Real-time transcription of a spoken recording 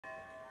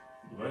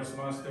Bless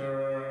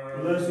Master.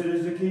 Blessed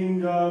is the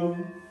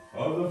kingdom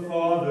of the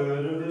Father,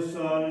 and of the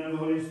Son, and of the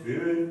Holy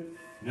Spirit,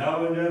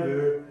 now and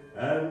ever,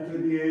 and to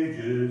the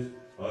ages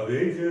of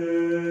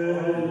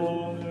ages.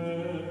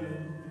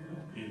 Amen.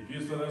 In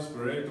peace let us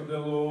pray to the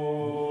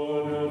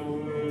Lord.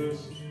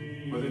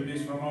 For the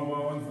peace from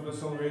above and for the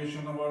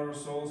salvation of our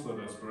souls, let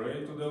us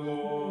pray to the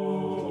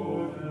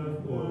Lord.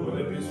 For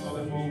the peace for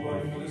the whole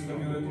world, for the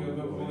stability of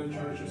the holy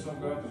churches of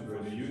God, and for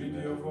the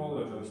unity of all,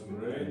 let us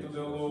pray to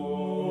the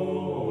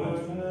Lord.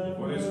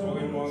 For this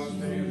holy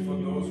monastery, and for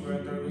those who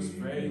enter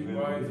with faith,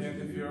 piety,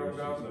 and the fear of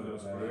God, let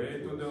us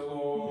pray to the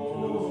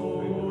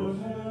Lord.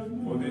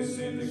 For this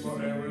city,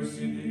 for every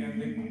city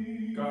and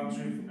the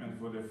country, and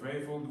for the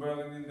faithful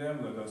dwelling in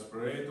them, let us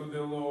pray to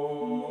the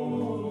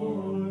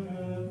Lord.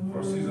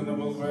 For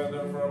seasonable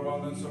weather, for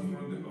abundance of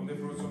the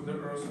fruits of the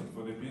earth, and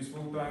for the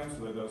peaceful times,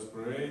 let us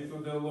pray to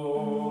the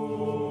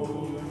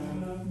Lord.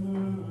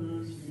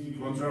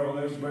 For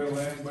travelers by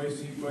land, by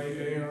sea, by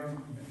air,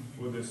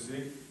 for the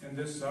sick and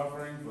the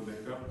suffering, for the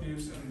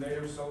captives and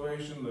their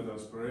salvation, let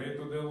us pray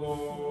to the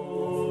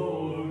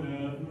Lord.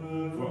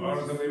 For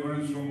our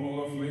deliverance from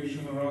all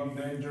affliction, around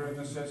danger and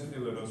necessity,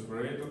 let us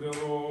pray to the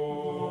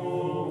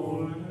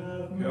Lord.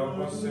 Help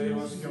us, save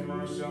us, have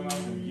mercy on us,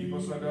 and keep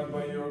us, O God,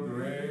 by your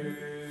grace.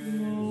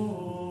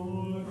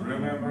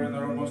 Remember in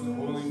our most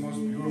holy, most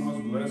pure,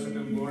 most blessed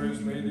and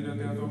glorious Lady, the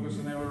Theotokos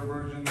and ever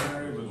Virgin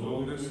Mary, with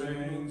all the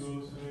saints,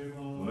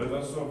 let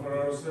us offer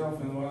ourselves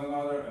and one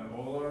another and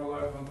all our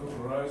life unto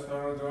Christ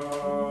our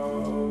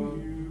God.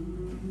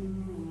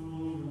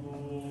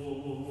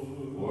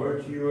 For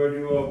to you are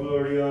due all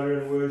glory, honor,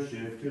 and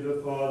worship, to the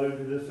Father,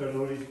 to the Son, and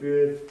Holy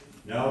Spirit,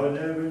 now and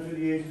ever, to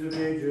the ages of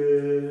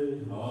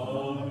ages.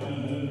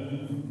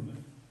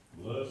 Amen.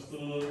 Bless the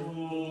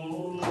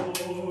Lord,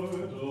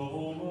 O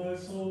my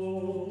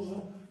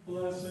soul.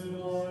 Blessed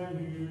are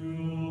you,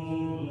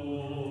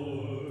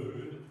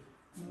 Lord.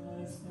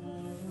 Bless the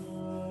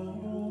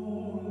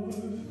Lord,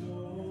 O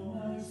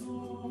my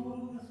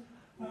soul,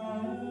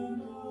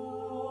 and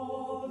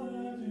all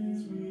that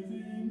is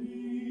within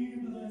me.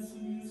 Bless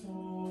his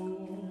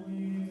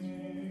holy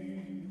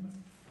name.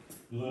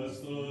 Bless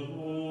the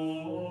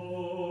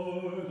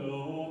Lord, O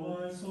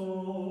my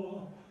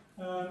soul,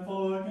 and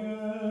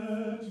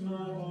forget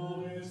not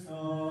all his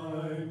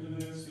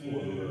kindnesses. O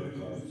Lord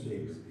God,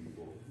 save your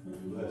people.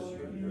 Bless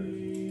your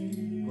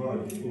inheritance. Guard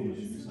the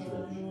fullness of your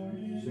church.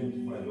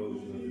 Sanctify those who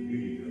have the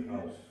beauty of your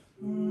house.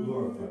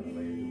 Glorify them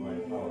by your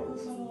divine power,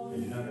 and do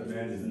not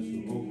abandon us who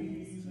hope in you.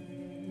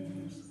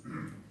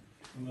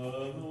 The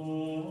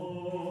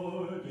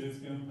Lord is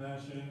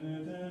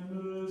compassionate and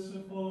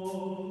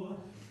merciful,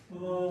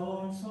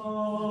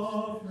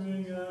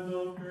 long-suffering and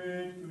of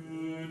great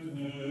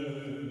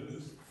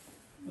goodness.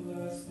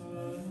 Bless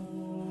the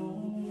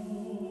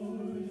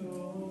Lord, O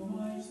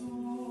my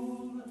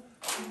soul.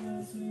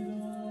 Blessed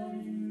are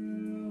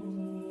you,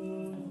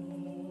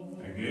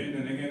 Lord. Again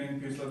and again in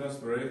peace let us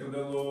pray to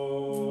the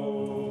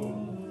Lord.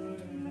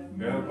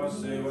 Help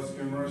us, save us,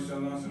 have mercy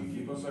on us, and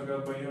keep us, O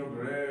God, by your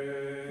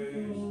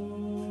grace.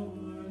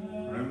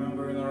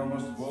 Remember in our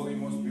most holy,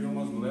 most pure,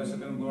 most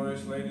blessed and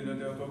glorious Lady, the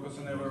Theotokos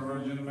and ever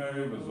Virgin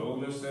Mary, with all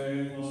the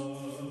saints,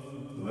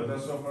 let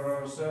us offer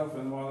ourselves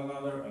and one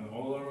another and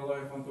all our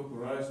life unto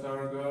Christ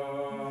our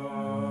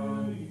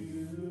God.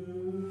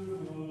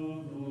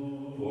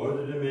 For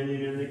the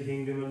dominion and the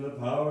kingdom and the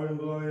power and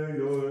glory are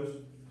yours,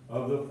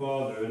 of the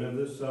Father, and of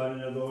the Son,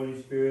 and of the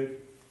Holy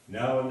Spirit,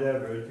 now and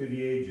ever, to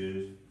the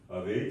ages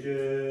of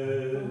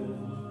ages.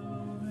 Amen.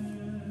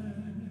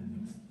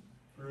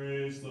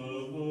 Praise the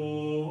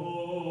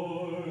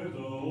Lord,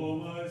 O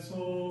my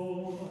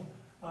soul.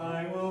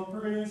 I will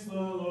praise the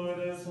Lord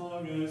as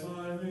long as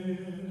I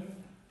live.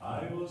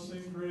 I will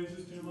sing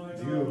praises to my God.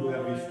 You who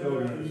have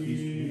bestowed on us these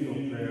communal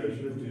prayers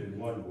lifted in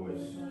one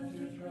voice,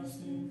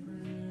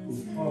 who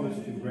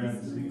promised to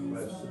grant the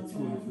requests of 2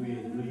 or 3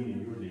 agree in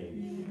your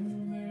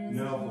name,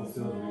 now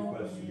fulfill the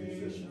requests of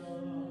your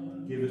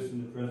servants. Give us in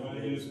the present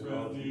days the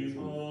knowledge of the truth,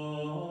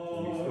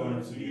 and restore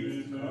unto the age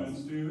to come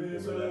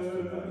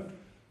everlasting life.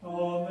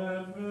 On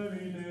that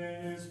very day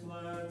his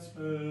plans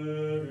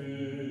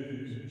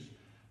perish.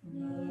 The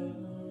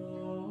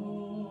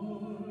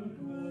Lord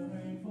will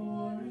reign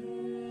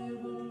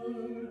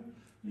forever.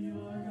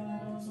 Your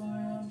God, O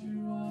Zion, to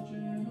all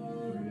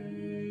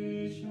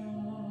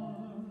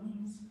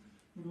generations.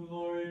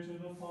 Glory to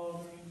the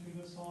Father, and to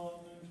the Son,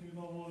 and to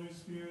the Holy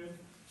Spirit,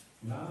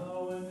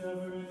 now and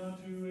ever, and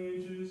unto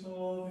ages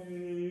of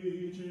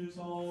ages.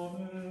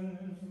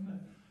 Amen.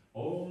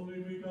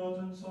 Only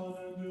begotten Son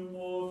and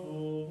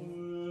immortal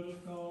Word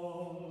of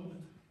God,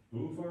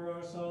 who for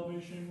our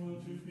salvation will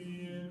to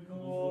be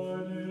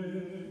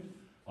incarnate,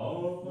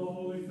 of the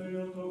Holy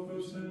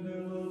Theotokos and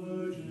ever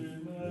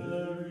Virgin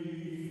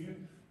Mary,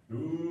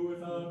 who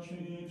without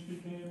change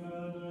became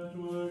man and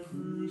were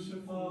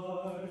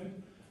crucified,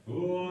 who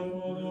are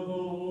one of the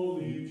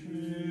Holy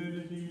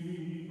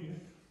Trinity,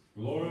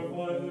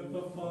 glorified with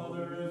the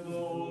Father and the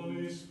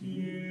Holy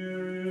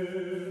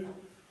Spirit.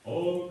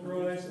 O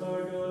Christ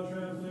our God,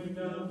 trampling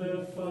down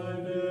death by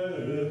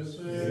death's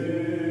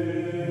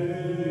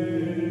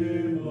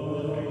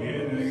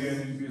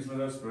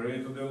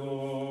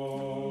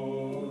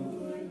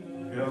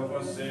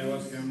save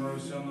us, have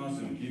mercy on us,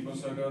 and keep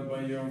us, O God,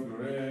 by your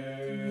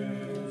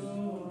grace.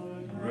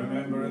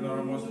 Remember in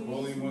our most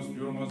holy, most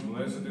pure, most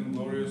blessed, and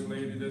glorious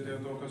Lady, the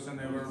Theotokos and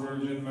ever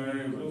Virgin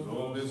Mary, with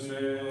all the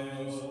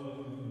saints.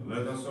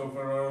 Let us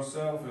offer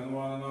ourselves and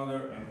one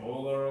another and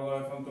all our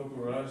life unto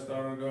Christ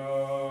our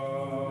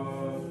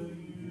God.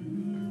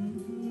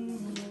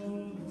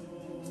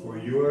 For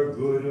you are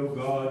good, O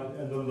God,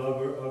 and the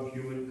lover of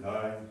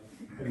humankind,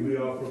 and we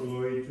offer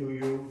glory to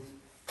you,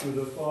 to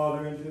the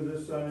Father, and to the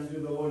Son, and to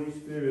the Holy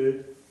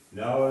Spirit,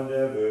 now and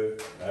ever,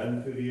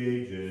 and to the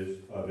ages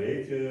of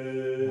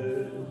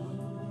ages.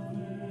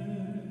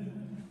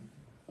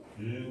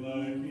 In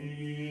thy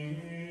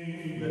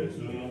kingdom, Let us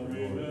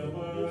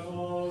remember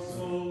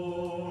also, O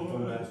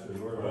Master,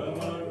 Lord, our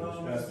God,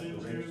 who hast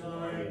established the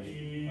ranks of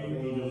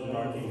angels and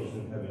archangels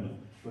in heaven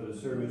for the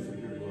service of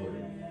your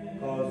glory.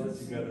 Cause that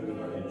together with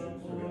our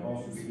ancients, there may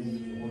also be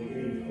angels and holy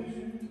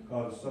angels,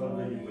 God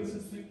celebrating with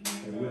us,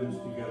 and with us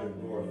together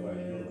glorify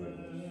your goodness.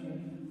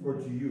 For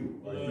to you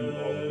are due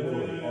all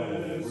glory,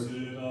 honor, and worship, to the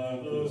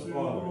Father, to the Son,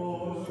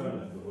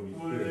 and to the Holy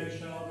Spirit,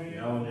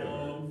 now and ever,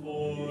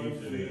 and in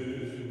the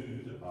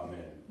age of ages.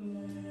 Amen.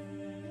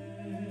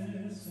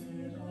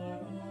 Blessed are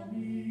the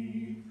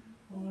meek,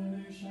 for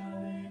they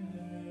shall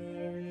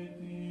inherit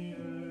the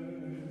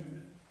earth.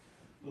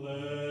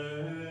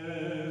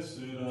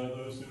 Blessed are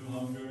those who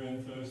hunger and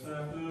thirst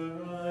after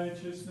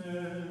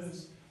righteousness,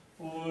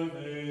 for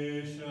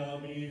they shall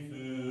be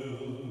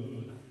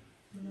filled.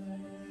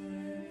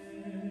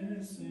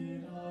 Blessed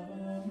are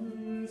the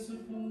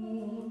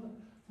merciful,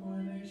 for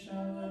they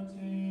shall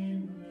obtain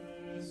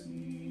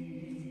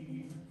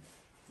mercy.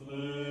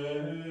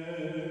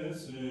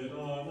 Blessed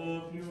are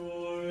the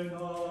pure in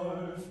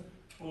heart,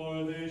 for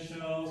they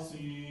shall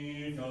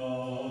see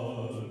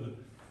God.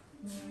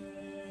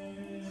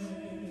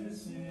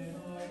 Blessed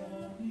are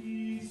the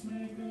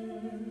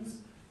peacemakers,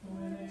 for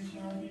they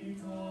shall be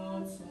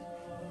called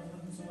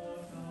sons of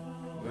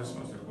God. Bless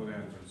most holy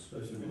entrance.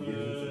 Blessed be the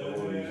agents of the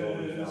Lord, he's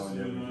always now and ever, Blessed and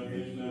are in the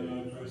they age that of are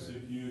ages.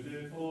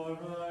 persecuted for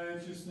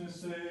righteousness'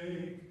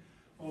 sake,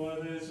 for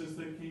this is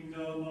the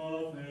kingdom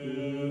of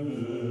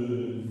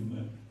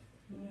heaven.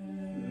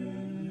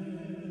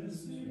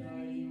 Blessed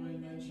are you when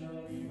men shall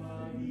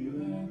revile you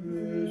and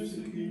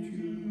persecute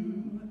you,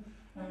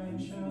 and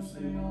shall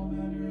say all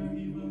manner of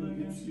evil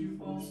against you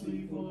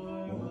falsely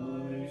for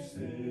my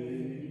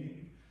sake.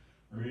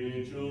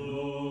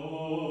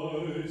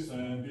 Rejoice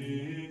and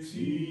be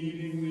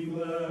exceedingly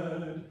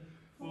glad,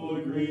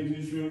 for great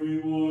is your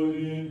reward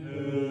in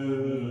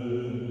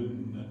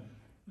heaven.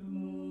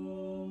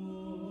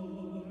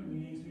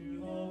 Glory to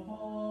the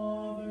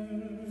Father,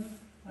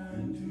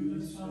 and to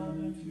the Son,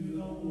 and to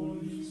the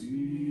Holy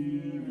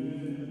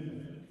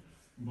Spirit,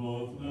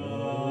 both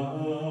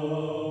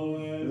now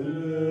and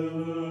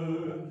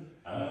ever,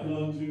 and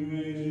unto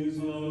ages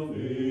of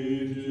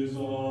ages.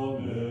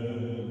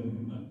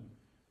 Amen.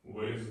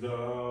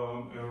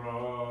 Wisdom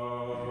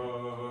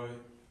aright.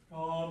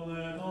 Come,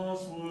 let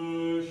us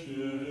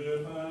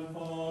worship and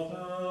fall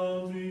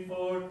down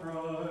before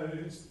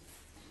Christ,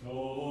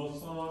 O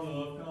Son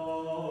of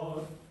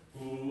God,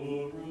 who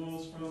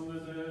rose from the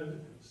dead.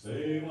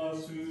 Save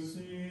us who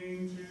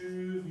sing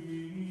to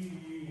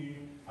thee.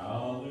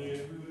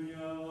 Alleluia,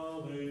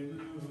 alleluia.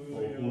 O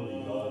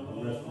holy God, who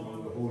rest among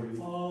the holy,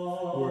 who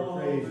are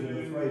praised in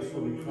the thrice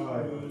holy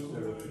tribe of the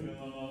seraphim, who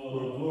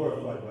are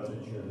glorified by the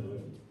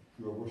cherubim,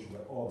 who are worshipped by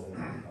all the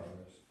heavenly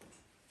powers,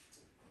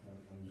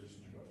 and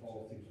listened by all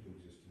things to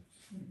existence.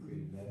 You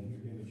created man in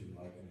your image and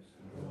likeness.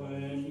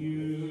 When you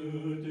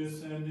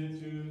descended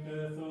to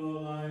death, O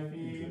life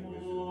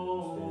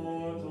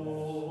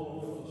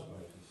immortal,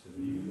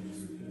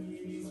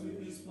 seize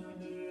with the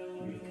splendor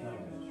of your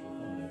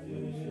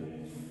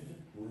countenance,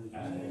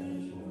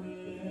 and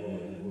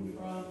when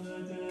from the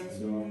depths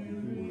you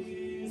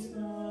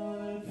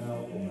restored Now, O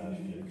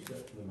Master,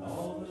 accept from the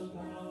all mouth the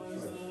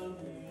powers of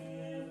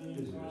heaven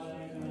His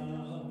cried mercy,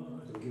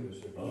 out. forgive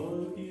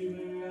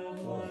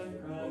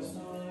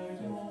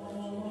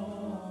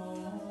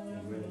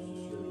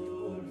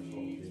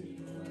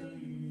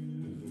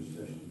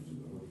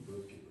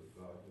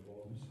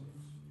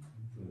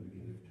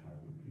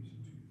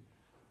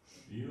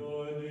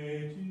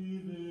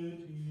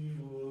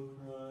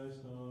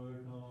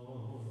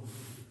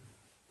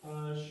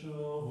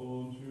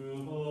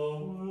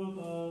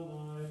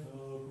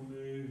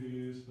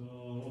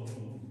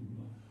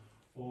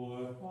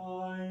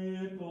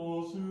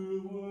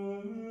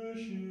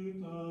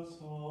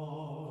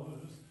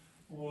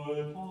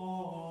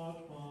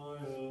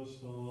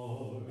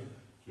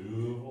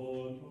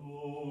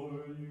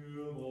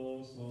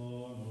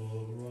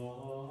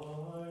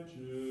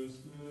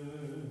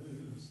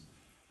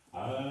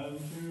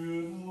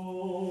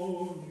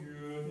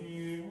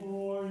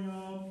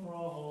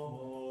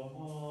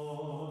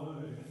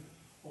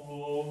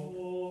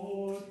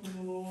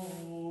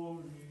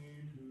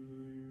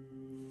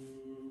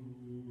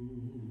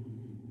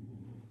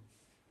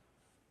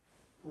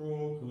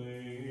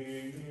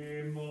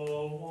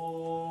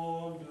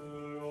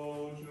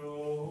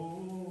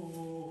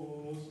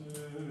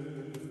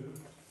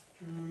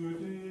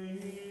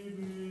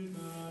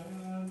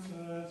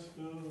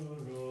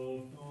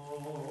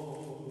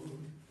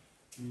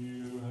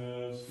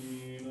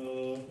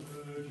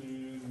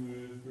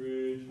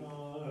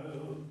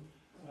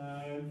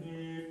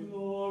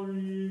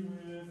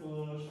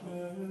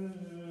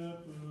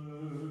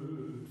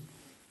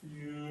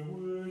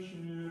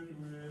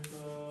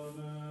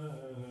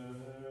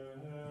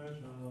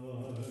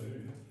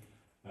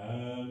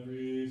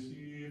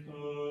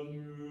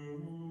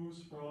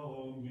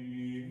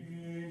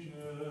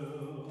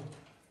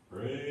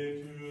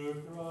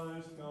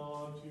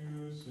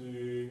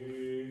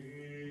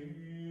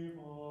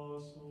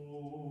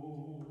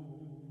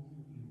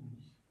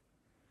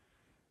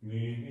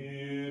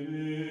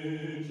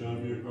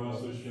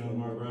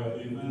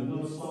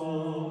and the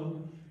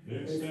Son,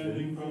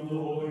 extending from the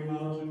holy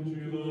mountain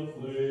to the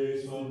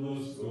place of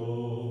the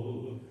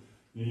skull.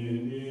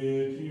 In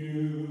it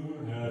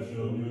you have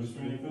shown your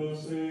strength, O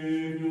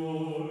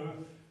Savior,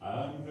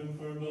 and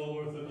confirmed all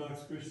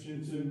Orthodox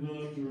Christians in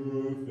the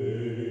true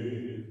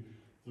faith.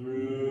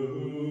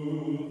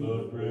 Through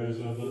the prayers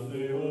of the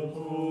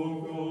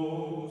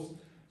Theotokos,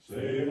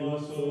 save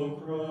us, O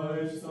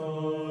Christ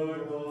our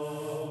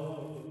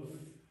God.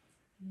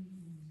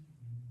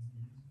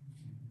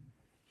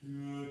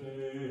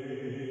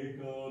 Today,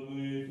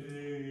 godly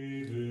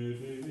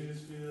David is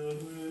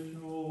filled with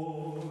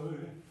joy.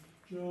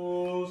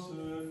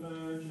 Joseph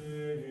and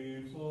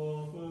James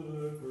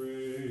offer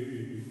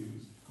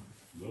praise.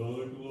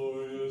 The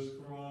glorious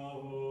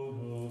crown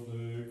of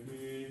their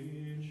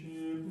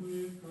kinship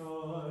with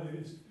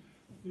Christ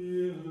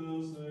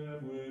fills them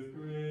with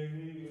great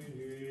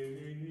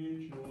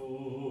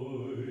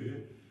joy.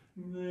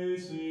 They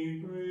sing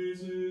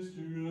praises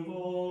to the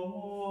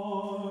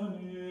one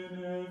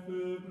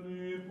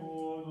ineffably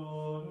born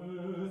on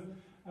earth,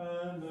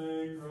 and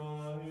they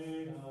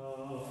cry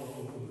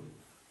out,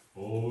 O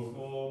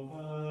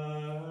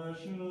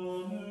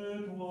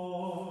compassionate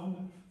one,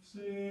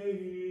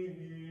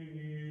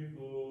 save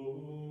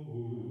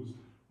those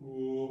who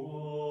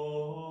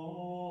honor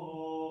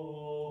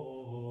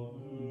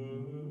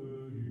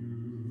you.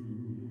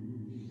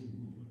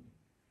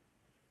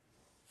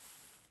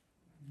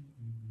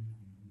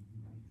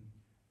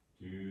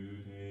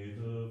 Today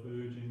the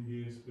Virgin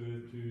gives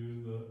birth to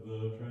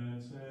the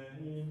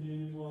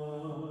transcendent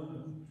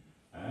one,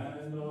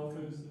 and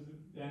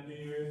the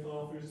earth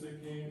offers the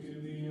king to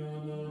the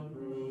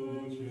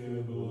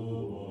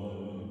unapproachable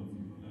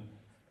one.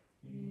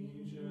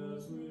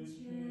 Angels with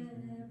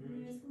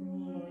shepherds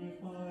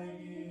glorify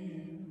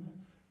him,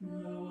 the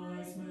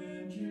wise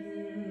men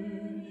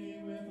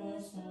journey with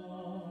a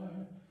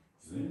star,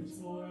 since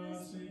for our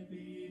sake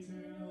the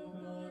eternal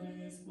God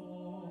is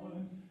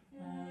born,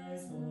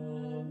 as a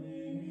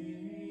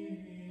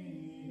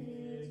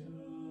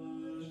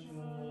little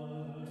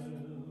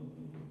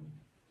child.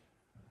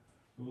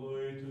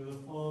 Glory to the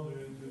Father,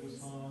 and to the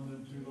Son,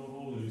 and to the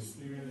Holy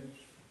Spirit,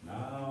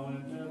 now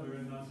and ever,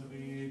 and unto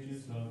the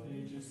ages of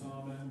ages.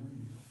 Amen.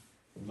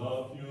 The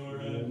pure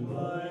and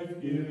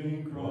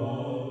life-giving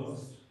cross,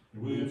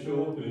 which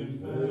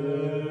opened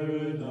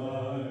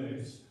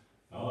paradise,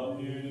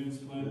 appeared in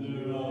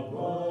splendor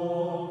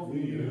above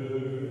the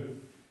earth,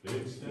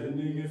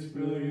 extending its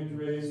brilliant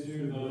rays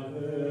to the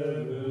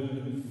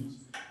heavens.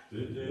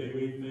 Today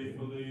we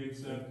faithfully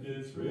accept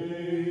its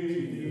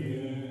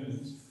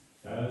radiance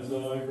as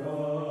our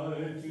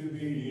guide to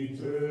the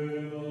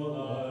eternal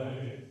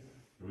life.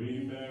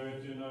 We bear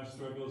it in our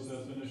struggles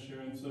as an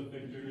assurance of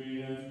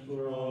victory and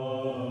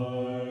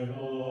triumph.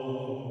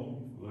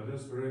 Let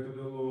us pray to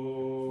the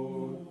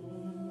Lord.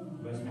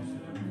 Bless us.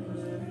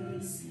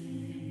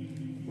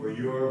 For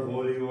you are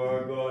holy, you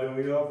are God, and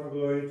we offer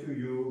glory to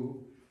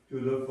you, to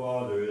the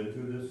Father, and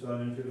to the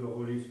Son, and to the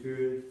Holy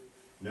Spirit,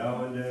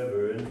 now and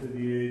ever, and to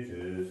the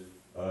ages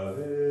of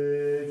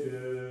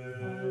ages.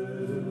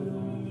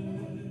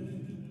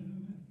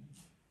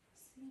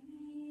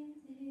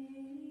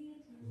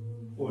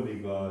 Holy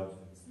God,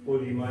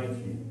 holy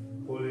mighty,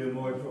 holy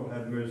immortal,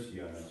 have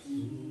mercy on us.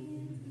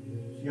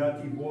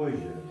 Siati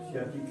Bože,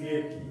 siati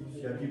krepki,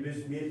 siati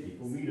besmeti,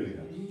 pomiluj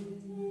nas.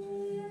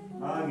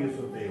 Agios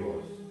o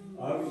Theos,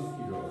 agios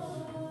Kyrios,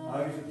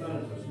 agios o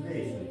Thanatos,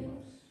 leison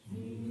nas.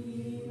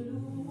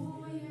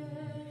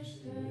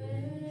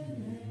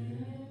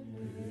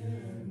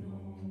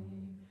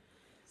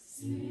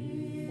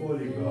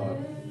 Holy God,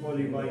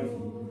 holy mighty,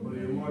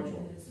 holy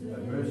immortal,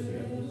 have mercy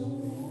on us.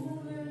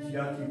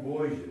 Siati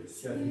Bože,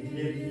 siati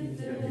krepki,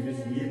 siati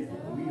besmeti,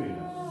 pomiluj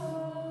nas.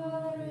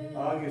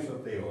 Agios o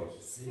Theos,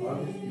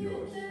 agios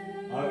Kyrios,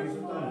 agios o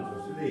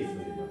Thanatos,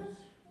 leison nas.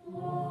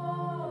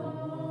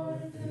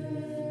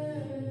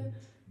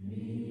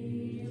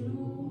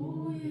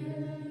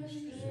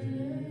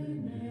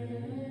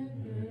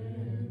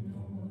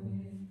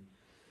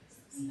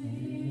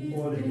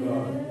 Holy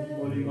God,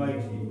 holy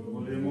mighty,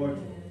 holy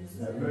immortal,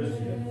 have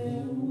mercy on us.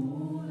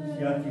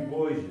 Siati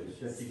Bože,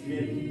 siati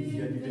krepki,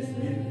 siati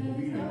besmeti,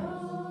 pomiluj nas.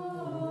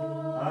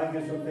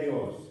 Agios o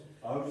Theos,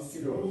 agios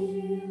Kyrios,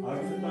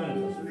 agios o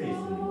Thanatos,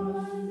 leison nas.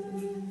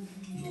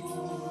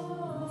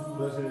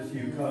 Blessed is he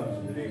who comes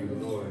in the name of the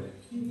Lord.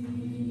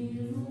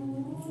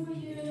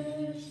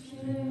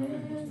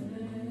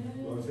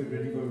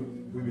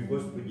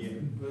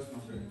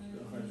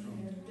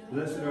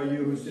 Blessed are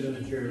you who sit on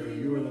the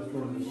cherubim, you are on the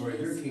throne of the glory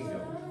of your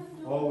kingdom,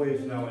 always,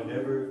 now, and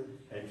ever,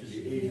 and to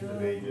the ages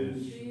of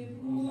ages. Amen.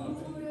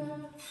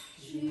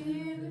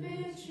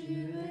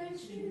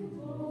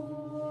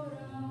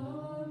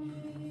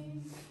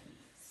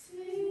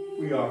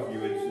 We offer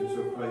you incense, O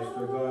Christ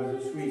our God,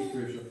 as a sweet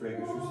spiritual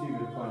fragrance. Receive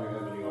it upon your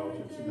heavenly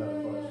altar, and send out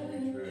upon us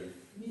in return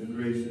the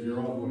grace of your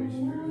own Holy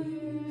Spirit.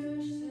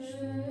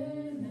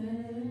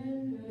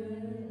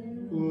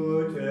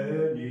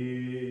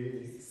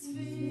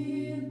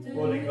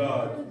 Holy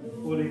God,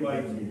 holy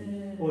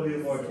mighty, holy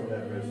immortal,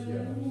 have mercy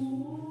on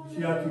us.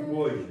 Siate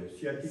voige,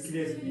 siate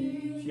crepti,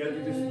 siate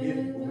vesmir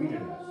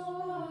uvinenas,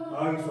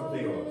 agis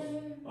opteos,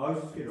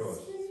 agis sceros,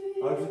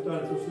 agis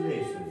tantos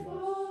lesenas.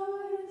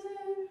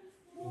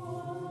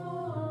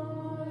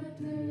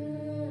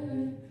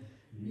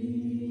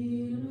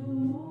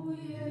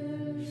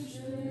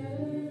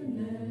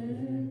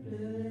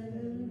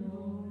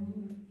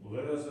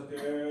 Let us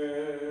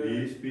attend.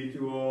 Peace be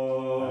to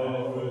all.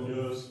 And with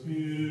your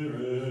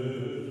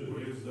spirit.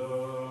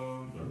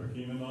 Wisdom. The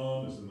Requimenon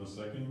is in the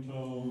second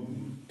tone.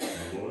 The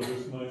Lord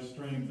is my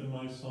strength and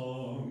my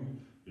song.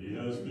 He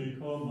has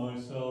become my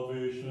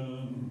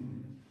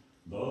salvation.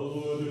 The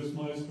Lord is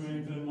my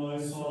strength and my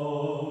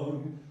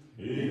song.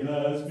 He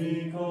has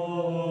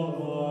become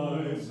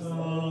my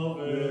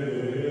salvation.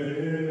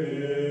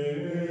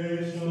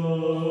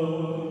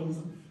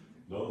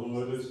 The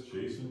Lord has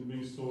chastened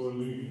me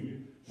sorely,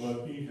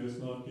 but he has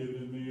not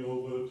given me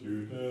over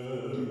to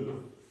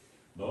death.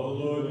 The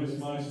Lord is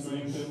my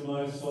strength and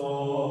my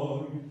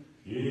song.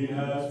 He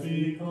has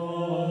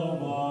become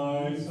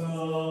my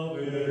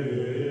salvation.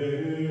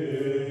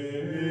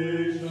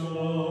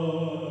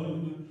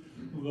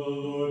 The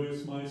Lord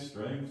is my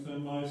strength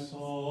and my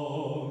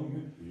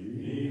song.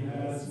 He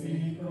has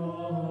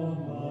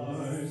become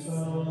my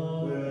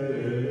salvation.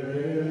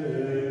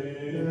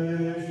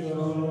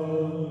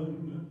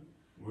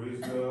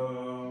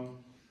 Wisdom.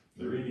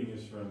 The reading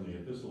is from the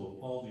Epistle of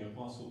Paul the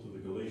Apostle to the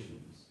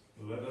Galatians.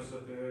 Let us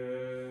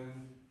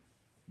attend.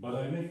 But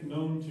I make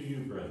known to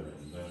you,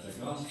 brethren, that the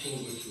gospel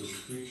which was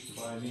preached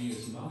by me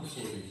is not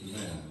according to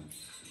man.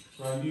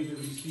 For I neither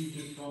received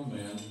it from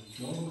man,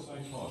 nor was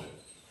I taught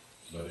it,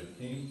 but it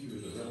came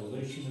through the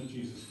revelation of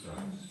Jesus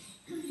Christ.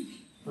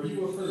 For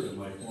you have heard of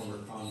my former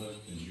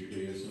conduct in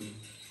Judaism,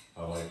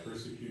 how I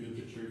persecuted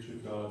the church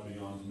of God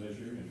beyond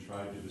measure and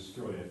tried to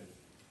destroy it,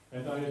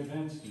 and I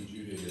advanced in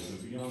Judaism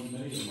beyond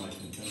many of my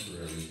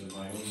contemporaries in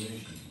my own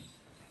nation,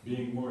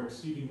 being more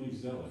exceedingly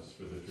zealous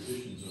for the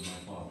traditions of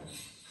my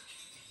fathers.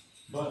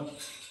 But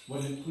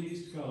when it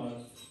pleased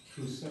God,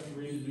 who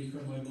separated me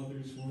from my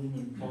mother's womb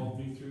and called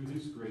me through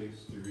his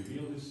grace to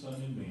reveal his Son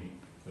in me,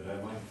 that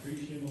I might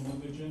preach him among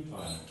the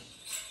Gentiles,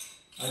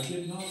 I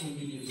did not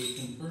immediately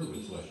confer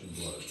with flesh and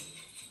blood,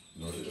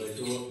 nor did I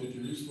go up to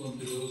Jerusalem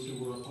to those who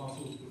were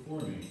apostles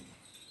before me,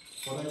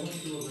 but I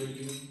went to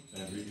Arabia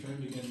and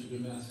returned again to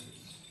Damascus.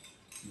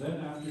 Then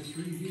after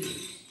 3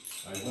 years,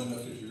 I went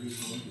up to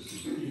Jerusalem to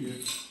see Peter,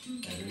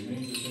 and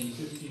remained with him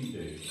 15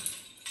 days.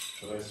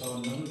 But I saw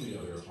none of the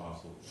other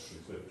apostles,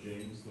 except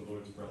James, the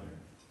Lord's brother.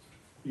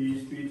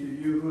 Peace be to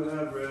you who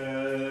have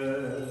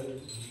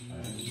read.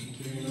 And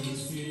to the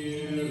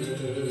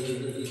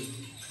Spirit.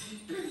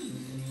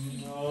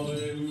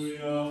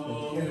 Alleluia,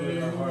 Open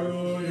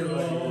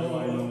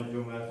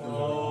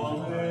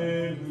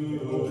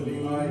the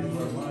eyes of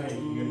our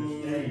minds, we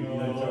understand,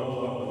 unite our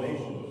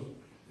proclamations.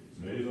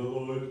 May the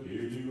Lord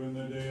hear you in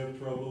the day of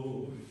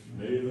trouble.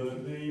 May the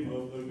name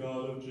of the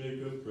God of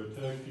Jacob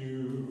protect you.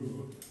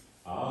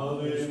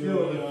 Alleluia.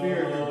 Still the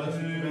fear of your blessed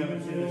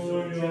commandments in us, so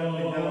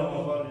gently down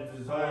upon the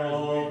desires of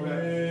way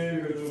back to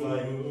the Spirit's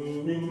life,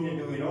 thinking and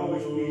doing all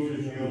which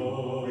pleases you, for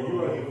you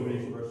are the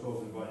illumination of our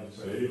souls and bodies.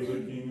 Save the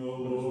King, O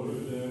Lord,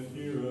 and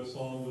hear us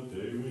on the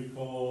day we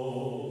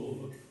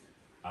call.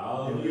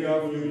 And we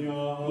offer you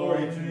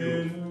glory to you,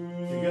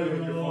 together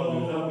with your Father,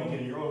 without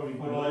beginning your only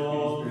one life, in the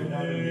Spirit,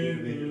 now and in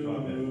the ages.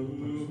 Amen.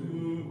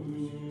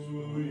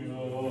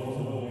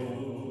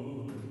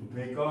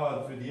 May God,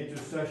 through the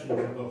intercession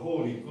of the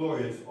holy,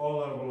 glorious,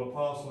 all-honorable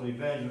Apostle and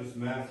Evangelist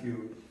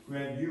Matthew,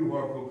 grant you who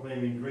are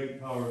proclaiming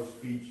great power of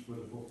speech for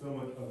the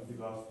fulfillment of the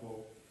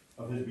gospel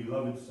of his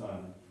beloved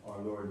Son, our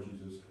Lord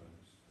Jesus Christ.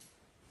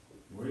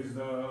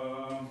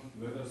 Wisdom.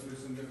 Let us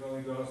listen to the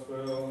Holy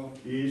Gospel.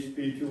 Peace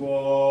be to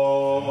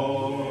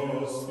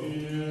all.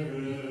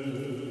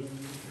 Spirit.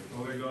 The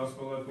Holy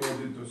Gospel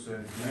according to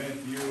St.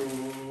 Matthew.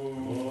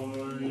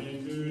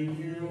 Glory to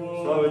you,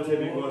 Slava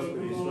Tebe,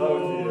 Господи, slava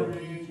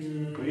Tebe.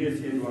 Glory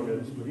to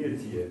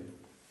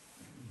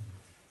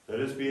Let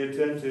us be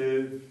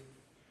attentive.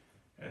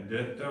 At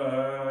that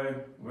time,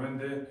 when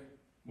the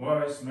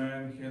wise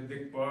men had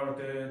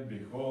departed,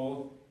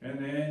 behold,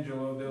 an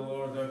angel of the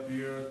Lord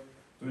appeared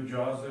to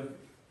Joseph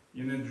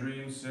in a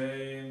dream,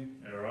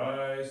 saying,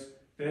 Arise,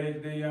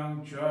 take the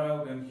young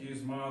child and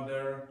his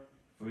mother,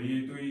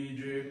 flee to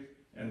Egypt,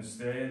 and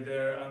stay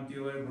there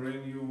until I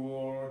bring you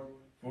word.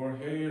 For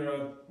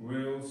Herod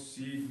will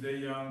seek the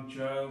young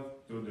child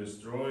to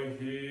destroy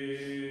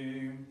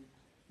him.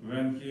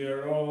 When he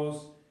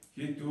arose,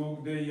 he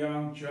took the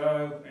young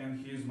child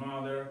and his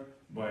mother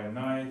by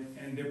night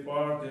and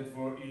departed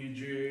for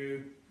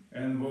Egypt,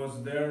 and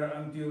was there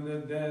until the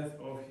death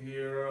of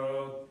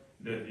Herod,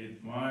 that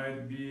it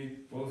might be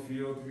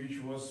fulfilled which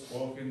was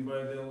spoken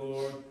by the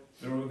Lord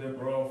through the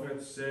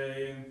prophet,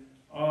 saying,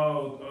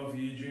 Out of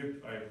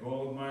Egypt I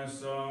called my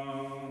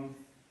son.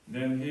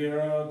 Then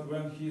Herod,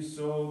 when he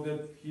saw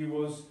that he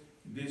was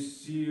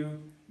deceived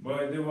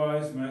by the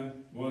wise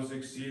men, was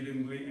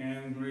exceedingly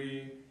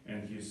angry,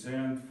 and he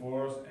sent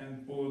forth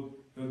and put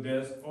to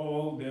death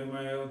all the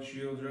male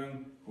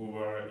children who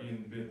were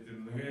in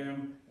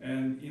Bethlehem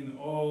and in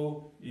all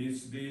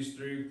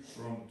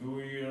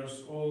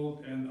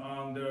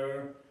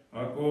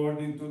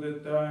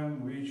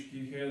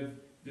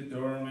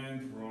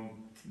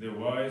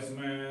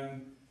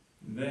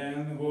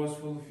Then was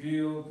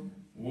fulfilled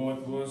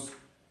what was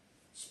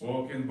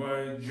spoken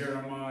by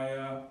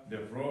Jeremiah the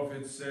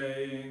prophet,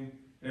 saying,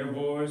 a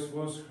voice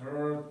was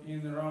heard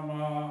in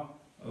Ramah,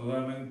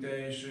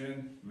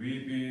 lamentation,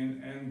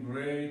 weeping, and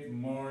great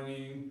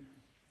mourning,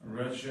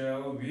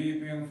 Rachel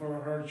weeping for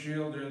her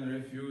children,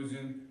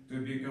 refusing to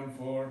be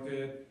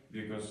comforted,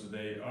 because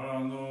they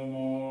are no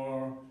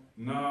more.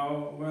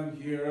 Now when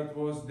Herod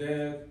was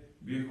dead,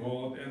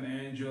 behold, an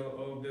angel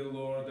of the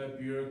Lord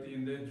appeared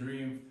in the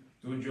dream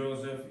to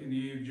Joseph in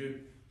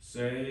Egypt,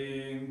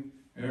 saying,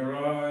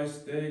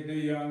 arise, take the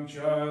young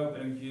child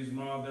and his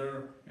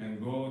mother, and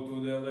go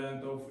to the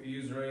land of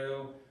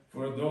Israel,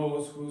 for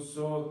those who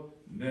saw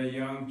the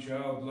young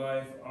child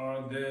life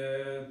are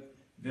dead.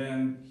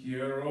 Then he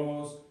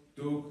arose,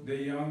 took the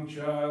young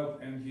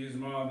child and his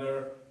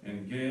mother,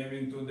 and came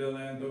into the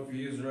land of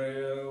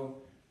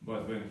Israel.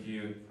 But when he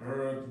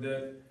heard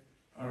that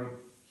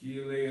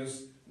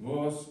Archelaus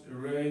was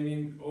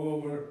reigning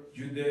over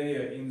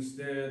Judea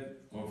instead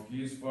of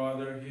his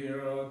father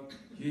Herod,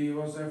 he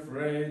was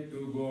afraid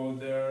to go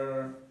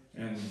there,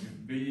 and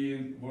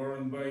being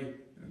warned by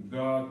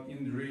God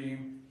in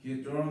dream,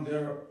 he turned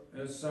there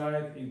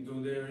aside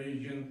into the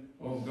region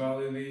of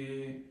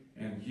Galilee,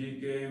 and he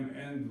came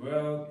and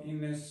dwelt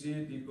in a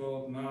city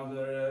called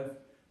Nazareth,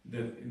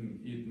 that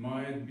it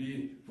might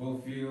be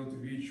fulfilled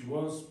which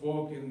was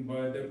spoken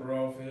by the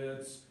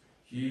prophets,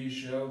 he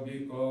shall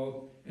be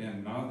called a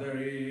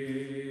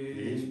Nazarene.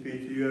 Peace be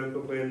to you, and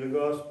proclaim the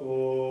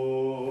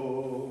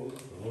gospel.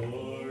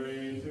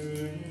 Glory to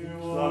you,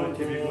 Слава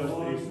тебе,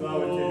 Господи,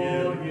 слава тебе,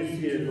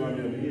 Мессия,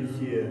 Твоя,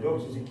 Мессия,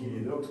 доксиси, Кири,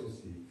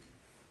 доксиси.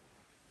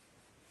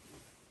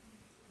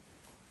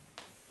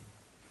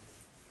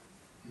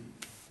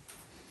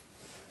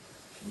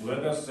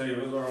 Let us say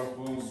with our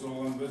whole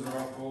soul and with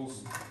our whole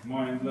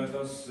mind, let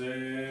us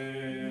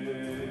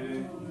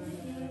say,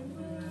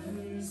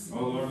 O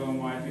Lord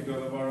Almighty,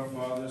 God of our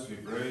fathers, we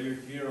pray you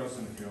hear us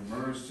and hear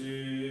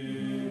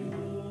mercy.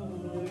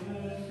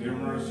 Hear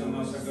mercy on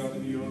us, O God,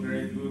 in your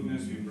great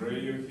goodness. We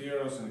pray you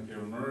hear us and hear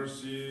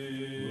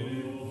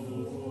mercy.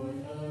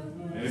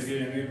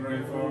 Again, we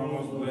pray for our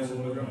most blessed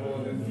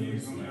Metropolitan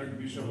Deacon,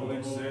 Archbishop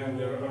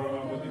Alexander, our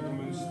Abbot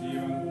Deacon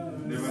Stephen,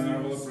 the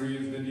venerable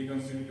priest, the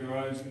deacons in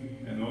Christ,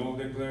 and all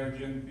the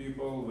clergy and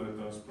people. Let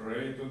us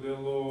pray to the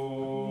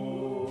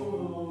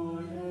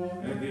Lord.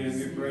 Again,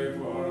 we pray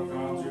for our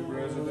country,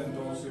 president,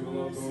 all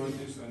civil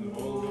authorities, and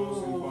all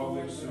those in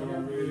public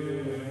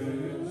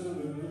service.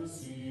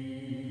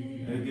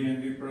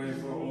 Again, we pray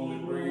for all the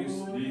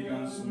priests,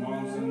 deacons,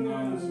 monks, and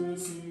nuns,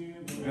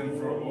 and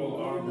for all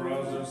our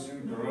brothers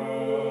in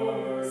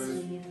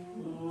Christ.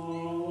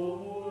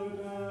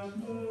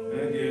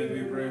 Again,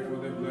 we pray for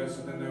the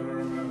blessed and ever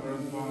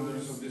remembered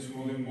founders of this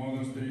holy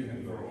monastery,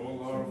 and for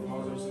all our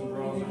fathers and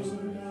brothers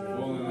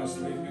fallen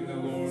asleep in the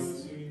Lord,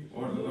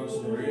 Orthodox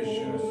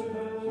Christians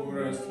who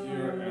rest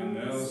here and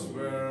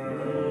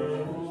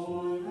elsewhere.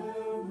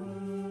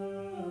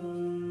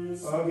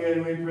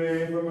 Again, we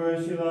pray for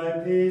mercy,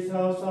 life, peace,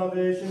 health,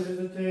 salvation,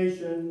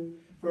 visitation,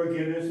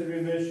 forgiveness and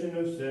remission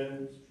of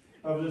sins,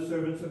 of the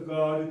servants of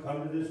God who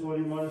come to this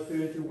holy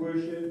monastery to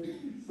worship,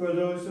 for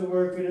those who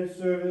work in its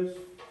service,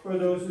 for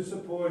those who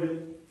support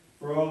it,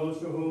 for all those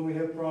for whom we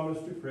have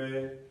promised to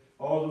pray,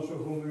 all those for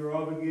whom we are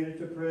obligated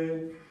to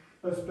pray,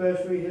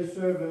 especially his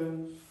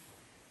servants,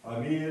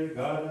 Amir,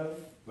 Gada,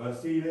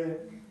 Vasile,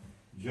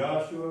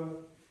 Joshua,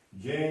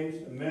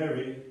 James,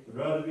 Mary,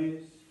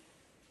 Radvis,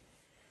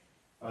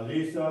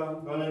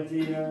 Alisa,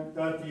 Valentina,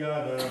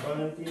 Tatiana,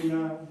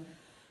 Valentina,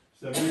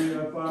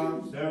 Samira,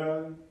 Pam,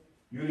 Sarah,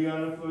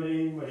 Juliana,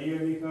 Florin, Maria,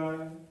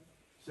 Mikhail,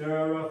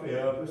 Sarah,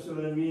 Raphael,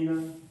 Priscilla, and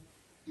Mina,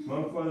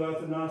 Monk Father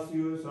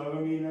Athanasius,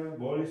 Agamina,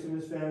 Boris and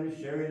his family,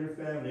 Sherry and her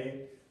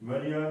family,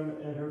 Maria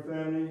and her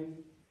family,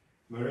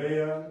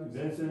 Maria,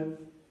 Vincent,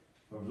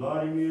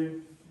 Vladimir,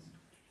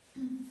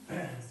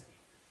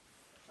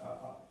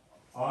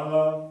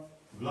 Anna,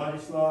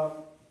 Vladislav,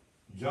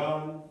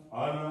 John,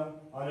 Anna,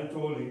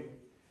 Anatoly,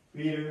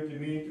 Peter,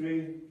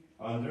 Dmitri,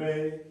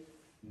 Andrei,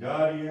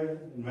 Daria,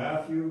 and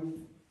Matthew,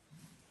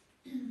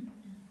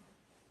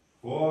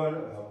 for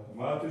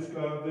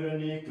Matushka,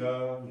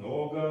 Veronica,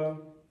 Noga,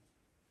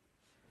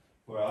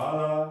 for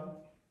Anna,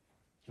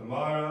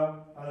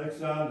 Tamara,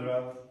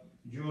 Alexandra,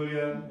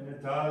 Julia, and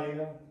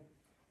Natalia,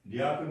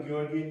 Diakon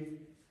Georgi,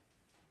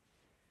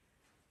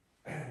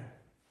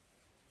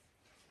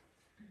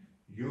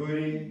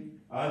 Yuri,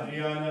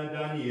 Adriana,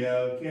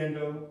 Danielle,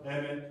 Kendall,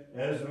 Emmett,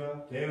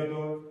 Ezra,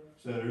 Theodore,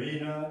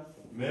 Serena,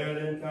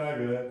 Marilyn,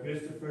 Kyra,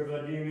 Christopher,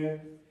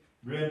 Vladimir,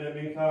 Brenda,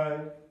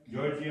 Mikhail,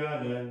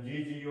 Georgiana,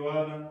 Gigi,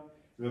 Joanna,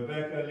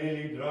 Rebecca,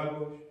 Lily,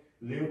 Dragos,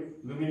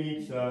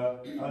 Luminica,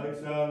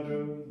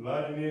 Alexandru,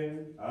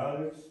 Vladimir,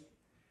 Alex,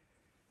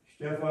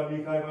 Stefan,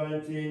 Mikhail,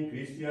 Valentin,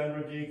 Christian,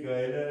 Rodrika,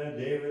 Elena,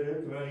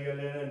 David, Maria,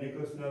 Elena,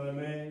 Nikos,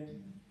 Nalame,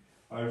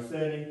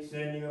 Arsenic,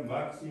 Xenia,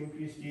 Maxim,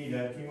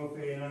 Christina,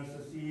 Timofey, and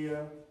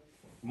Anastasia,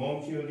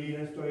 Momchi,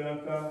 Lina,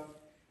 Stoyanka,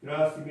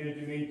 Krasimir,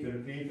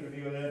 Dmitry, Peter,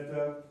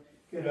 Violetta,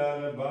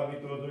 Kerala, Bobby,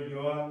 Todor,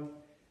 Joan,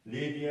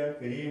 Lydia,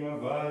 Karima,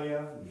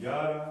 Valia,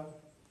 Yara,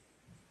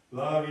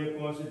 Flavia,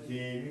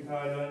 Constantine,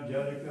 Michaela,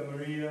 Angelica,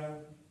 Maria,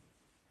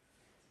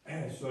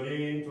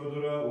 Sorin,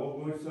 Todora,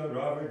 Augusta,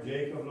 Robert,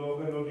 Jacob,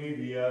 Logan,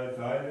 Olivia,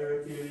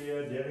 Tyler, Atilia,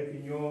 Derek,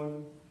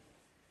 Ignon,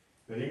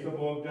 Velika,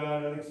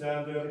 Bogdan,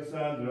 Alexander,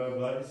 Alexandra,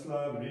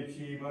 Vladislav,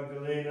 Richie,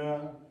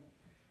 Magdalena,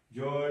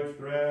 George,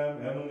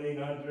 Graham, Emily,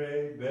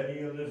 Andre, Betty,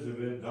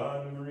 Elizabeth,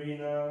 Donna,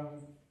 Marina,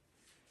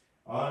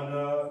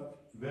 Anna,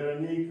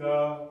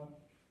 Veronica,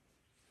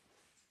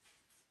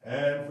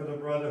 and for the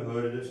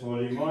brotherhood of this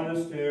holy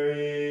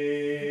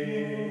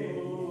monastery.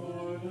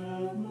 Lord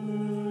have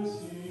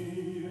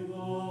mercy,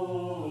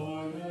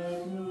 Lord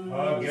have mercy.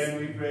 Again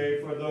we pray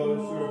for those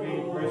who are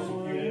being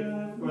persecuted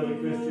for the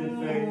Christian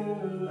faith,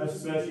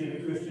 especially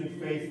the Christian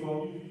faithful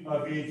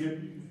of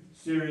Egypt,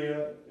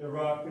 Syria,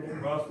 Iraq, and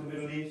across the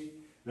Middle East,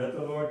 that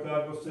the Lord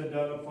God will send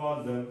down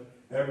upon them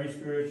every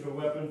spiritual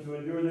weapon to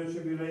endure their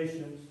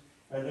tribulations,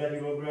 and that he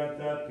will grant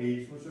that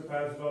peace which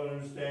surpasses all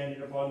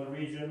understanding upon the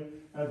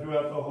region and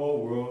throughout the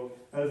whole world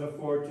as a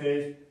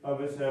foretaste of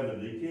his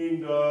heavenly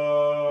kingdom.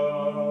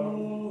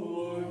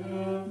 Lord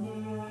have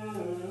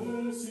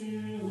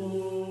mercy,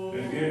 Lord.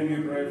 Again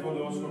we pray for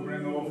those who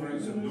bring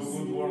offerings and do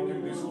good work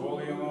in this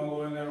holy and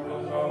all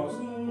venerable house,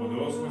 for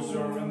those who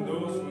serve and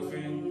those who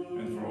sing,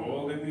 and for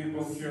all the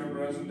people here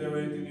present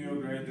awaiting your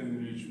great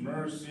and rich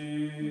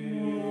mercy.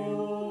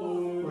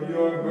 For you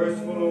are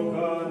merciful, O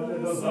God,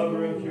 and the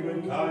lover of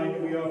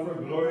humankind, we offer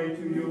glory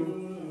to you,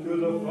 to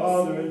the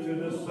Father, and to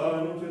the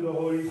Son, and to the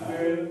Holy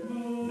Spirit,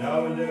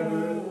 now and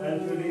ever,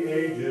 and to the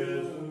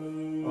ages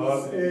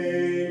of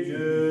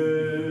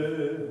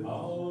ages.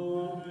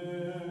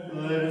 Amen.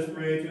 Let us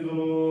pray to the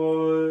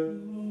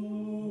Lord.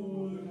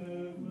 Lord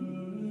have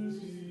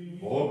mercy.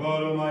 O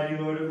God, Almighty,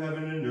 Lord of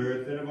heaven and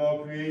earth, and of all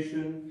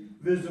creation,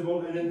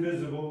 visible and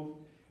invisible,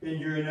 in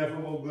your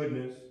ineffable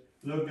goodness,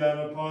 look down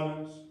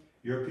upon us,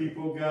 your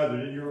people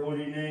gathered in your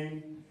holy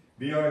name.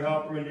 Be our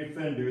helper and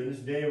defender in this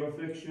day of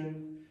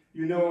affliction.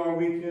 You know our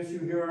weakness, you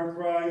hear our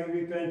cry of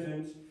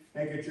repentance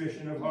and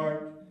contrition of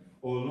heart.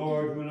 O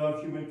Lord, who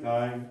love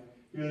humankind,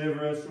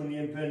 deliver us from the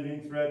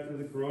impending threat of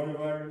the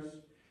coronavirus.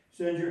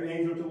 Send your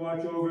angel to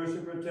watch over us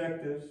and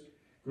protect us.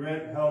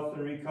 Grant health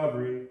and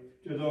recovery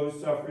to those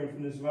suffering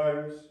from this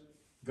virus.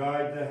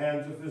 Guide the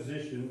hands of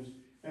physicians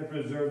and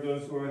preserve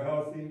those who are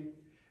healthy.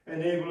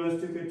 Enable us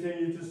to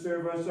continue to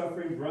serve our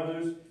suffering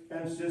brothers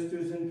and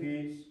sisters in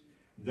peace,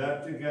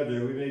 that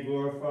together we may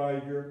glorify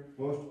your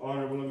most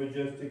honorable and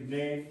majestic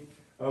name,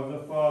 of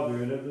the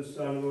Father, and of the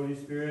Son, and of the Holy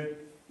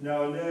Spirit,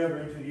 now and ever,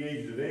 into the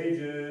ages of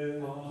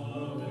ages.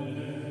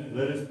 Amen.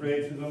 Let us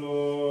pray to the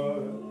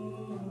Lord.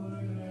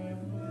 Lord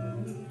have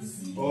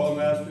mercy. O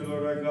Master,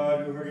 Lord our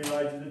God, who heard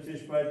Elijah the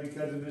Tishbite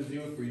because of his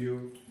zeal for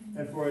you,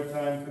 and for a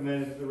time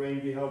commanded that the rain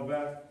be held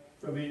back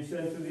from being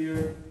sent to the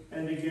earth,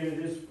 and again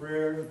in this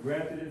prayer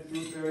granted it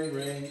fruit-bearing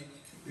rain,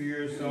 to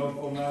yourself,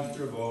 O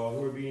Master of all,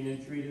 who are being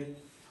entreated,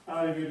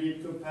 out of your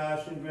deep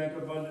compassion grant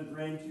abundant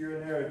rain to your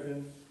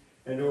inheritance,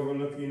 and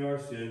overlooking our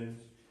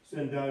sins,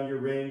 send down your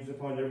rains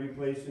upon every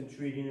place,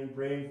 entreating and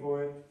praying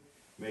for it.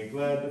 Make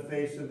glad the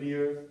face of the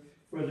earth,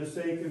 for the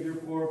sake of your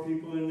poor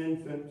people and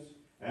infants,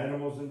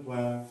 animals and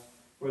plants,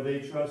 for they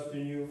trust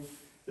in you,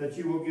 that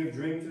you will give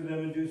drink to them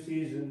in due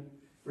season.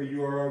 For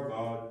you are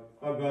our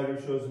God who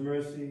shows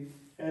mercy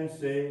and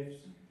saves.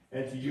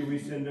 And to you we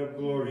send up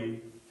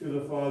glory, to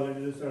the Father,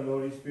 and to the Son, and the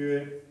Holy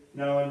Spirit,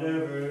 now and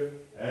ever,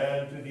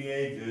 and to the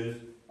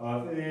ages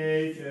of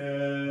ages.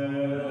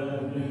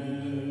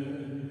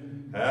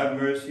 Amen. Have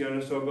mercy on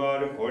us, O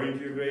God, according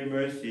to your great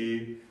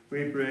mercy.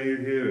 We pray you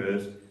hear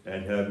us,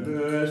 and have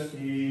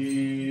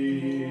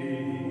mercy.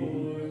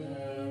 Lord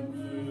have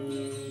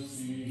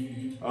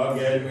mercy.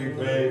 Again we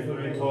pray for the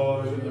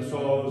repose of the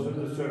souls of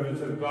the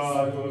servants of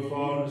God who have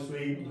fallen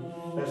asleep,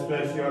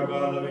 especially our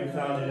God-loving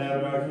fountain,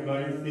 Abbot,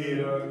 Archimandrite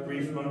Theodore,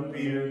 Priest Monk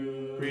Peter,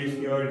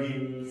 Priest Georgi,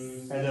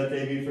 and that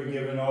they be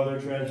forgiven all their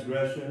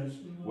transgressions,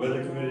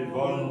 whether committed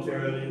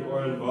voluntarily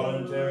or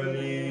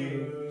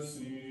involuntarily.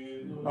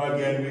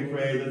 Again we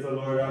pray that the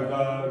Lord our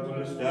God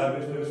will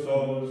establish their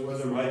souls where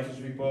the righteous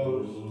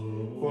repose,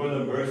 for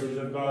the mercies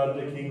of God,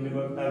 the kingdom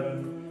of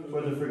heaven,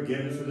 for the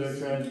forgiveness of their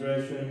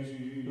transgressions.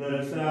 Let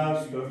us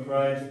ask of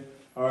Christ,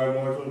 our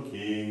immortal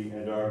King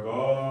and our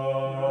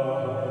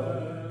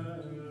God.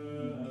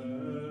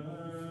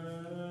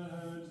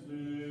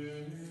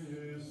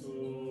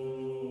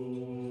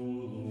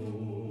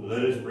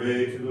 Let us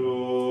pray to the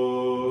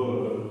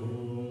Lord.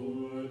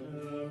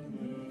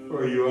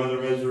 For you are the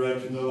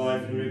resurrection, the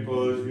life and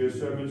repose of your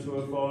servants who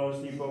have fallen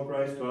asleep, O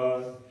Christ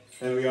God.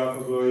 And we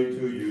offer glory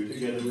to you,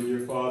 together with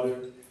your Father,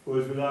 who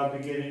is without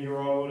beginning,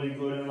 your all holy,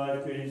 good, and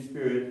life-creating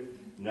Spirit,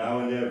 now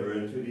and ever,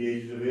 into the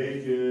ages of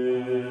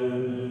ages.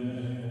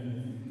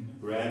 Amen.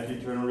 Grant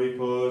eternal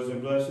repose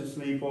and blessed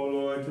sleep, O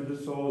Lord, to the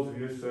souls of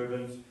your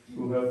servants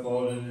who have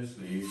fallen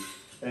asleep,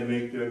 and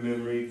make their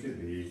memory to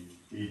be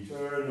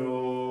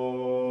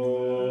eternal.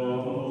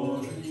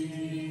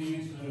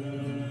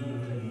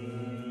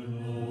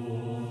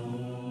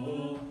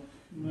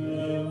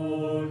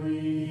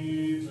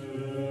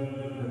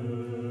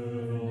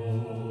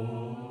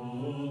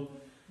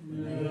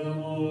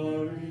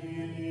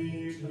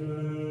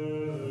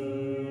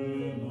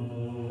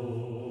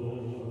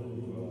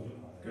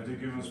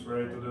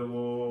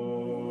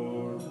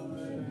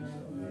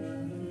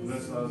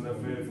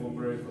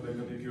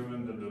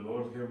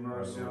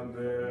 mercy on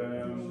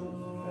them.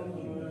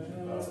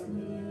 That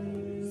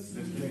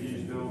he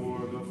teach the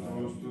word of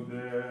truth to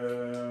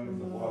them.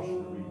 The wash of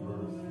the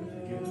rebirth, the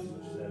forgiveness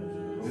of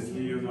sins.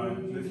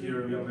 That he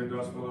reveal the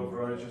gospel of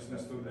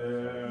righteousness to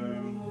them.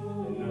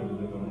 And number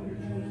them among your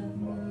chosen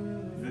flock.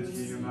 That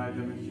he unite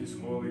them in his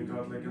holy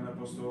Catholic and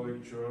Apostolic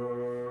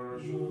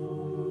Church.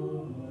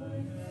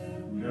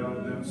 Help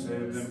them,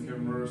 save them,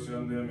 have mercy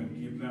on them, and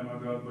keep them, O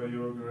God, by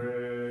your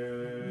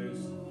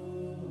grace.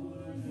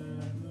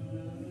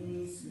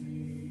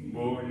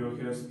 Bow your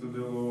heads to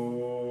the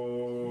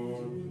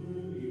Lord.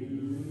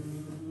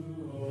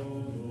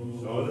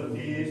 So that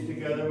these,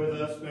 together with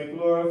us, may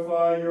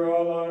glorify your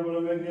all honorable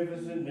and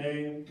magnificent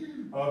name,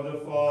 of the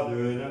Father,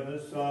 and of the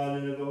Son,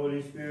 and of the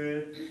Holy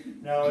Spirit,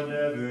 now and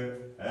ever,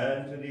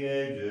 and to the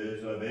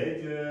ages of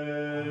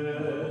ages.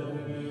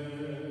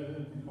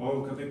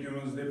 All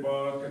catechumens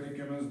depart, all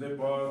catechumens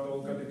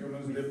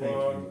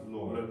depart.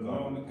 Let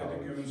none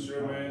catechumens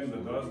remain,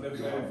 let us the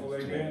faithful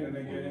again and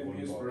again in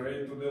peace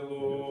pray to the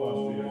Lord.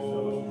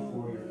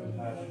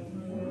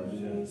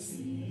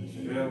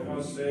 Help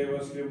us, save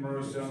us, have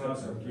mercy on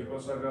us, and keep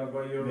us, O God,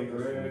 by your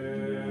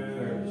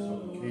grace.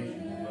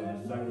 Supplication of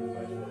the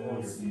sacrifice for all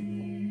your people,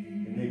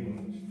 enable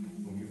us,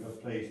 whom you have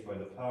placed by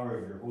the power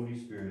of your Holy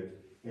Spirit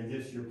in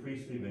this your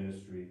priestly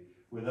ministry,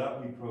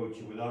 without reproach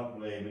and without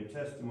blame, in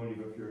testimony of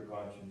a pure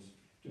conscience,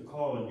 to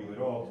call on you at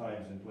all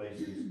times and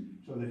places,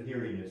 so that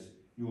hearing us,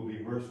 you will be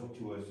merciful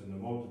to us in the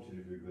multitude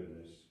of your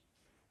goodness.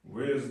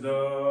 Wisdom.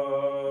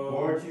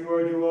 For to you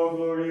are due all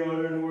glory,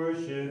 honor, and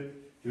worship,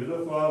 to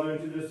the Father,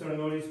 and to the Son,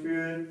 and Holy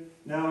Spirit,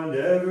 now and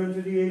ever, and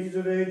to the ages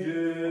of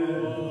ages.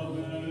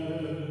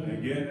 Amen.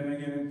 Again and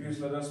again in peace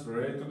let us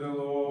pray to the Once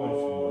Lord.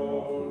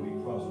 more, we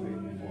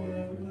prostrate before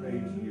you, we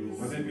praise you.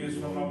 For the peace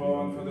from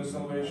above and for the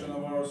salvation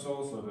of our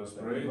souls, let us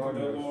pray to the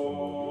Cleanse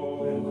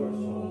Lord. our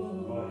souls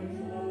and bodies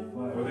from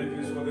all For the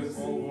peace, for the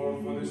whole world,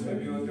 for the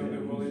stability of the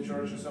holy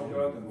churches of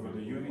God, and for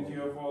the unity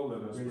of all,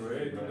 let us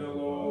pray to the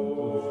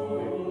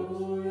Lord.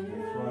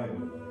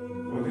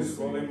 For this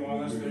holy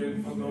monastery,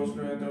 and for those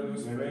who entered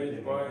with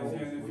faith, piety,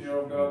 and the fear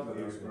of God, let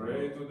us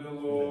pray to the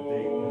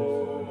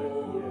Lord.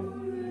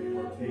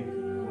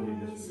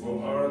 For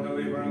our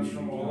deliverance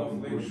from all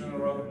affliction,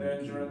 wrath,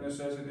 danger, and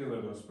necessity,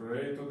 let us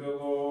pray to the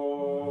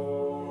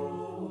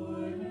Lord.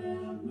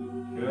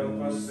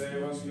 Help us,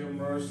 save us, have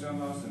mercy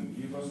on us, and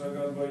keep us, O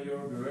God, by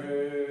your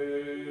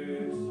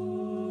grace.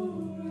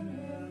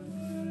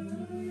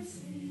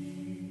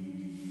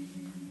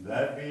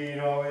 That being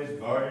always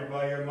guarded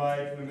by your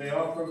might, we may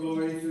offer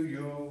glory to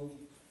you,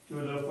 to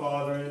the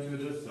Father, and to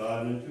the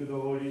Son, and to the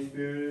Holy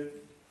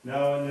Spirit,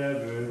 now and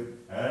ever,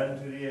 and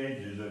to the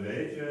ages of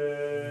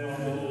ages.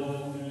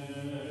 Amen.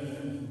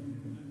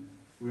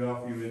 We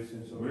offer you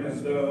incense of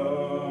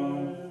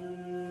Wisdom.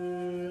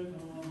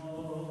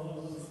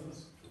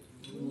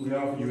 We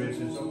offer you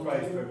incense, O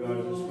Christ, our God,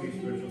 as a sweet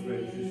spiritual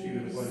fragrance, receive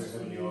it upon your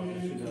heavenly altar,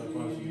 sit down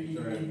upon us and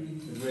return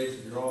the grace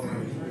of your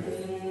Almighty Spirit.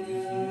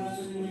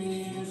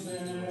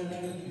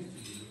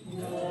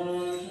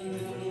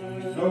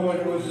 No one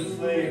who is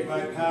enslaved by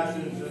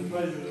passions and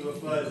pleasures of the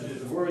flesh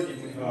is worthy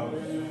to come,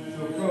 to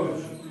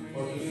approach,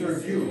 or to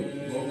serve you,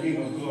 O King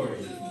of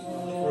glory.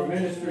 For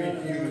ministering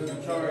to you is a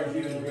charge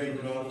even great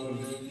and awesome,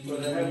 for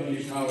the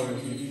heavenly power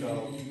of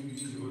himself.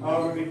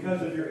 However,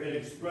 because of your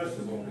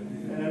inexpressible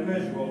and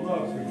immeasurable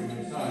love for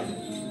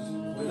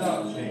humankind,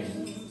 without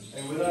change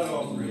and without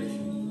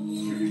alteration,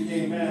 you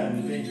became man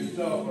and made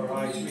yourself our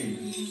high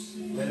priest.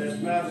 And as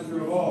master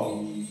of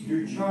all,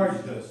 you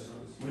charged us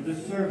with the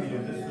serving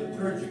of this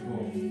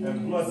liturgical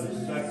and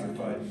bloodless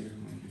sacrifice.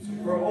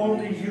 For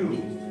only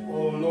you,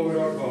 O Lord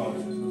our God,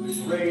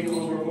 reign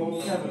over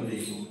both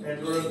heavenly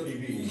and earthly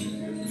beings.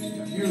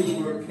 You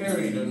who are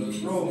carried on the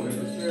throne of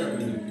the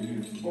cherubim,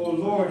 O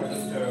Lord of the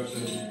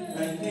seraphim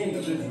and King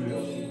of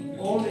Israel,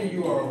 only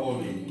you are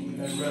holy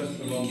and rest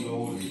among the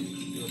holy.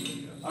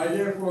 I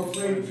therefore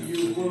pray to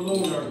you who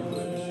alone are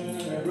good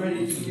and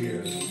ready to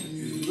hear.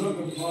 Look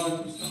upon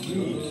me,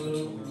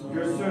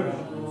 your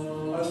servant,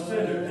 a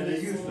sinner and a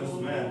useless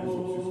man,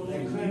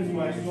 and cleanse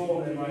my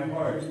soul and my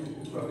heart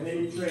from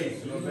any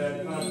trace of a bad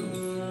conscience.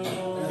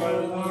 And by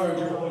the power of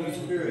your Holy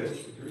Spirit,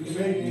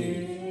 make me,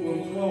 who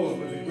am clothed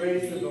with the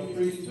grace of the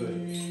priesthood,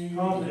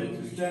 competent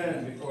to stand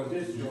before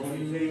this your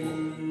holy table,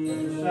 and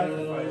to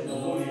sacrifice the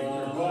holy and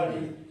pure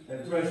body and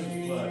precious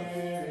blood.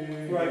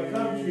 For I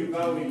come to you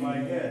bowing my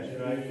head,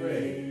 and I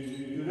pray,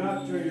 do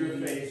not turn your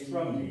face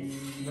from me,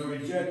 nor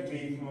reject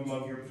me from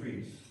among your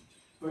priests,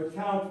 but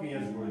count me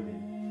as worthy,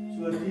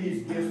 so that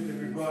these gifts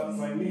may be brought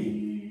by me,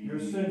 your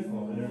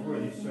sinful and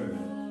unworthy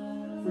servant.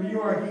 For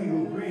you are he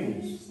who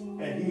brings,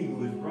 and he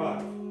who is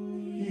brought,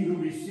 he who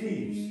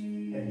receives,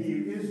 and he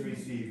who is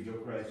received, O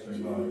Christ our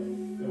God.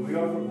 And we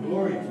offer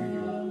glory to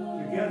you,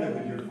 together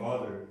with your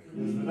Father,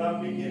 who is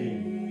without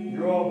beginning,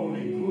 your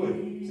all-holy good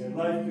and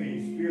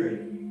life-giving Spirit,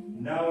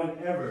 now and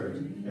ever,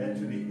 and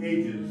to the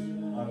ages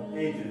of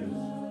ages.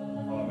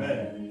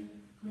 Amen.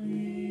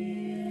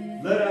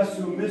 Let us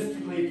who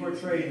mystically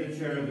portray the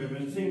cherubim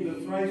and sing the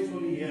thrice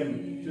holy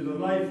hymn to the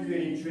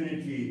life-giving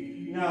Trinity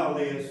now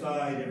lay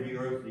aside every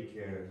earthly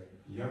care.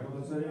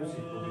 Яко царя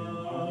всех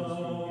поднимем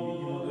ангельским и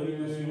видимо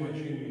дарина всем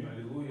очинным.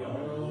 Аллилуйя,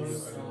 аллилуйя,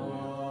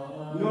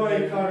 аллилуйя.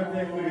 Noi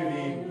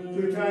carpecurivim,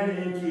 tutine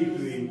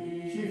intituim,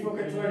 si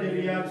focatoria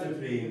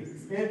viatatrim,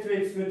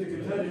 entrex vente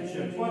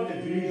catalice, poate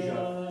grija,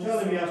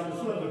 telemi asco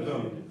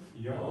slabadum.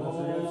 Яко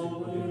царя всех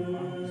поднимем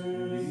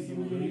ангельским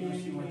и видимо дарина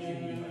всем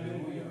очинным.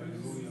 Аллилуйя,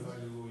 аллилуйя,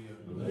 аллилуйя.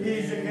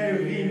 Ise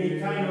cherubimi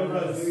taino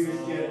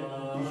razujuście,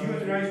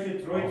 jutrajście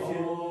trojcie,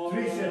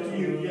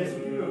 trisatiju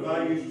jeskiu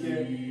vajuście,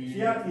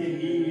 siatnie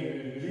linie,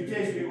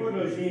 житейски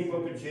урожень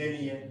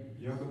попечение.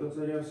 Яко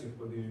царя всех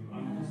поднимем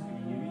ангельским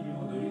и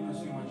невидимо дарина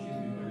всем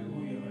очинным.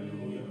 Аллилуйя,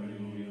 аллилуйя,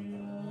 аллилуйя.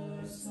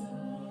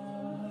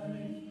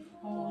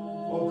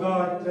 O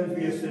God, cleanse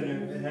me a sinner,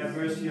 and have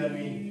mercy on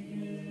me.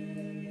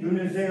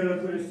 Dumnezeule,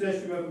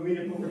 curățește-mă pe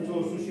mine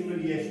păcătosul și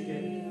mâliește.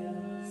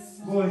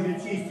 Bože,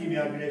 čisti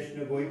mea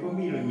greșnăgo i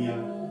pomiluj mea.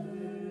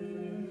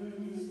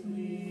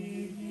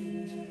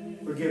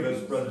 Forgive us,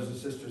 brothers and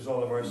sisters,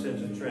 all of our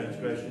sins and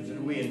transgressions,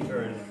 and we in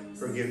turn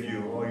forgive you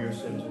all your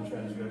sins and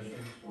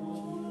transgressions.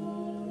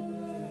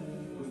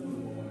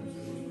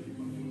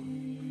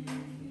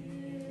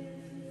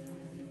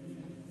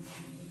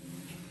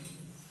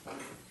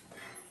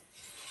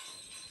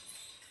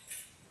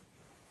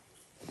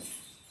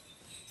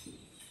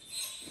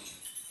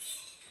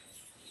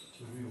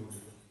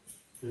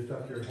 Lift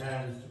up your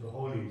hands to the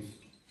holies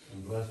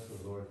and bless the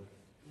Lord.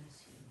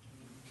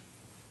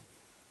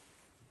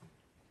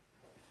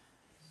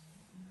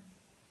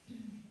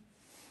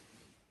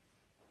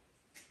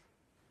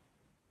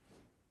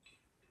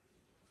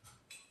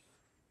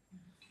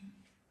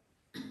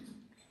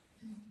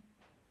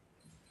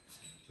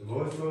 The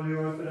Most Holy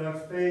Orthodox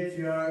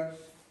Patriarchs,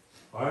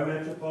 our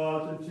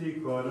Metropolitan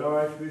Tico and our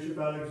Archbishop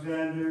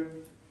Alexander,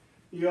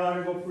 the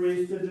Honorable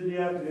Priest of the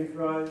Diaconate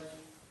Christ,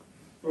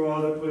 for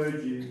all the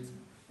clergy,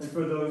 and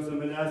for those of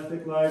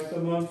monastic life, the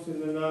monks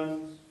and the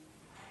nuns.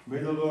 May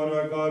the Lord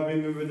our God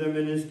remember them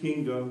in his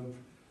kingdom,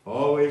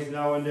 always,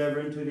 now, and ever,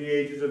 into the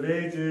ages of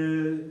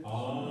ages.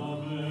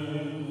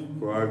 Amen.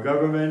 For our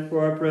government, for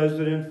our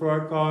president, for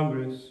our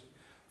Congress,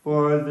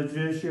 for the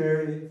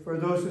judiciary, for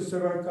those who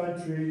serve our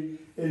country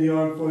in the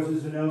armed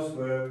forces and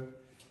elsewhere,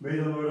 may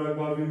the Lord our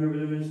God remember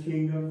them in his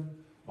kingdom,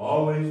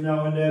 always,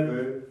 now, and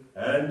ever,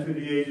 and to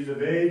the ages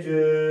of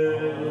ages.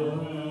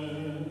 Amen.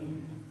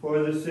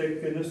 For the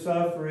sick and the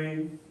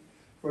suffering,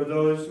 for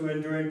those who are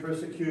enduring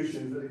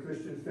persecution for the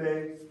Christian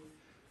faith,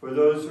 for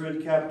those who are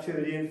in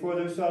captivity and for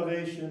their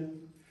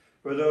salvation,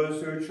 for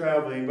those who are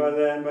traveling by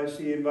land, by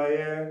sea, and by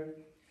air,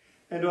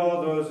 and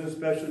all those in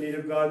special need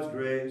of God's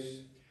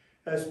grace,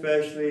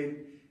 especially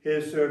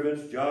his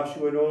servants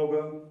Joshua and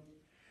Olga,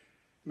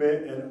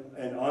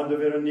 and Anda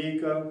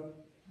Veronica.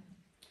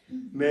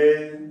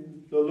 May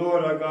the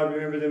Lord our God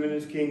remember them in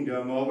his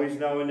kingdom, always,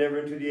 now, and ever,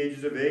 into the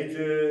ages of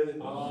ages.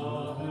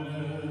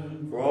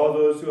 Amen. For all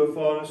those who have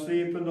fallen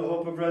asleep in the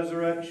hope of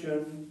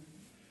resurrection,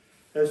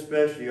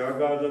 especially our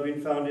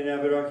God-loving founding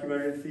Abbot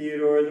Archimandrite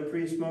Theodore, the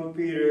priest monk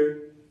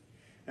Peter,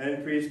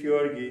 and priest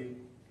Georgi.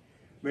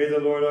 May the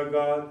Lord our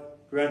God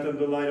grant them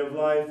the light of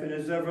life in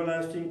his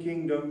everlasting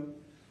kingdom,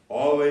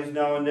 always,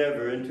 now, and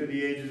ever, into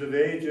the ages of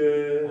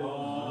ages.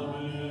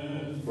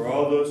 Amen. For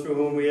all those for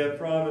whom we have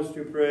promised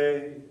to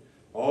pray,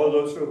 all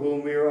those for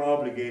whom we are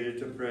obligated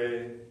to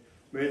pray,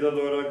 may the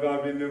Lord our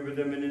God remember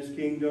them in his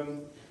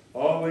kingdom,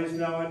 always,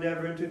 now, and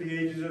ever, into the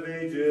ages of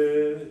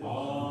ages.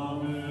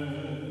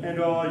 Amen. And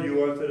all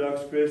you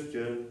Orthodox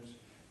Christians,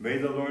 may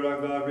the Lord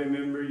our God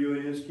remember you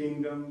in his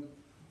kingdom,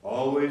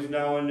 always,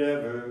 now, and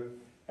ever,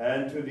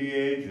 and to the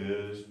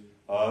ages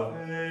of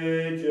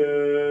ages.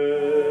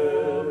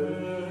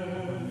 Amen.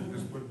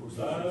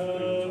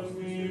 That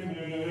we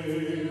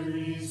may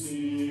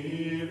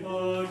receive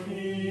the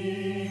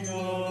King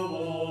of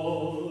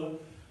all,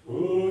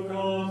 who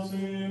comes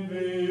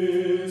invisibly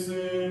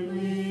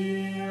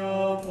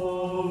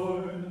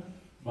upborne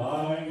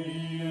by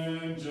the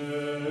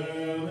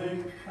angelic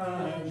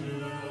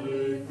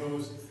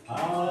host.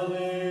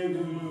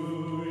 Alleluia,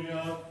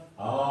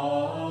 alleluia,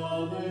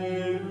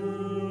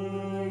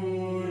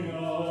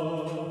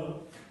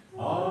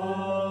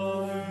 alleluia,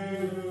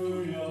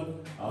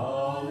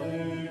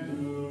 alleluia.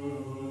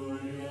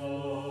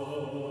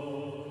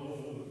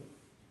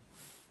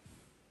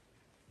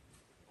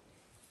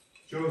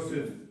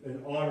 Joseph,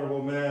 an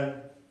honorable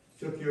man,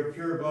 took your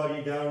pure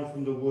body down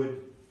from the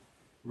wood,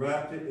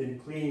 wrapped it in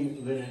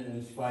clean linen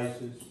and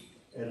spices,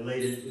 and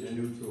laid it in a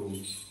new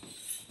tomb.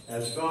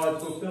 As God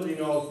fulfilling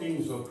all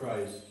things, O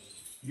Christ,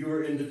 you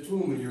are in the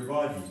tomb in your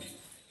body,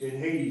 in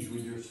Hades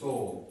with your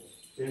soul,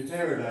 in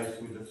paradise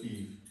with the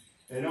thief,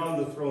 and on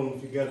the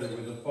throne together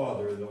with the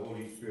Father and the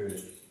Holy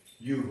Spirit,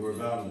 you who are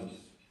boundless.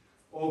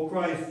 O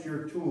Christ,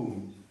 your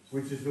tomb,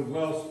 which is the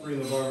wellspring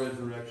of our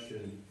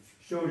resurrection,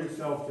 showed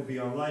itself to be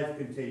a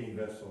life-containing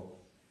vessel,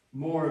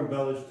 more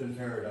embellished than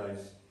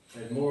paradise,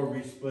 and more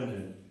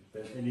resplendent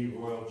than any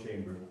royal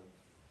chamber.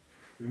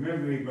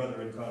 Remember me,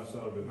 brother, in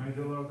consolable. May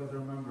the Lord God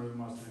remember the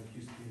Master in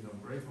his kingdom.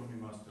 Pray for me,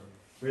 Master.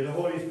 May the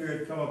Holy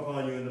Spirit come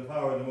upon you, and the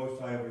power of the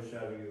Most High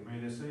overshadow you. May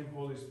the same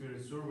Holy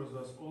Spirit serve with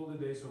us all the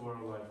days of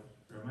our life.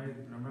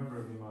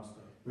 Remember me,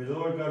 Master. May the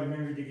Lord God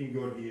remember the King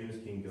George in his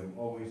kingdom,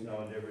 always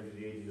now and ever to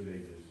the ages of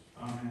ages.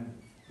 Amen.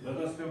 Let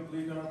us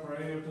complete our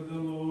prayer to the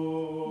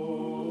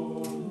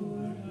Lord.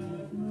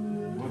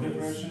 For the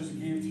precious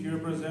gift here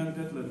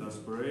presented, let us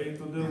pray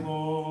to the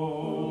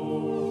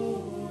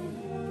Lord.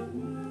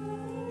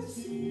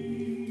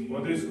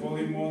 For this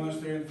holy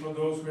monastery and for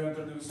those who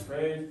enter this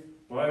faith,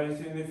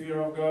 piety and the fear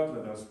of God,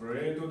 let us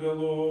pray to the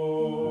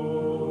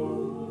Lord.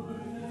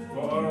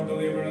 For our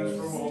deliverance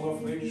from all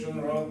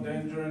affliction, wrath,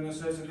 danger, and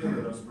necessity,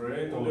 let us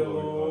pray to the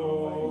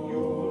Lord.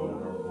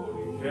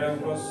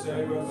 Help us,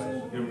 save us,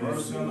 have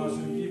mercy on us,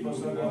 and keep us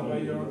alive by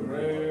your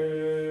grace.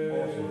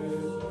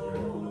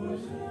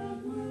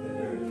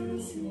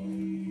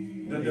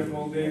 That the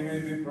whole day may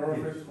be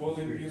perfect,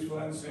 holy, peaceful,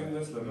 and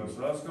sinless, let us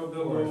ask of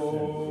the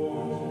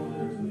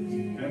Lord.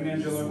 An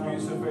angel of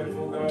peace, a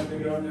faithful God, the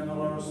guardian of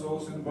our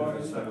souls and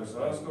bodies, let us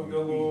ask of the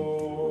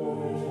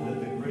Lord. Let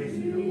the grace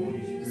of your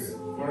Holy Spirit,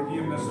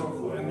 Forgiveness of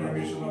and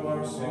remission of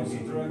our sins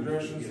and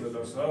transgressions, let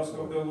us ask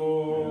of the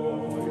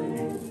Lord.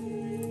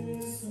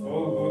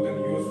 All good and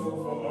useful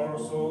for our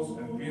souls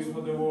and peace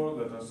for the world,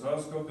 let us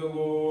ask of the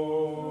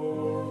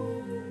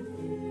Lord.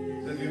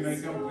 That we may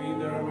complete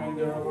the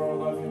remainder of our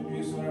life in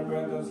peace and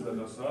repentance, let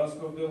us ask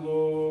of the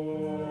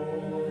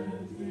Lord.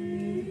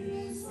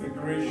 The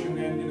Christian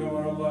ending of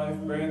our life,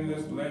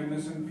 painless,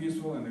 blameless, and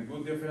peaceful, and a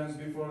good defense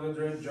before the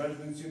dread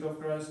judgment seat of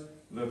Christ,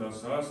 let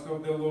us ask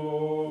of the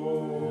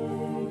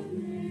Lord.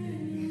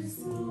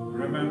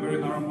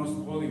 Remembering our most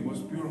holy,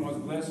 most pure,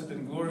 most blessed,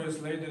 and glorious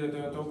Lady, the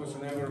Theotokos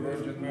and ever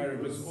Virgin Mary,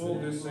 with all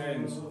the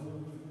saints,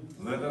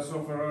 let us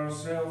offer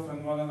ourselves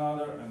and one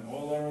another and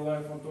all our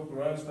life unto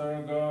Christ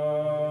our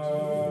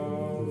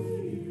God.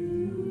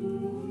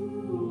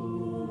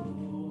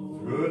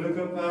 through the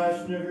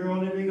compassion of your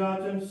only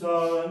begotten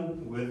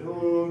Son, with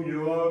whom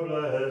you are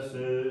blessed,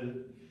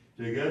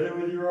 together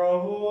with your all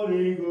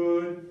holy,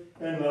 good,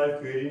 and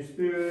life-creating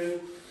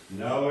Spirit,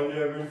 now and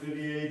ever to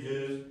the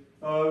ages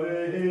of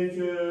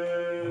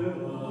ages.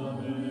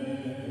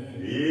 Amen.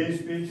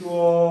 Peace be to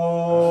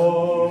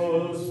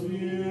all.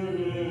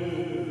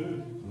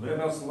 Let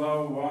us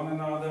love one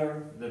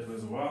another, that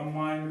with one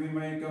mind we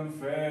may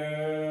confess.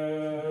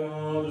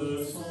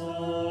 Father, Son,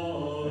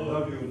 I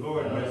love you,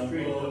 Lord, my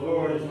strength. The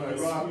Lord is my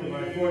rock and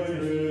my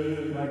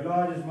fortress. My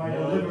God is my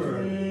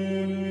deliverer.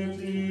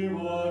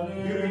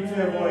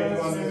 Юрите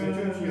войтване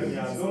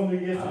вичучивня,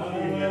 Domnul este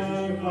știrea și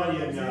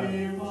scăparea mea,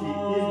 și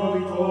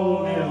izbăvitorul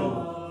meu.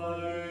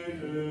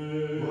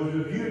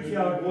 Возлюбил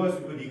тебя,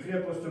 Господи,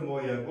 крепость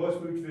моя,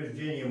 Господи,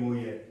 утверждение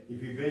мое и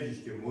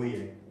прибежище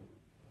мое.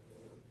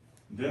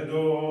 The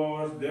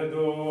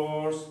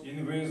doors, in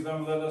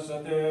wisdom let us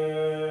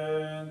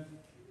attend.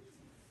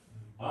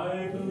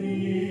 I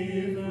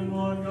believe in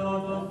one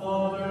God the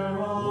Father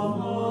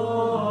Almighty,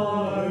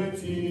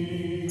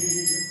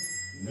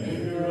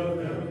 maker of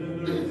heaven and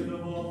earth and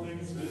of all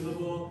things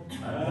visible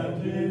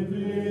and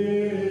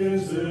invisible,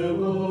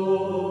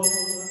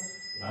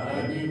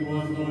 and in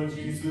one Lord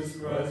Jesus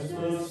Christ,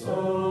 the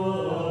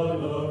Son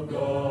of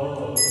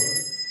God,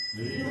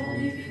 the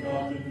only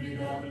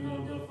begotten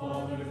of the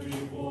Father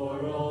before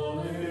all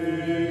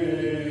ages,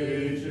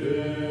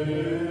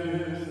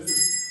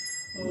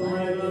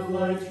 light of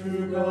light,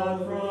 true God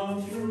from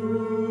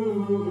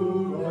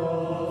true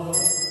God,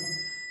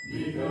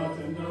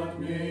 begotten, not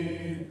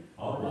made,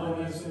 of one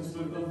essence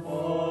with the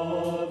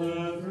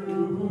Father,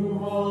 through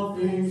whom all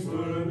things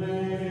were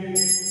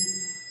made,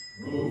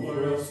 who for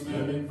us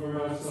men and for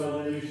our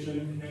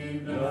salvation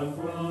came down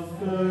from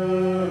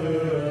heaven,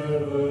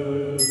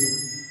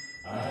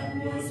 and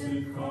was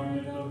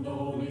incarnate of the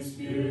Holy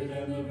Spirit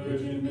and the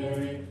Virgin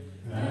Mary,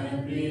 and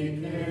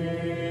became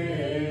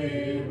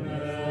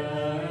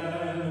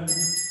man.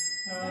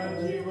 And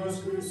he was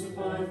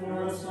crucified for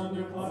us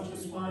under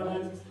Pontius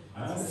Pilate,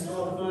 and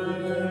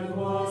suffered and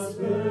was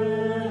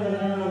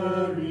buried.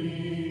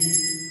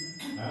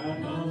 And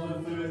on the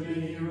third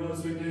day he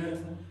rose again,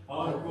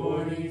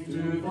 according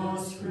to the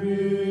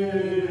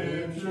Scriptures.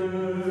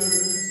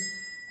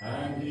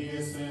 And he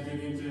ascended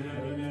into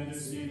heaven and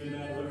is seated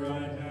at the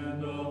right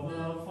hand of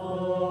the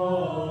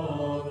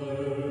Father.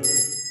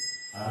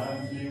 And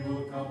he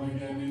will come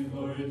again in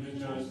glory to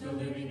judge the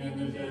living and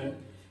the dead,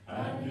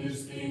 and his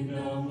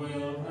kingdom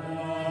will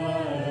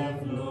have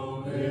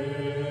no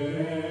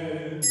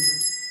end.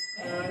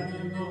 And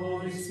in the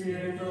Holy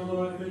Spirit, the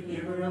Lord, the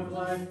giver of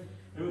life,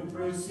 who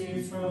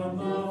proceeds from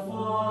the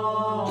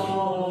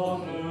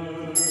Father,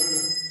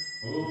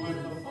 who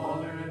with the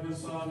Father and the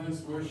Son is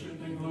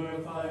worshipped and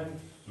glorified,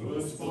 who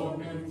has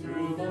spoken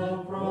through the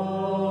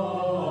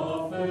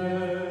prophets,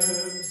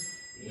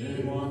 in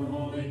one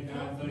holy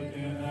Catholic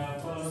and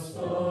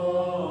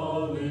Apostolic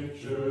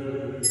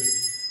Church.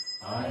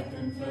 I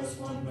confess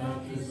one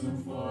baptism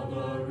for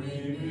the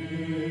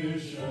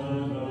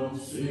remission of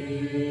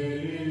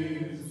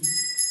sins.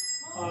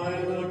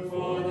 I look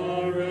for the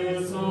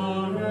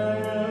resurrection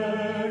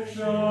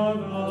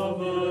of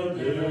the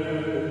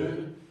dead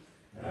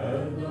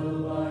and the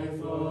life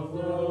of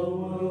the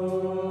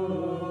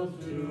world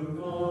to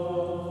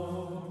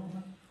come.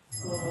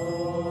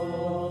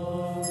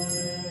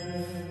 Amen.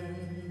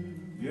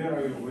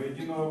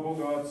 единого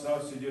Бога Отца,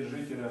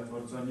 Вседержителя,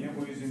 Творца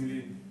неба и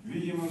земли,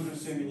 видимым же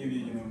всеми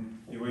невидимым,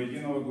 и во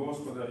единого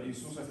Господа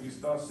Иисуса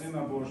Христа,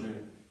 Сына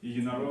Божия,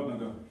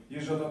 единородного,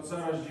 еже от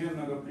Отца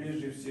рожденного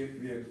прежде всех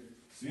век,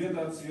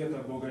 света от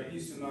света, Бога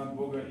истина от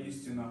Бога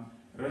истина,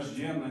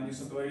 рожденна,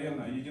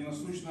 несотворенна,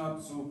 единосущна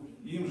Отцу,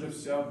 им же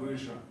вся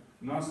быша,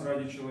 нас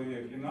ради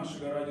человек, и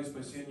нашего ради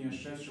спасения,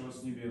 шедшего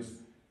с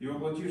небес, и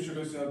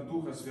воплотившегося от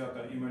Духа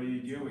Свята и Марии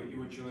Девы, и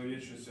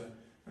вочеловечися,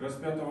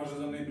 распятого же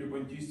за ныне при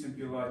Понтийском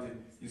Пилате,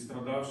 и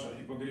страдавша,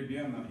 и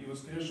погребенна, и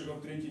воскресшего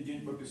в третий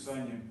день по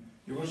Писаниям,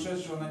 и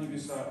вошедшего на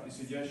небеса, и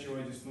сидящего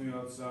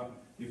одесную Отца,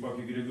 и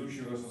паки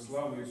грядущего со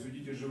славой, и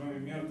судите живым и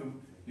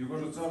мертвым, его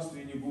же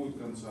царствие не будет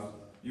конца,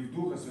 и в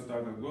Духа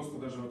Святаго,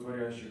 Господа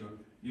Животворящего,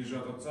 и же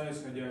от Отца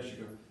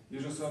исходящего, и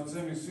же со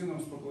Отцем и Сыном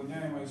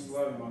споклоняемо и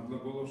славимо,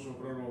 глаголовшего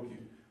пророки,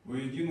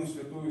 воединую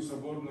святую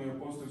соборную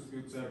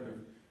апостольскую церковь,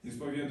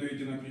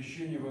 исповедуете на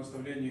крещение во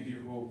оставление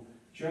грехов,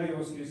 чая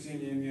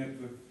воскресения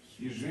мертвых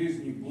и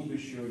жизни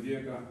будущего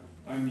века.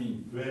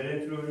 Аминь.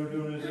 Pentru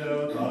Dumnezeu,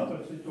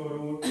 Tatăl și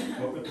Fiul,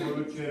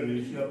 Făcătorul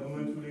Cerului și a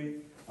Pământului,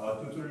 a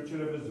tuturor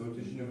cele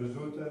văzute și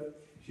nevăzute,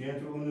 și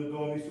într unul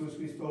Domnul Iisus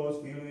Hristos,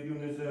 Fiul lui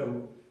Dumnezeu,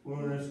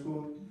 unul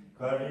născut,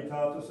 care din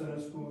Tatăl s-a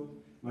născut,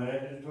 mai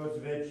înainte de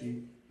toți vecii,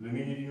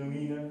 lumină din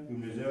lumină,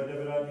 Dumnezeu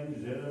adevărat din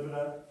Dumnezeu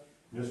adevărat,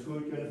 născut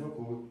și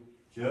nefăcut,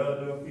 cel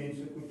de o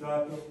ființă cu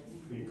Tatăl,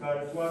 prin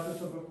care toate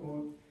s-a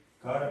făcut,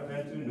 care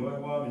pentru noi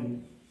oameni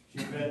și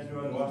pentru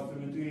a noastră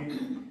mântuire,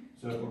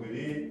 s-a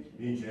pogărit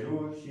din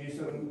ceruri și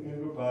s-a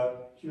îngrupat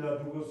și la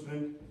Duhul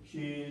Sfânt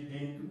și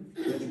din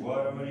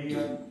Fecioara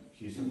Maria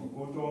și s-a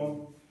făcut om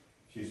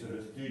și s-a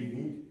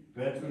răstignit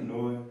pentru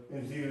noi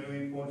în zilele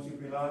lui Ponțiu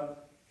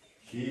Pilat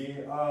și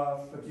a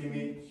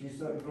pătimit și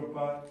s-a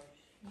îngrupat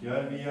și a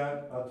înviat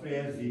a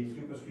treia zi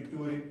după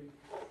Scripturii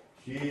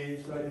și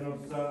s-a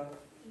înălțat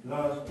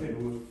la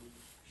ceruri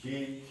și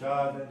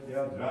șade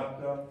de-a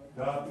dreapta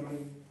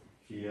Tatălui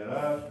și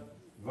iarăși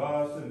va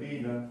să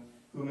vină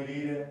cu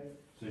mărire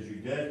să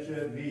judece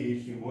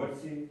vii și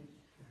morții,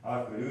 a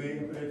cărui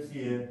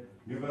împărăție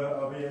nu va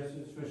avea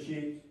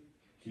sfârșit,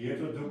 și e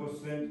tot Duhul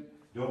Sfânt,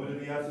 Domnul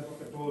de viață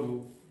Făcătorul,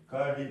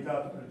 care din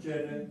Tatăl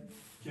procede,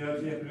 cel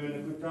ce împreună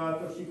cu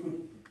Tatăl și cu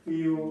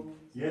Fiul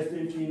este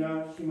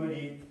încinat și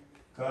mărit,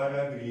 care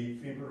a grăit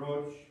prin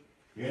proroci,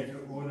 pentru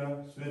una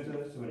sfântă,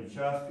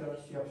 sămănicească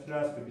și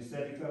apostolică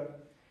biserică,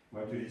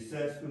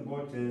 mărturisesc în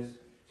botez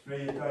spre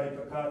iertare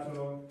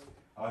păcatelor,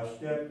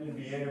 aștept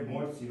învierea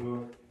morților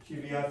și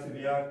viața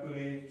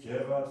veacului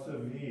ce va să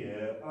vie.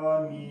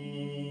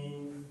 Amin.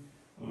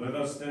 Let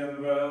us stand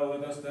well,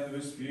 let us stand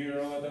with fear,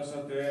 let us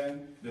attend,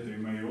 that we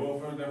may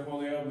offer the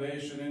holy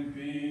oblation in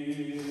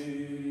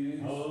peace.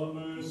 Have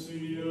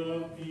mercy,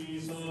 of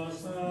peace, a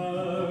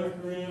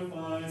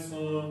sacrifice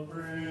of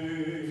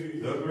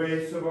praise. The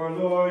grace of our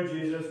Lord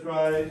Jesus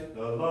Christ,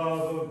 the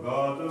love of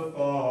God the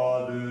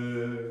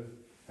Father,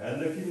 and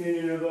the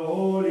communion of the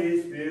Holy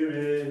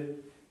Spirit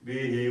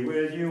be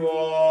with you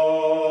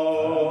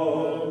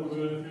all. And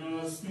with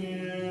your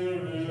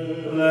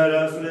spirit. Let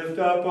us lift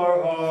up our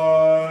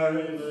hearts.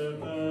 Lift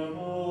them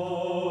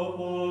up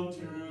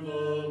unto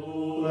the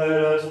Lord.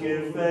 Let us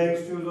give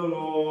thanks to the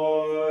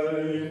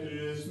Lord. It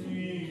is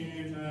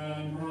meet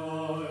and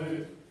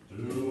right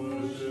to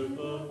worship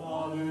the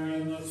Father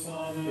and the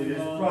Son and It is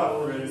the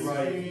proper and Holy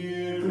right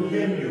Spirit, to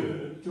hymn you,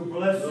 to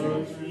bless you,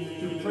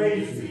 to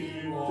praise you,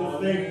 to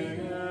thank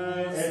you,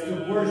 and to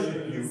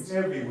worship you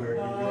everywhere in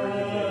your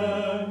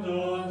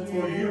dominion.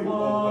 For you, O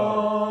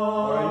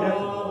God, are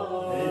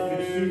ineffable and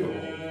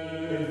inconceivable,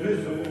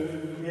 invisible,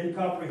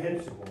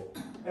 incomprehensible,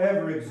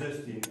 ever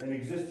existing and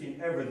existing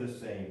ever the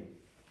same.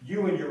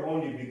 You and your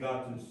only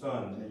begotten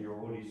Son and your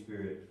Holy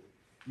Spirit.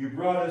 You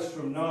brought us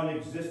from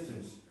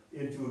non-existence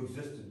into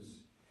existence.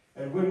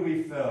 And when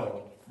we fell,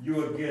 you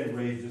again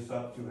raised us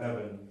up to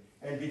heaven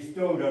and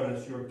bestowed on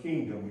us your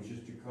kingdom which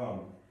is to come.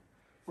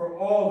 For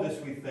all this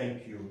we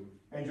thank you,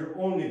 and your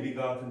only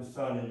begotten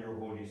Son and your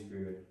Holy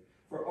Spirit,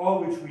 for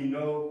all which we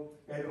know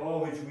and all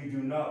which we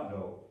do not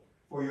know,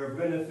 for your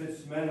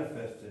benefits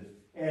manifested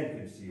and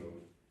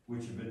concealed,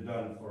 which have been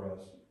done for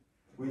us.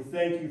 We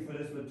thank you for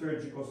this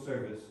liturgical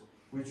service,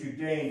 which you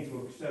deign to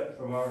accept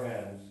from our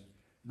hands,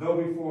 though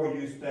before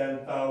you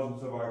stand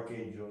thousands of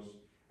archangels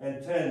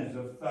and tens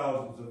of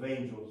thousands of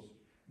angels,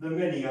 the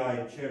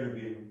many-eyed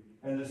cherubim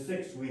and the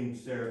six-winged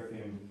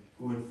seraphim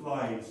who in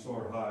flying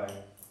soar high,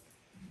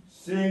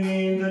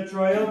 singing the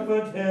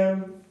triumphant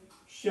hymn,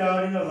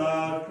 shouting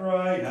aloud,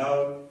 crying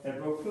out, and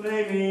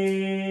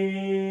proclaiming,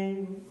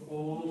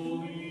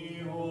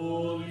 Holy,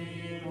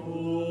 holy,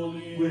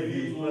 holy, with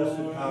these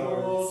blessed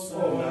powers, O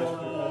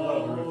Master and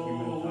Lover of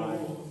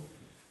humankind.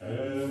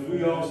 We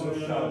also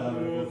shout out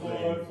and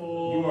proclaim,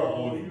 you are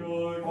holy,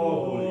 all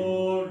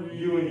holy,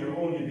 you and your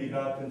only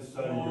begotten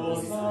Son and your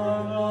Holy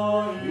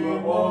Spirit. You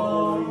are all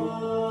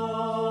holy,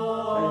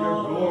 and your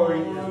glory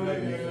is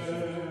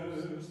magnificent.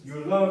 You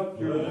loved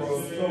your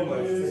world so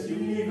much that you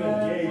even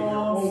gave your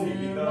only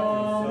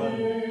begotten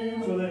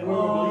Son, so that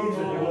whoever believes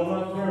in him will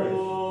not perish,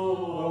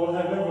 but will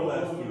have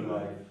everlasting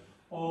life.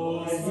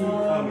 And he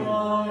coming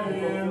and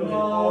fulfilling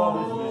all the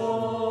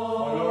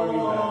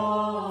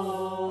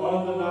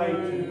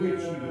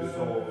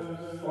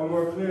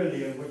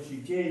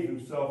gave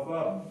himself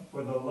up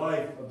for the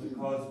life of the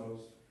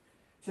cosmos,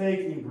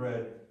 taking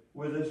bread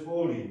with his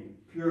holy,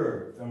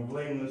 pure, and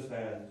blameless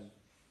hands,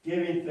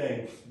 giving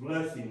thanks,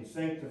 blessing,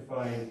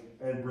 sanctifying,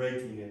 and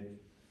breaking it,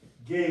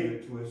 gave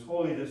it to his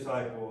holy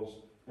disciples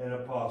and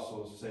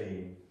apostles,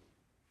 saying,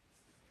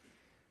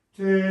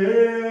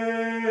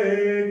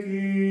 "Take,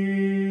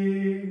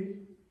 eat,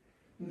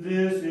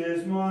 this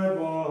is my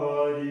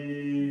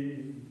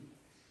body,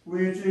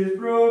 which is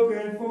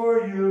broken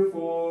for you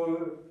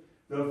for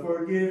the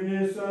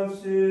forgiveness of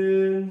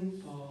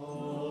sins."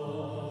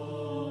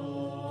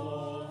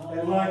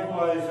 And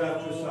likewise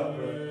after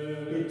supper,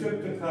 he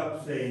took the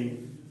cup,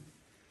 saying,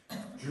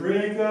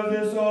 "Drink of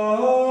this,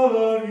 all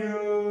of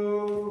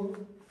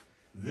you.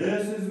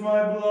 This is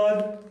my blood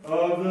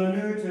of the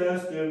New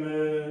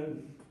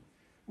Testament,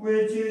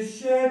 which is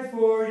shed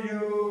for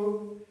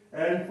you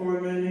and for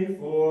many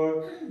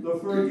for the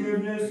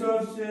forgiveness of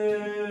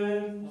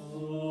sins."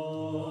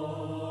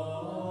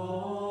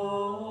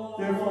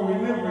 Therefore,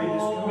 remembering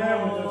this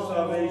commandment of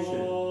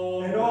salvation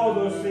and all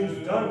those things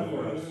done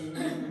for us,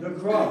 the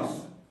cross,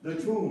 the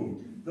tomb,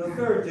 the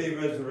third day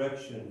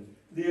resurrection,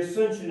 the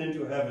ascension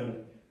into heaven,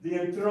 the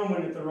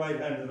enthronement at the right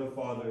hand of the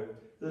Father,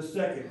 the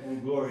second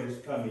and glorious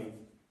coming,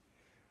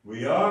 we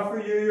offer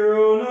you your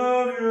own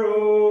of your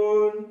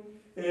own,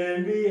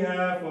 in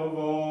behalf of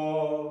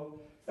all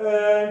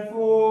and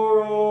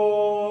for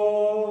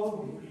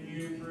all. We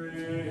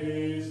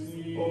praise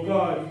thee. O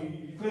God,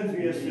 cleanse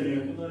me a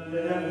sinner,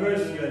 and have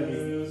mercy on me.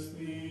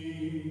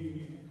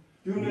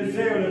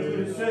 Dumnezeule, tu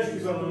lipsești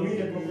pe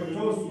mine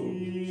păcătosul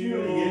și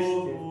nu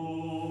ești.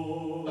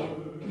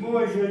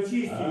 Voi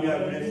jăciți-mi-a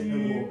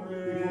greșnămă,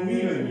 și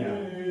pomilă-mi-a.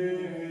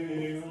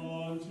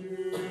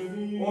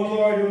 O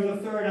Lord, who in the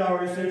third hour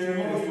sent your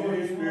most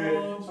Holy Spirit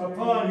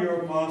upon your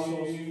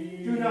apostles,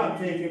 do not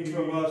take him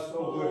from us,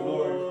 O good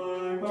Lord,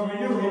 but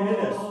renew him in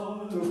us,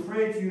 who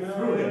pray to you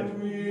through him.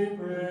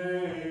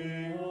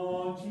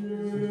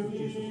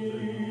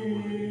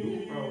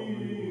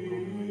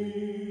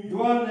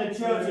 Doamne,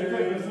 cel ce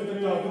cred pe Sfântul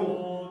Tău Duh,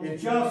 în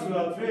ceasul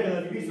al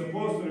treilea de vis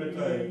apostolului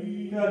Tăi,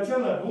 pe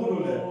acela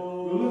bunule,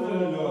 lăută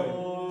în noi,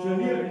 ce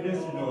mie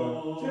primește noi,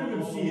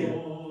 cercăm ție.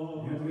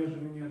 Не отрежи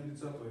меня от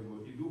лица Твоего,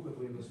 и Духа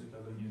Твоего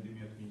Святого не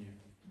отымет меня.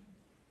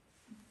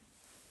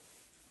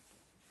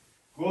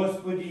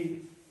 Господи,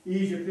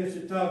 иже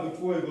пресветаго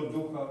Твоего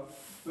Духа,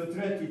 в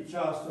третий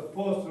час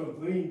апостол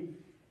Твоим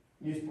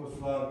низ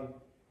послави,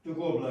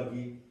 того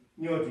благи,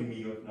 не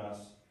отими от нас,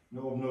 но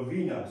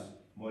обнови нас,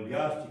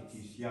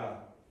 молящихся я.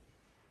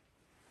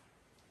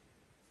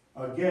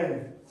 Again,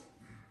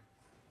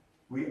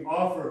 we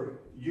offer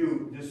you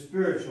this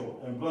spiritual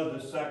and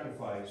bloodless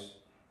sacrifice,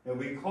 and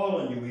we call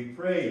on you, we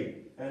pray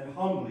and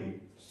humbly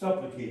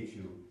supplicate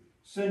you.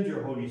 Send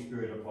your Holy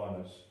Spirit upon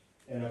us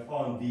and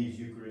upon these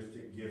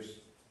Eucharistic gifts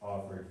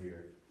offered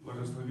here.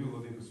 Благослови,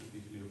 Владыка,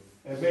 святый хлеб.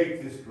 And make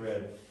this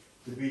bread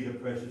to be the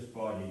precious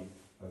body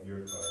of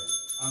your Christ.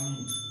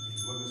 Аминь.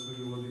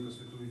 Благослови, Владыка,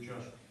 святую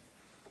чашу.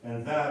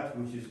 And that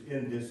which is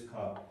in this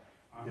cup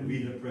to be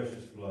the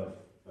precious blood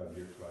of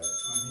your Christ.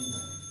 Аминь.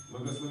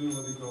 Благослови,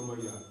 Владыка,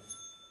 обоя.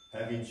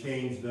 Having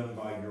changed them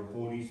by your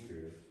Holy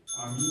Spirit.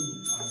 Аминь.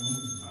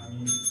 Аминь.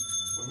 Аминь.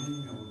 Помяни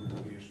меня, Владыка,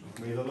 грешного.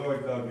 May the Lord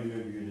God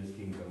renew you in his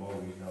kingdom,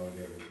 always now and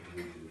ever, to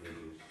the ages of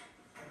ages.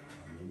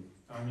 Amen.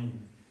 Аминь.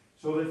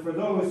 So that for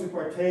those who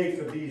partake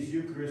of these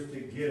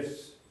Eucharistic gifts,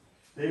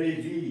 they may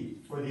be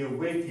for the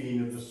awakening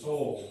of the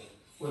soul,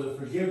 for the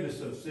forgiveness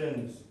of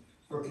sins,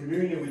 for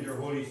communion with your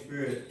Holy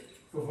Spirit,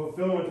 for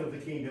fulfillment of the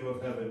kingdom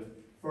of heaven,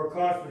 for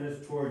confidence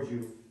towards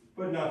you,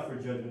 but not for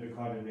judgment or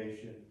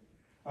condemnation.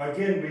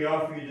 Again, we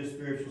offer you this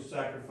spiritual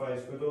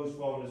sacrifice for those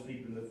fallen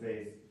asleep in the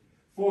faith,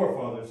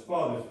 forefathers,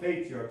 fathers,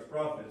 patriarchs,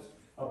 prophets,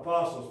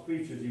 apostles,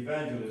 preachers,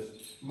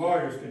 evangelists,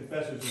 martyrs,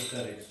 confessors,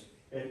 ascetics,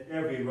 and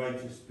every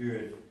righteous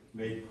spirit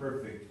made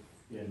perfect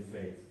in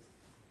faith.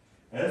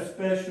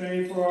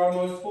 Especially for our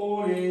most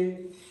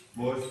holy,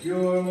 most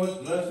pure,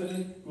 most blessed,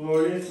 and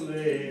glorious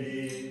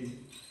Lady,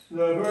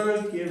 the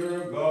birth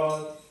giver of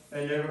God,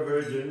 and ever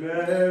Virgin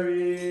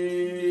Mary.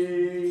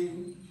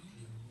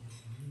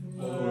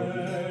 O Lord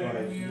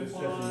Jesus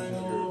Christ, intercession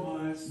of your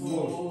most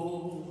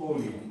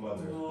holy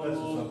Mother, bless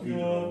us up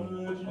even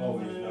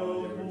always now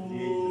and ever, to the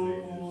age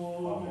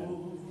of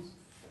ages.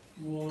 Amen.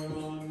 More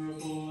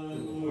honorable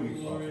and For the more Holy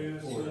Father,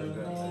 glorious Lord, and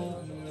than baptize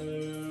us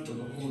all. For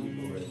the Holy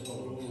Lord,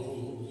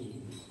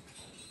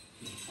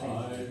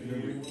 I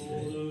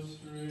behold a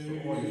strange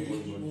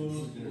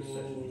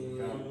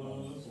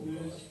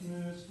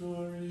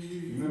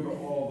mystery. remember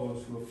all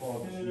those who have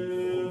fallen asleep in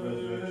the hope,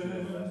 resurrection,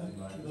 and lasting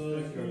life. Especially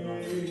our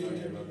God,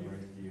 our Lord,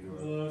 Mary Theodore,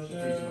 the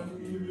priest of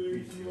Peter,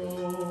 priest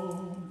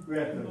of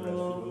grant them rest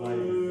till the light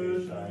of your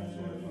face shines,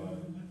 Lord God.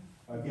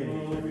 Again,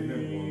 we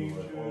remember, O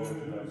Lord, all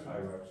Orthodox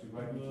hierarchs who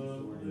rightly teach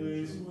the word in the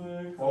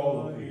church, all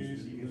the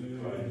priests, deacons of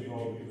Christ,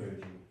 all the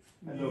clergy,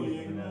 and those of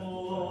the monastic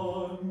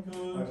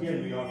life. Again,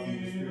 we offer you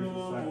the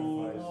spiritual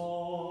sacrifice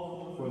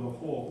for the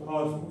whole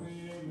cosmos,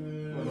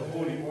 for the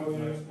Holy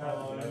Orthodox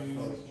Catholic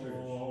Apostolic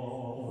Church,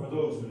 for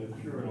those who live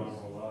pure and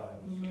honorable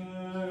lives.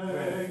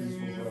 Grant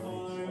peaceful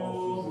governance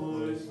also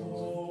for the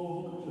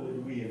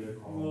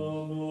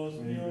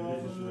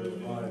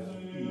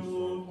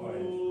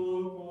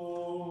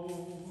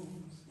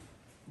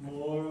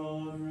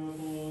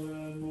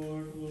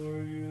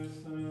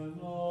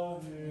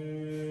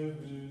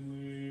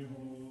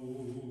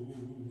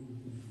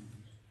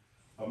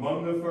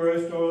the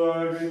first, O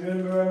Lord,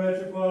 remember our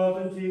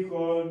Metropolitan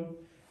Tikhon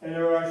and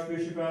our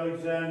Archbishop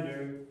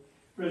Alexander.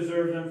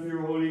 Preserve them for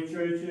your holy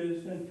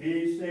churches, and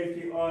peace,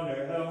 safety,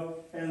 honor, health,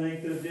 and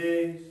length of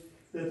days,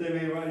 that they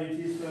may rightly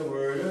teach the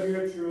word of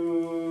your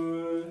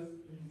truth.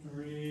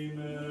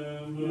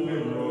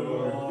 Remember, O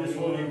Lord, this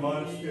holy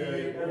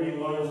monastery, every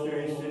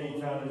monastery, city,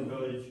 town, and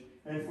village,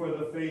 and for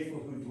the faithful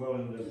who dwell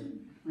in them.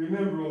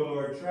 Remember, O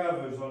Lord,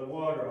 travelers on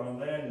water, on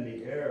land, and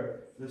the air,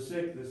 the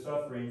sick, the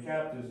suffering,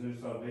 captives in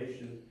their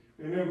salvation.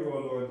 Remember, O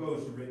Lord,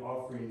 those who bring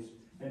offerings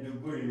and do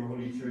good in your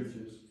holy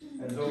churches,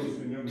 and those who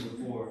remember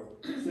the poor.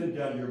 Send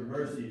down your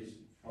mercies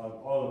on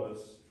all of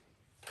us.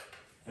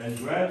 And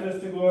grant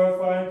us to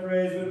glorify and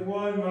praise with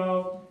one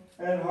mouth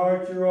and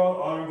heart your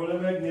all honorable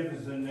and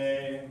magnificent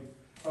name,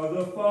 of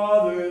the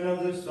Father, and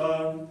of the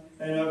Son,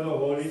 and of the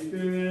Holy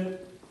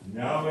Spirit,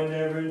 now and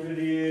ever into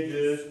the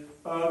ages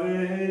of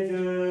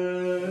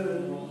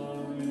ages.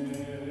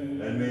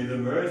 Amen. And may the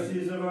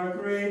mercies of our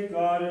great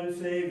God and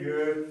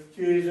Savior,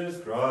 Jesus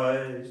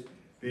Christ,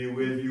 be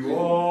with you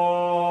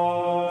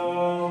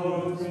all.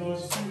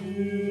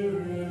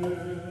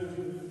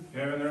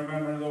 Heaven,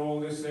 remember the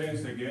holy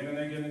saints, again and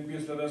again in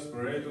peace let us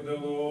pray to the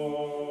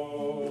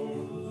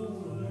Lord.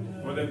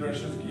 For the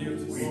precious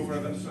gifts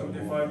offered and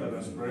sanctified, let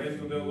us pray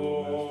to the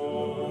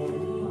Lord.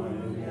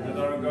 That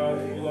our God,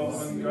 full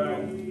of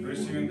mankind,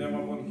 receiving them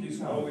upon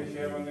his holy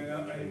heaven in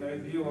an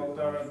ideal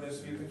altar and the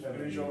sweet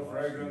spiritual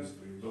fragrance,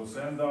 will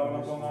send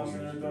down upon us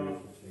in return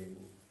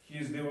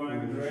his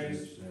divine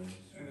grace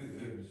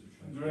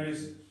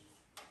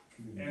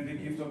and the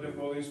gift of the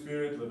Holy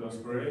Spirit. Let us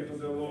pray to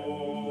the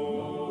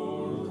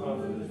Lord.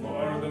 For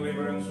our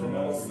deliverance from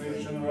all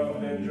affliction,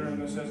 wrath, danger, and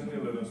necessity,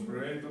 let us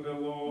pray to the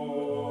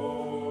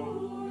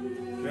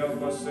Lord.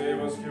 Help us, save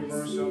us, have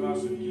mercy on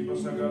us, and keep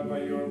us, O God, by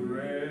your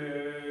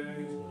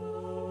grace,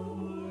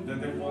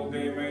 that the whole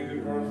day may be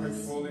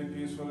perfect, holy,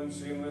 peaceful, and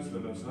sinless.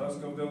 Let us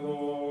ask of the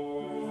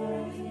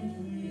Lord.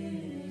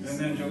 An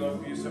angel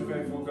of peace, a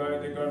faithful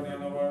guide, the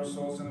guardian of our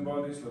souls and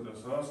bodies, let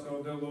us ask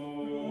of the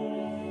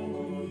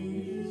Lord.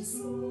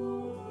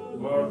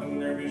 Pardon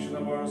and remission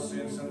of our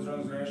sins and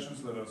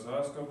transgressions, let us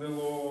ask of the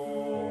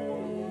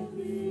Lord.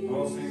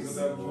 All things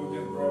that are good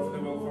and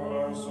profitable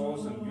for our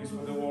souls and peace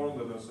for the world,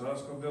 let us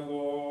ask of the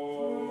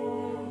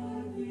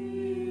Lord.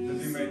 That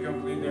we may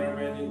complete the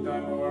remaining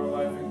time of our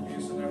life in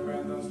peace and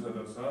repentance, let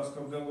us ask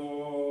of the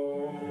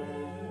Lord.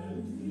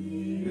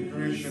 The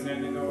Christian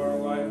ending of our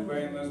life,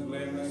 painless,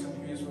 blameless,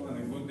 and peaceful, and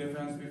a good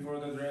defense before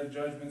the dread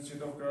judgment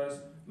seat of Christ,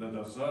 let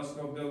us ask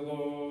of the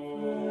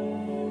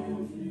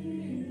Lord.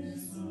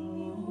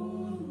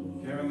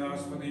 Having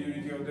asked for the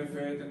unity of the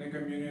faith and the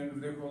communion of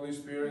the Holy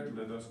Spirit,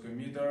 let us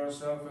commit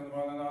ourselves and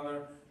one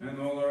another and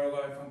all our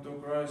life unto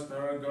Christ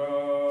our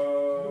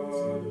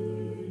God.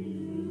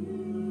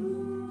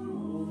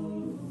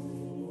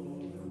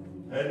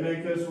 And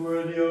make us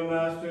worthy, O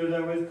Master,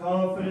 that with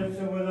confidence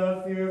and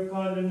without fear of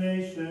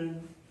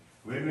condemnation,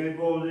 we may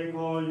boldly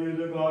call you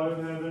the God of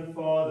heaven,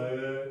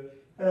 Father,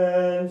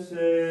 and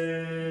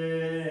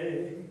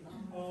say,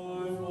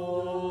 Our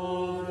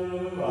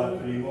Father,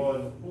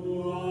 Patrimon,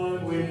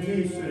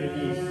 Ventis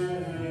renis,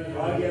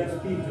 agia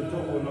spiritu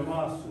topo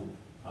nomasu,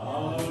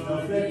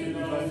 affected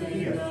by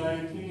Maria,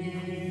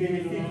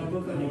 benefit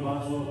book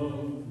animasu,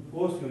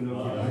 osum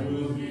nominati,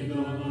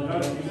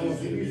 Ratimon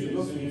civis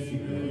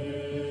docnisico,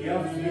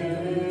 Iam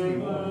spiritu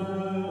ultimon,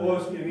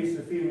 osque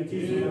vista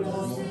firmitissimo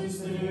noximo, emis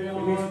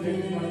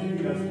lectus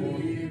mastipilas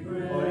muri,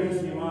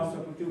 oresi massa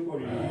putu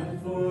cori. and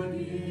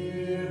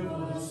forgive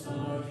us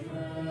our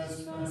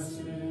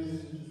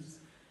trespasses,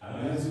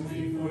 as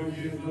we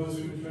forgive those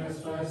who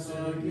trespass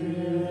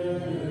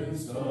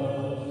against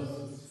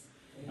us.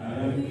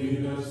 And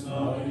lead us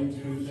not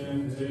into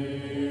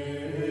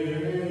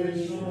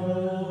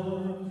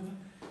temptation,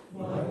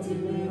 but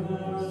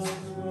deliver us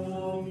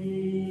from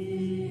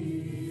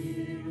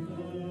evil.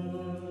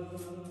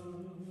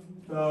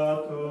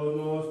 Tato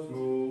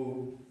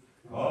nostrum,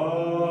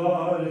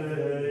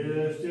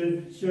 quale est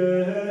in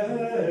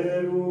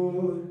cielo,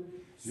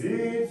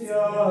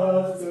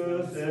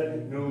 sitiascus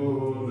et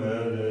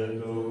numere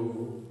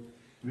tuo,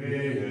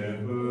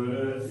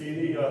 viempere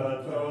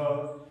siata,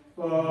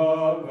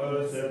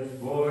 pagus et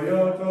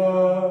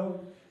voiata,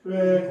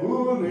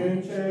 precum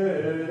in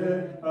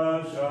cere,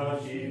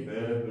 asciaci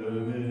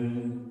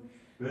pepemin,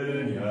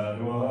 venia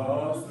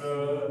nostra,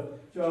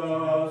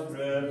 jas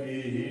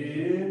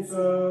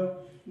prefiinza,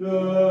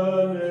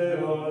 done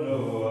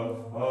honor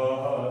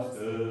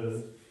astes,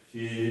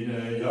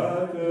 sine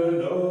iacte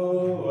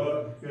Noa,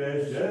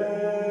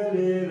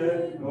 crescelile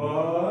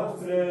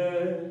nostre,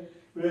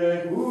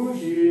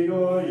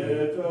 precucino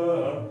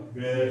ietam,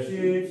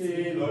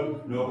 crescitilor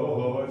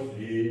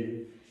nostri,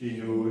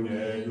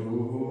 sinune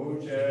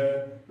duce,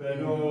 per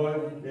noi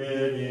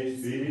enis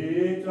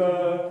vita,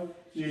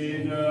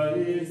 sine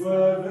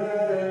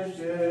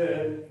isbavesce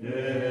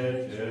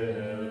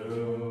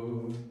necero.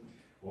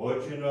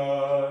 Отче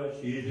наш,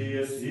 иже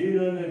еси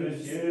на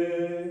небесе,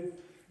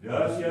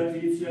 да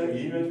святится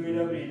имя Твое,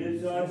 да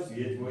придет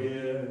царствие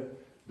Твое,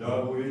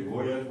 да будет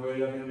воля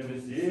Твоя на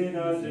небесе и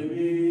на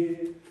земле.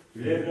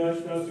 Chleb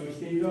nasz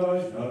насущный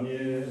дашь нам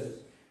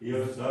есть, и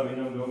остави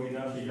нам долги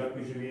наши, як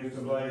мы живем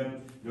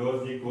оставляем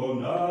должником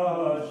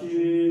нашим,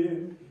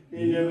 и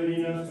не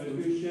введи нас в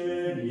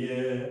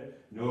искушение,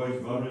 но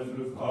избавь нас от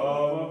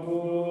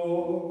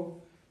лукавого.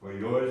 For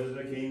yours is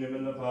the kingdom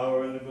and the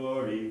power and the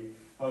glory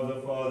of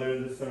the Father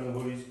and the Son and the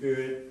Holy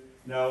Spirit,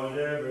 now and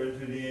ever, and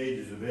to the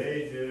ages of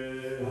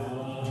ages.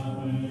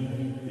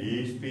 Amen.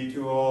 Peace be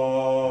to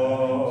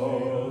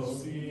all.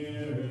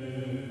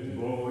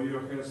 Bow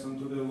your heads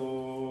unto the Lord.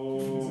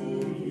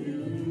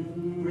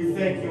 We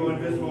thank you,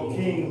 invisible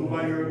King, who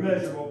by your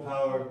immeasurable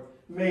power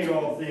made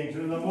all things,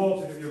 and in the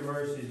multitude of your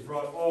mercies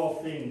brought all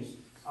things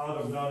out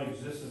of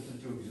non-existence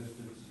into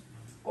existence.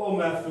 O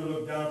Master,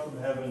 look down from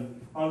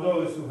heaven on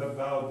those who have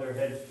bowed their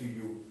heads to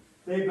you.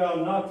 They bow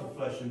not to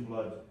flesh and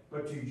blood,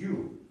 but to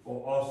you,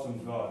 O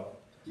awesome God.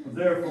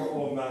 Therefore,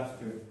 O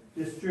Master,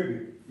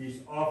 distribute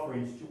these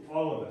offerings to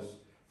all of us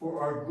for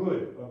our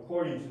good,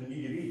 according to the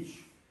need of each.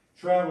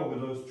 Travel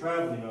with those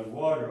traveling on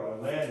water,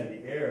 on land, and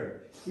the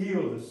air.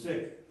 Heal the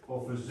sick,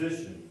 O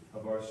Physician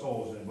of our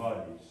souls and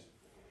bodies.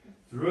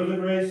 Through the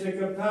grace and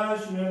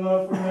compassion and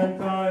love for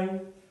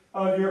mankind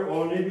of your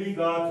only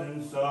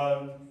begotten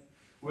Son,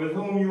 with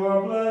whom you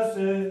are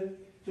blessed,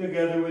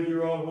 together with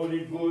your own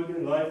holy, good,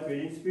 and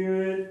life-giving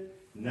Spirit,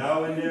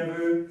 now and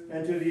ever,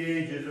 and to the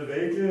ages of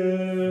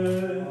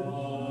ages.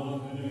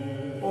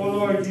 Amen. O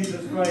Lord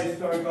Jesus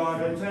Christ, our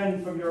God,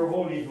 attend from your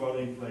holy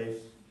dwelling place,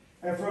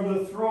 and from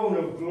the throne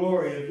of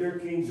glory of your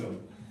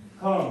kingdom,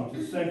 come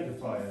to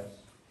sanctify us.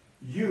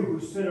 You who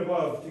sit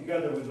above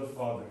together with the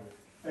Father,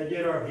 and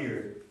yet are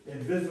here,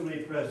 invisibly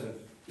present,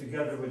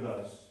 together with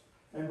us,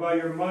 and by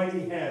your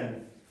mighty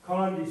hand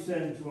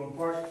condescend to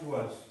impart to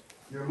us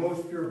your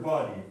most pure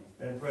body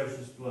and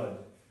precious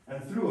blood,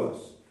 and through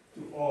us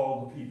to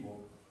all the people.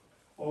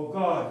 O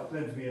God,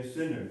 cleanse me a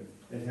sinner,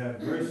 and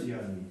have mercy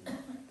on me.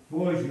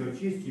 Боже,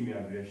 очисти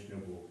меня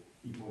грешного,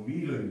 и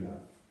помилуй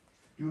меня.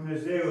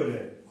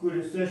 Dumnezeule,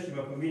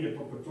 curățește-mă pe mine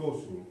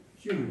păcătosul,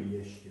 și nu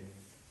ești.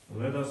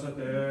 Let us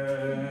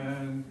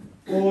attend.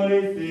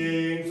 Holy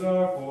things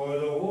are for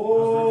the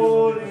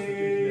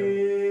holy.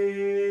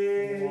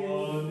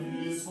 One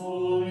is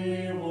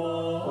holy,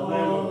 one The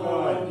Lamb of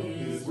God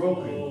is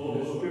broken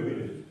and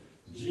distributed,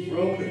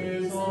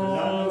 broken but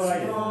not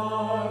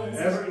divided,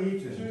 never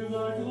eaten,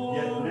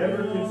 yet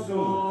never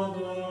consumed,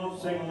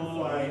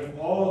 sanctifying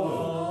all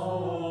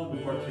those who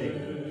partake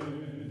of it.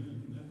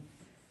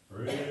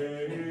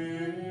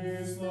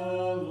 Praise the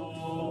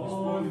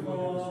Lord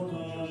from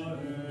the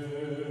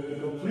heavens.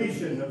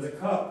 Completion of the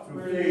cup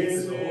through faith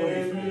is the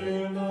Holy Spirit.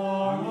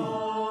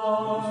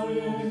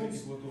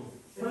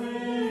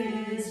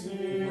 Praise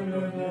Him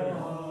in the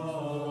highest.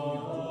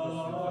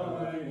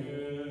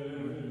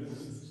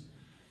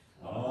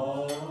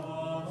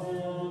 Hallelujah.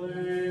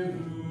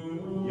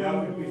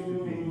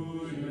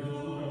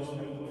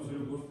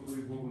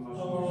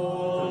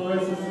 The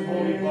precious and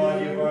holy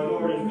body of our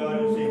Lord and God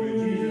and Savior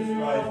Jesus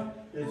Christ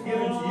is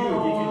given to you,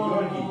 Deacon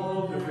Georgi,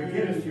 to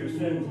forgive us your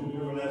sins and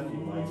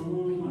everlasting life.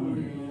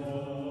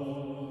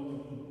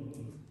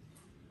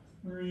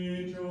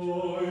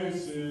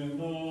 Rejoice in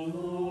the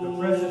Lord. The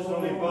precious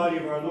holy body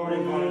of our Lord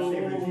and God and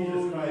Savior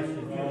Jesus Christ is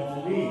given to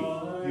me,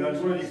 the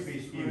unworthy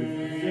priest Stephen, to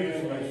forgive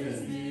us my sins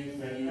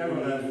and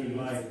everlasting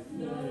life.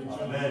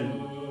 Amen.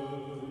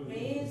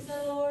 Praise the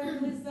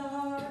Lord with the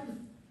harp.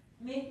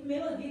 Make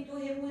melody to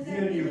him with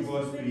Верю, an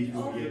Господи,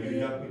 instrument Тебе, of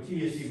я hymn. пути,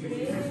 если бы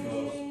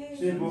Христос,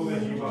 Сын Бога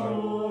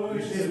Живаго,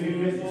 пришел мне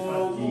вместе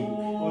спасти,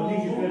 от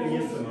них теперь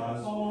не сама,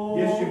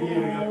 еще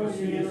верю, я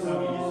посия сам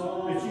есть,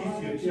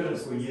 пречистил тело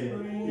Твое,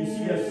 и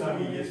сия сам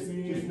есть,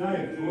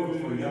 честная кровь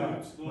Твоя,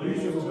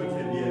 молюсь об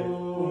Тебе,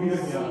 умилуй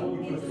меня,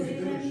 и прости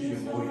души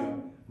моя,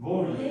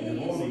 волна,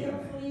 невольная,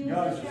 я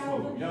же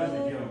словом, я же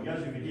делом, я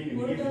же видением,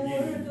 не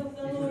видением, и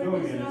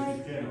судом я на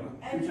систему,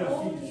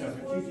 причаститесь,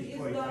 причистить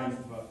Твое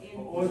таинство,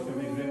 Отче,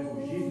 греху,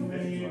 жизнь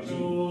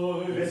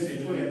вечную, весь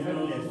Твой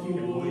этерный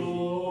силе Божий, и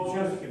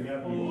час ко мне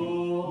прими,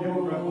 не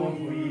врагом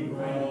Твоим,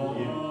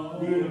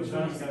 не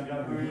иногзанском я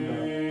прибуда,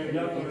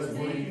 я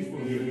поразборю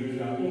исповедь,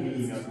 я умни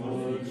меня,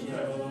 Господи,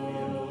 читать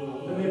Твое.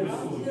 Да не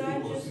безсуд, не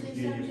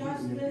посуждение,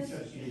 будь мне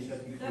причастие,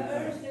 от них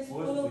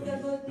Господи,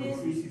 но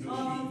Христи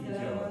души и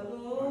тела.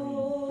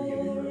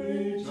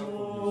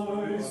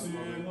 Rejoice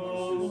in the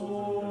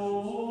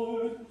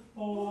Lord,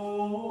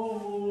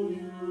 all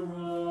you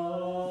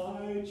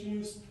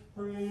righteous,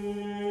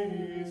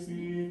 praise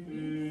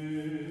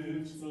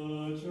befits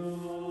such a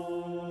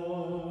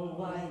love.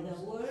 By the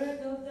word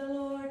of the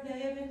Lord the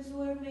heavens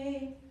were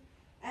made,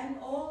 and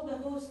all the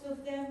host of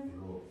them.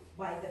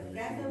 By the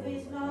breath of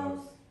his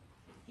mouth,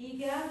 he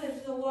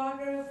gathers the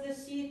water of the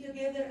sea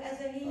together as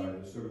a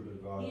heap.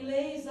 He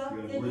lays up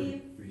the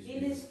deep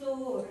in his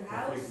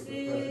storehouses.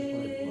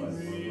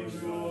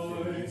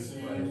 Rejoice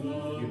in the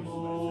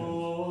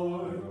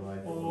Lord,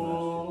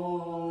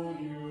 all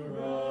you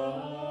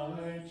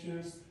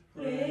righteous,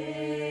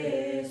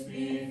 praise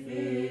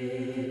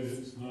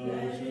befits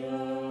such a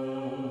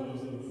love.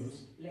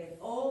 Let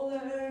all the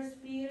earth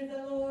fear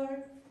the Lord.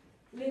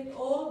 Let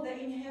all the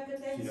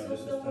inhabitants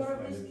of the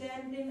world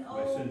stand in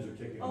awe.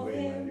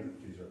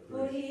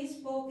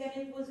 spoke and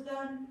it was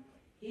done.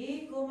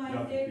 He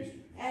commanded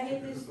and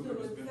it is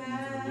stood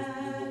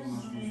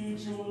fast.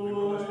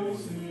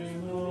 Rejoice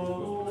in the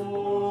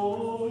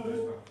Lord,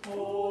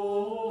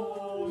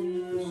 all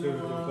you The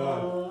servant of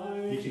God,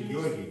 teaching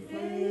Georgi,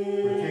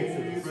 partakes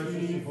of the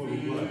precious and holy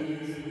blood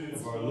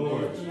of our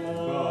Lord,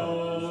 God,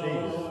 and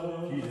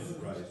Savior, Jesus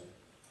Christ,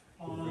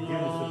 for the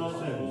forgiveness of the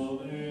sins,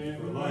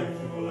 for life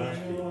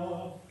everlasting.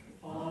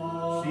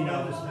 See now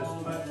this has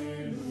touched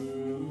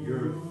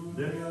your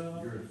lips,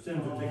 your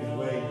sins are taken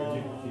away, your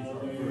iniquities are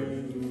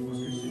purged.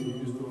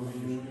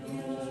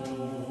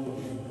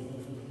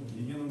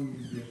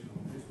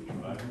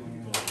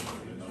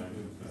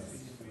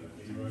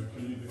 You are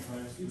truly the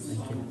Christ, the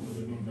Son of the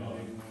living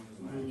God,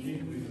 who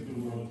came into the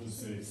world to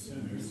save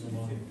sinners,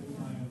 among whom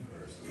I am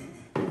first.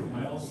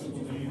 I also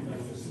believe that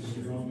this is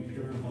your own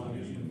pure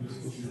body and this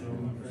is your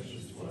own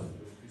precious blood.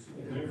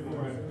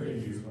 Therefore I pray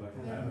you,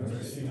 have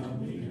mercy on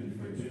me and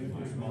forgive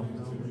my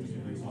voluntary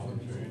and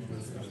involuntary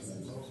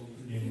trespasses,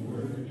 in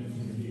word and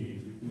in deed,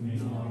 in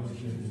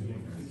knowledge and in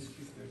ignorance.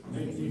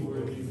 Make me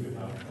worthy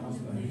without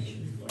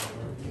condemnation by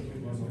our wicked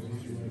one of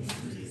his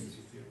ministries,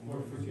 for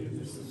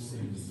forgiveness of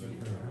sins and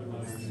for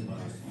everlasting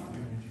life.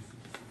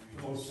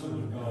 O Son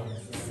of God,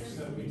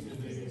 accept me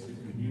today as a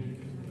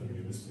communicant of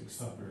your mystic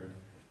supper,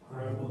 for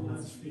I will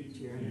not speak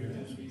here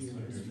and speak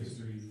of your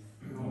mystery,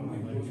 only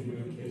give you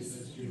a kiss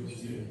as Jews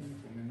did,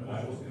 but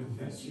I will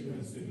confess you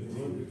as did the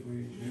Lord.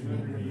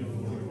 Remember me, O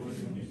Lord,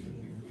 and make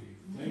me.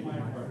 May my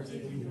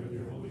partaking of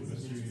your holy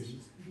mysteries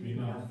be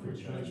not for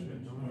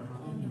judgment nor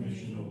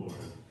condemnation, O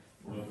Lord,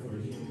 but for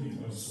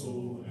healing of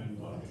soul and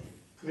body.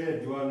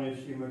 Cred, Doamne,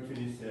 și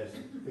mărturisesc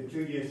că Tu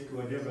ești cu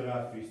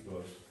adevărat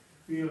Hristos,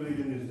 Fiul lui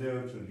Dumnezeu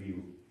cel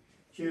viu,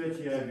 Cel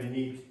ce ai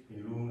venit în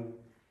lume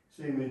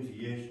să-i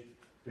mântuiești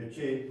pe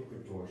cei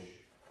păcătoși,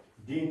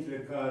 dintre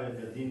care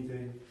de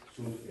dintre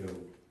sunt eu.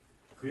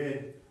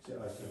 Cred să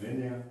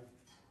asemenea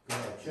că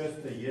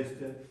acesta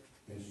este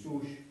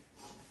însuși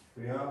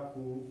prea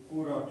cu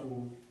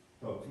curatul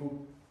tău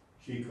trup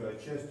și că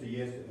acesta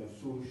este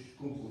însuși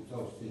scumpul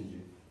tău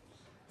sânge.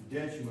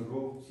 Deci mă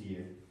rog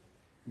ție,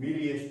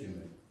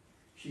 miliește-mă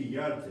și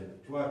iartă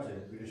toate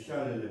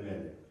greșalele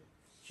mele,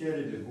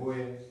 cele de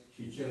voie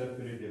și cele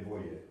fără de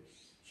voie,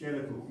 cele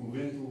cu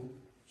cuvântul,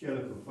 cele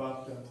cu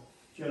fapta,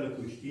 cele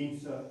cu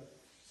știința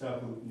sau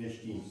cu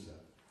neștiința.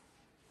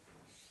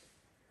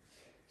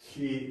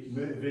 Și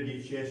mă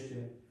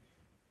vredicește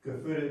că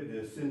fără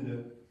de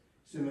sândă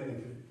să mă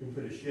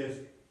împărășesc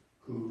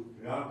cu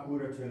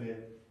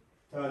racuratele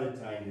tale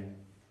taine,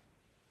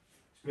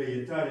 spre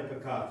iertare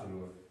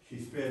păcatelor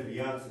și spre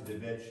viață de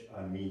veci.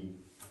 Amin.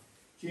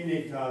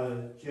 Cine-i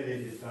tale cele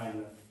de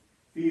taină,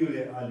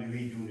 Fiule al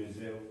lui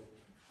Dumnezeu,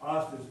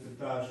 astăzi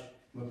pătaș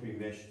mă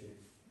primește,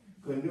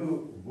 că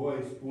nu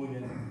voi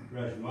spune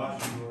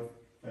vrăjmașilor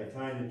pe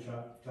taină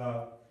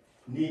ta,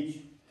 nici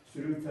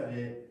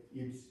sărutare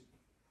îți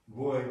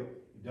voi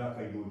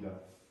dacă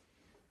Iuda,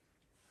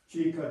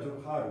 ci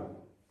ca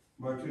harul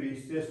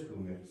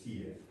mărturisesc-mă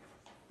ție,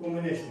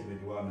 pomenește-mă,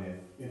 Doamne,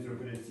 într-o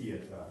preția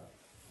ta,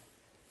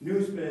 nu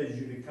spre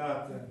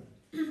judecată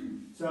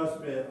sau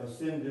spre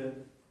osândă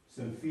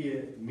să-mi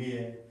fie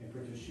mie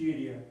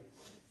împărtășirea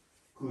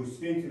cu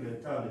Sfintele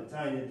tale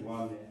taine,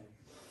 Doamne,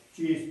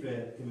 ci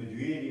spre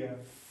tămăduirea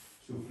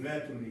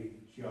sufletului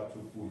și a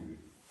trupului.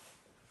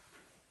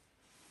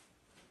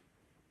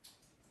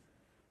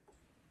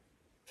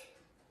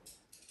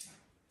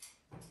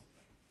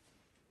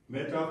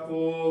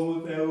 Metaforul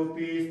tău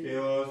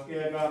pisteos, că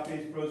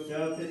agapis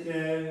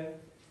proseltete,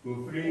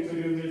 cu frică de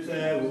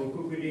Dumnezeu,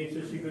 cu credință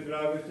și cu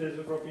dragoste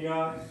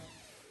apropiat,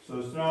 să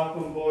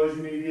strapăm Boži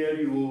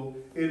mileriu,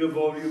 in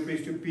lovovliu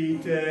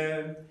pristupite,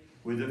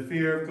 with the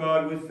fear of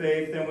God, with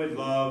faith, and with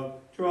love,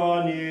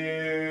 draw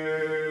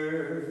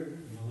near.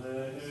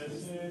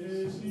 Blessed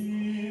is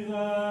he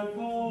that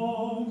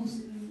comes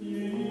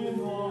in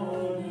the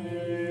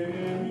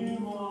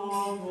name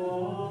of the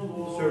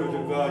Lord. Servant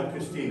of God,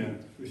 Christina,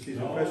 who sees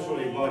the precious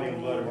holy body and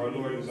blood of our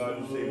Lord and God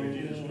and Savior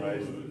Jesus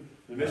Christ,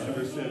 the remission of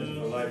her sins and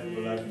for life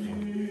everlasting.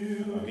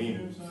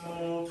 Amen.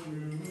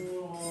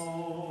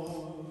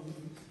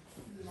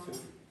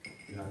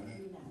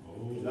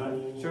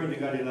 Servant of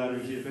God, Ilana,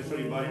 who sees the precious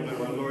holy body and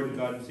blood of our Lord and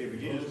God and Savior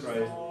Jesus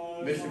Christ,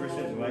 the remission of her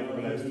sins and life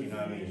everlasting.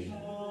 Amen.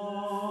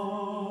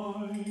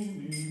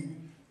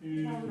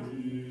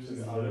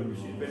 Hallelujah.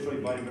 Receive the precious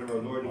holy body and blood of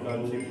our Lord and God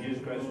and Savior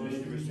Jesus Christ, the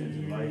remission of her sins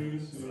and life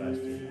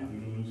everlasting.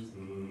 Amen.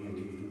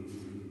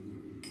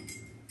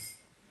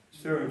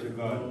 Servant of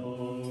God,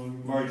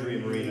 Marjorie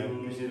Marina,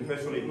 receive the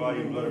precious holy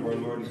body and blood of our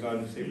Lord and God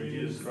and Savior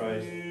Jesus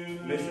Christ, the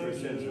remission of her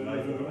sins and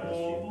life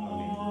everlasting.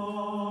 Amen.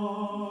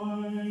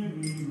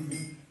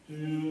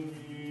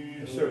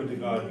 Servant of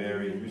God,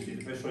 Mary, receive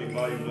the precious holy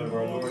body and blood of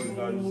our Lord and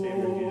God and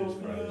Savior Jesus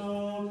Christ, the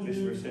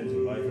remission of her sins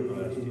and life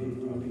everlasting.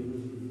 Amen.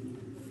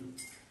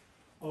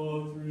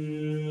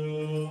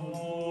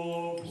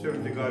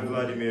 Servant of God,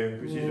 Vladimir,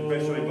 receive the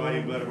precious holy body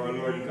and blood of our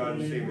Lord and God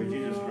and Savior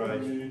Jesus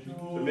Christ, the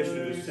remission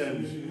of his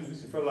sins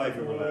for life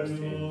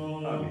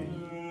everlasting. Amen.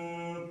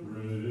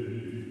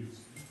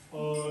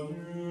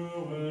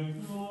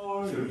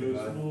 Servant of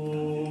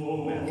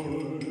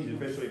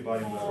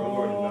body and blood of our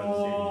Lord and God and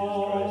Savior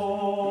Jesus Christ,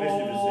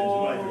 remission of his sins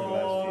and life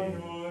everlasting.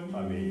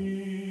 Amen.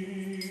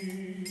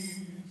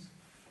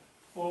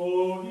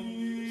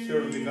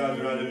 Servant of God,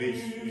 the God of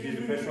peace, receive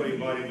the precious holy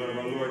body and blood of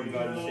our Lord and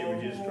God and Savior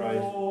Jesus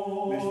Christ,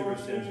 remission of our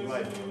sins and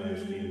life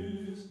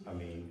everlasting.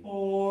 Amen.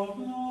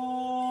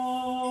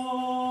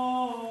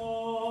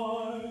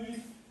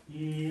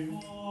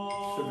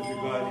 Servant of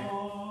God,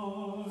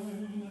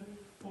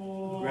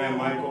 Grand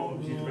Michael,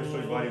 receive the precious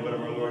holy body and blood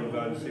of our Lord and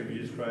God and Savior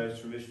Jesus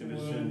Christ, remission of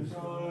his sins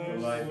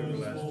and life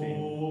everlasting.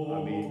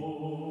 Amen.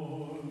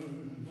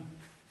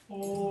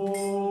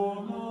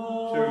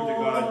 Servant of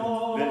God,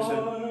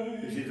 Vincent,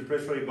 receive the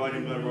precious holy body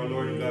and blood of our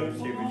Lord and God and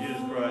Savior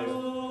Jesus Christ,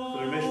 for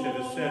the remission of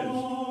his sins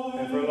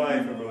and for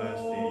life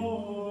everlasting.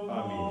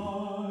 Amen.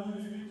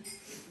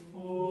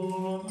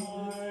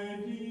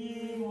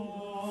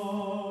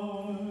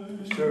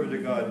 Servant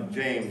of God,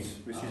 James,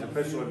 receives the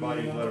precious holy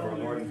body and blood of our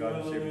Lord and God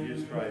and Savior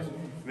Jesus Christ,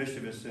 remission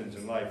of his sins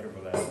and life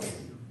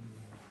everlasting.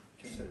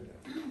 Just set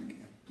it down.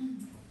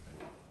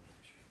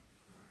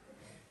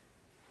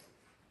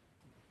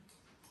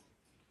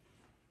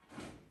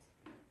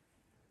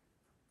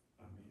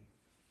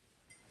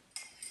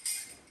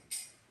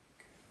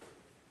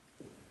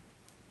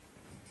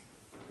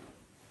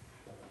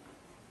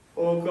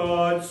 O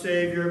God,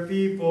 save your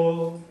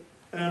people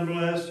and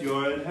bless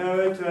your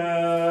inheritance.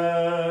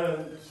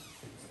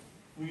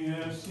 We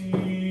have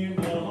seen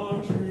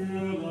the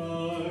true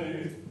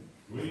light.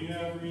 We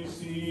have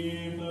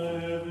received the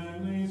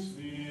heavenly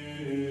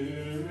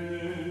Spirit.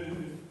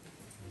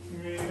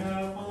 We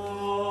have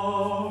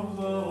found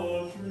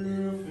the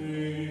true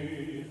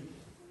faith,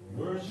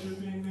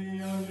 worshiping the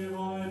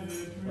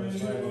undivided Christ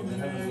high above the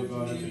heavens, O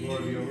God, let the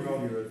glory be over all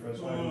the earth.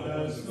 Christ high above the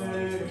heavens, O God,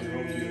 let the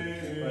glory be over the earth.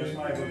 Christ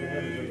high above the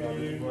heavens, O God,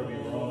 let the glory be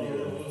over all the earth.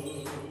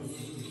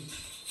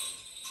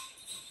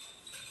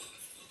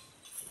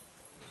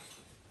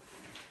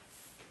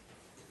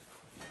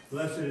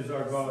 Blessed is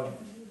our God,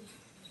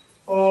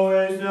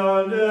 always,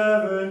 now, and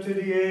ever, to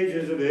the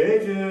ages of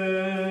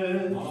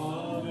ages.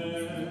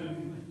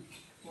 Amen.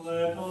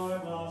 Let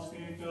our mouths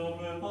be filled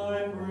with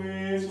thy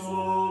praise, O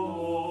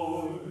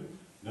Lord,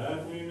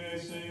 that we may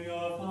sing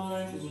of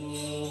thy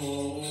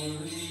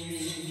glory.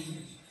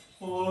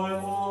 For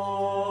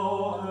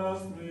thou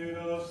hast made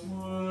us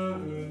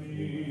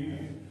worthy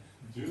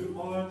to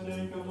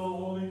partake of the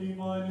holy,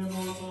 divine,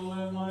 immortal,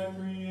 and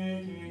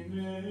life-creating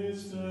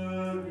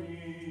mysteries.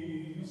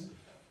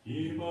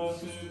 Keep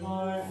us in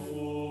thy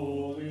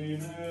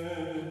holiness,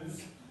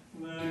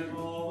 that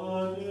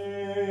all the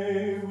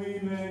day we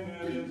may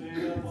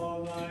meditate upon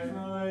thy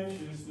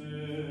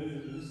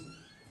righteousness.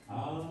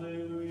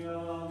 Alleluia,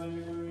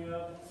 alleluia,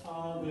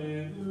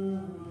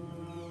 alleluia.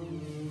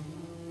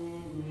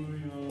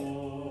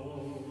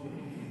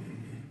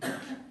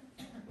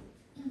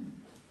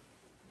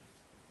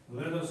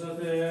 Let us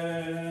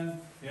attend,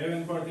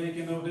 having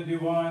partaken of the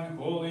divine,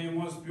 holy,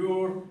 most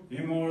pure,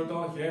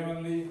 immortal,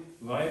 heavenly,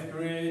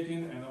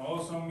 life-creating, and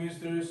awesome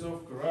mysteries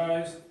of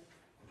Christ.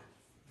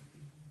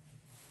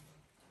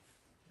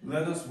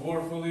 Let us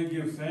worthily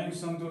give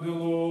thanks unto the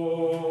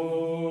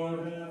Lord.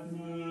 Have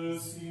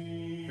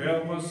mercy.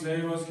 Help us,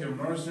 save us, have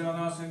mercy on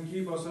us, and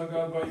keep us, O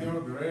God, by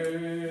your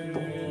grace.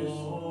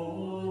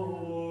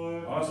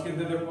 Lord, Asking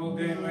that the whole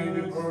day may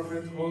be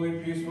perfect, holy,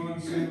 peaceful,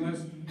 and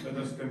sinless, let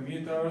us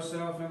commit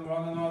ourselves and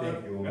one another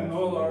Thank you, O and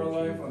Lord, all for our the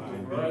life virtue unto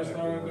and Christ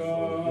benefit our of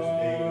souls. This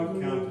day your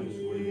God. countenance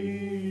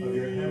worthy of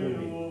your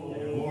heavenly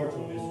and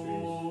immortal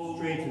mysteries.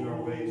 Straighten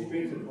our way,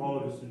 strengthen all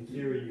of us in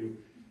fearing you.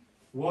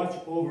 Watch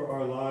over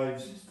our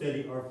lives,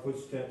 steady our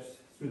footsteps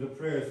through the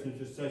prayers and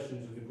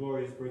intercessions of the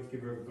glorious birth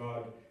giver of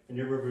God and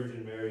ever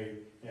Virgin Mary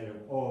and of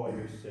all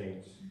your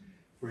saints.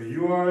 For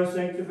you are our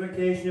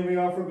sanctification, and we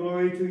offer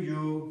glory to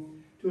you,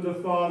 to the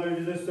Father,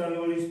 to the Son, and the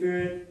Holy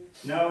Spirit,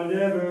 now and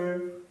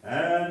ever,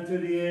 and to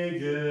the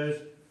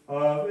ages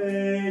of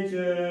ages.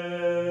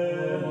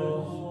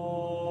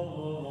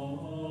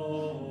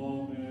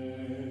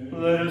 Amen.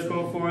 Let us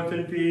go forth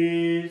in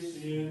peace.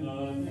 In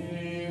the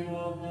name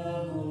of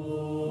the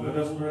Lord. Let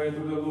us pray to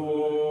the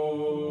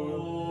Lord.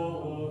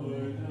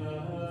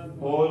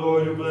 O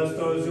Lord, who bless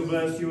those who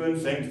bless you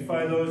and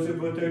sanctify those who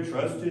put their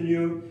trust in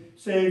you,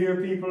 save your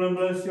people and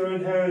bless your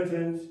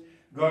inheritance.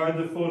 Guard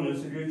the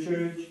fullness of your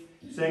church.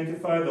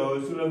 Sanctify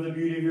those who love the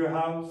beauty of your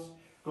house.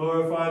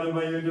 Glorify them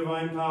by your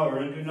divine power,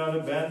 and do not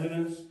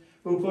abandon us,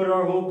 who put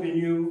our hope in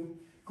you.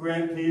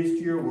 Grant peace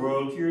to your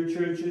world, to your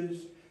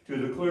churches, to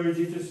the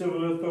clergy, to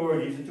civil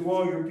authorities, and to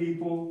all your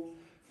people.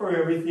 For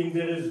everything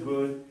that is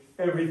good,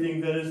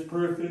 everything that is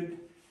perfect,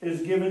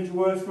 is given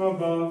to us from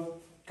above,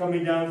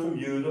 coming down from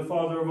you, the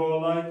Father of all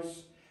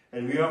lights.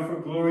 And we offer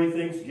glory,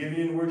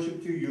 thanksgiving, and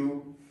worship to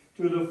you,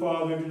 to the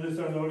Father, and to the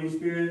Son, and the Holy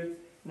Spirit,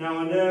 now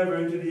and ever,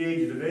 and to the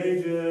ages of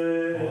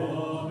ages.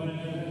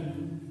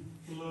 Amen.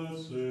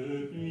 Blessed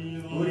be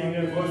the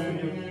Gloria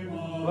Господи,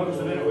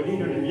 благословена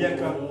Владимир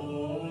века.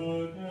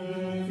 Lord,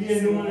 Fie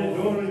numele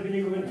Domnului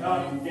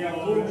binecuvântat, de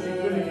acum și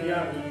până în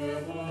viață.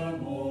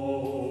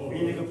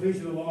 Being the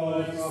completion of the law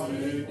and the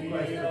prophets,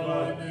 Christ our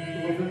God,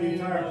 who fulfilled the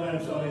entire plan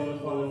of salvation,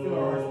 Father, fill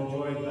our hearts with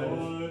joy and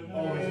gladness.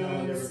 always now and ever to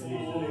the age of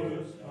ages.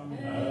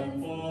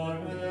 and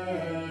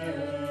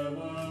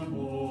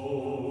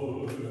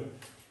forevermore.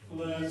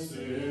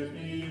 Blessed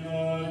be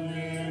the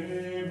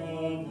name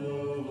of the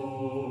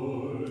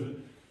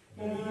Lord,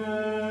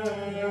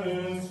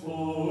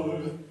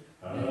 henceforth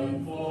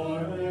and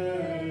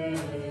forevermore.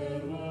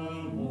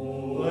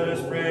 Let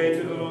us pray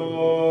to the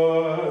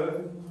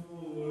Lord.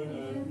 Lord,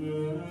 have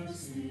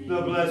mercy.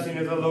 The blessing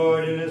of the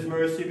Lord and his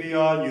mercy be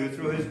on you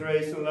through his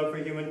grace and love for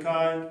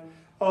humankind,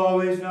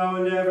 always now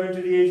and ever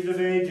to the ages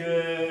of ages.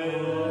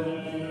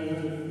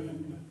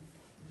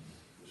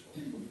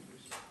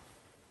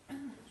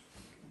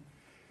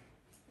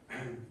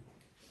 Amen.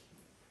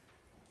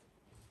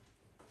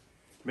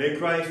 May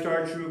Christ,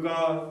 our true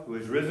God, who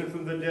is risen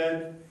from the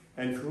dead,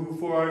 and who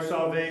for our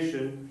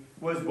salvation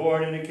was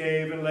born in a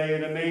cave and lay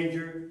in a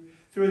manger,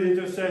 through the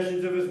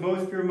intercessions of his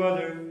most pure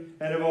mother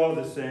and of all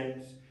the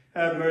saints,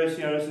 have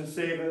mercy on us and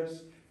save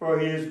us, for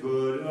he is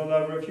good and a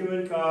lover of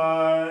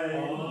humankind.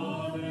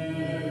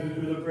 Amen.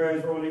 Through the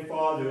prayers of our Holy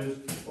Fathers,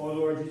 O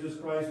Lord Jesus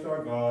Christ,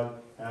 our God,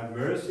 have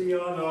mercy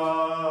on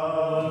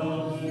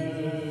us.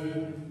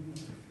 Amen.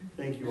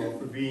 Thank you all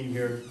for being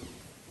here.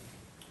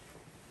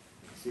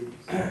 See,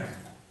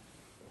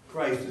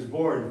 Christ is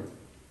born.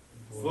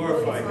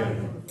 Glorify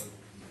him.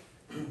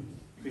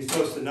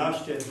 Christos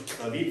naszcie,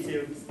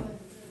 slawicię.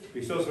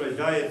 Christos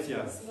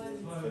rождается,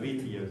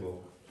 slawite Jego.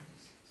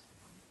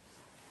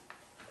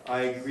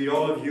 I greet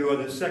all of you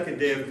on the second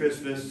day of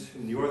Christmas.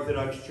 In the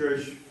Orthodox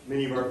Church,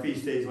 many of our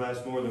feast days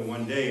last more than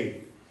one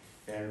day.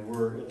 And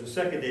we're at the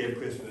second day of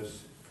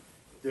Christmas.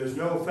 There's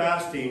no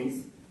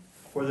fasting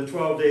for the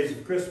 12 days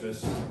of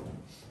Christmas,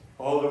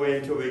 all the way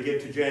until we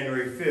get to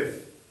January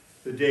 5th,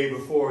 the day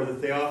before the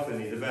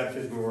Theophany, the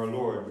baptism of our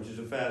Lord, which is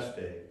a fast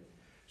day.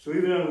 So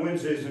even on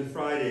Wednesdays and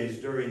Fridays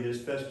during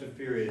this festive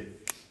period,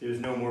 there's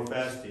no more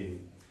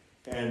fasting.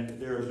 And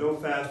there is no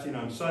fasting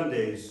on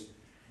Sundays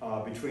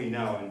between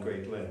now and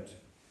Great Lent.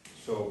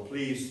 So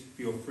please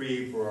feel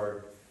free for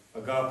our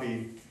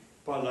agape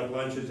potluck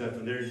lunches after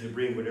liturgy to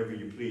bring whatever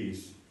you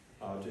please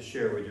to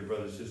share with your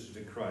brothers and sisters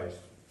in Christ.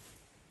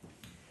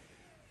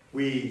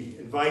 We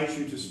invite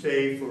you to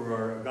stay for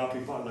our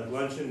agape potluck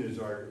luncheon. It is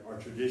our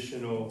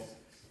traditional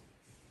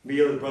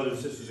meal of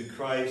brothers and sisters in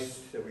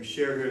Christ that we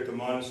share here at the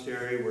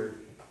monastery. We're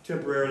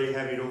temporarily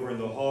having it over in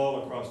the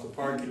hall across the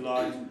parking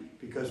lot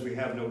because we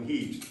have no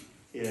heat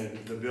in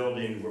the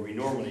building where we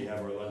normally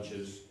have our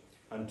lunches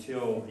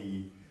until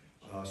the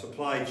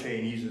supply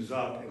chain eases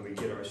up and we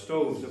get our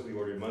stoves that we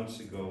ordered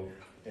months ago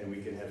and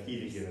we can have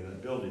heat again in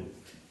that building.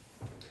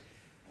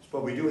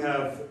 But we do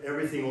have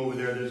everything over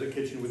there. There's a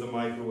kitchen with a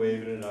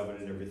microwave and an oven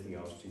and everything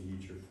else to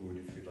heat your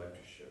food if you'd like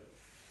to share.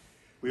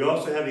 We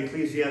also have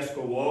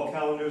ecclesiastical wall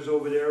calendars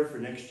over there for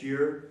next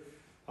year.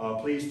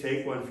 Please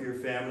take one for your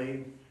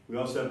family. We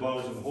also have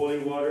bottles of holy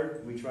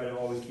water. We try to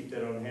always keep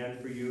that on hand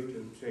for you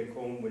to take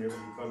home whenever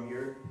you come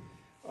here.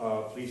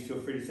 Please feel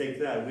free to take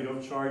that. We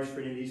don't charge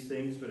for any of these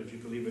things, but if you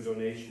could leave a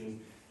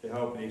donation to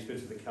help in the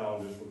expense of the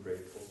calendars, we're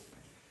grateful.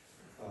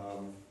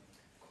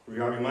 We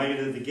are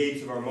reminded that the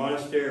gates of our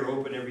monastery are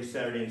open every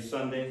Saturday and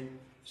Sunday.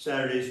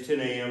 Saturdays 10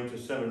 a.m. to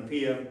 7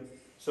 p.m.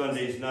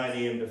 Sundays 9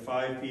 a.m. to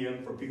 5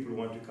 p.m. for people who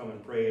want to come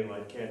and pray and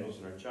light candles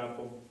in our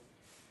chapel.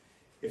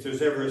 If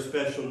there's ever a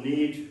special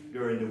need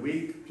during the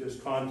week,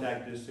 just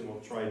contact us and we'll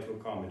try to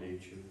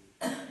accommodate you.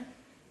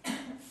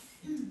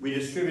 We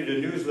distribute a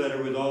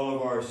newsletter with all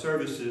of our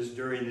services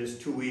during this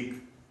 2-week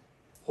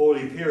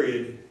holy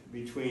period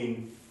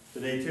between the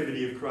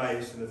Nativity of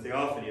Christ and the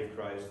Theophany of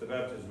Christ, the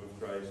baptism of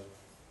Christ.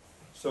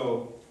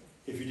 So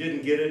if you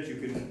didn't get it, you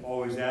can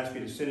always ask me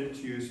to send it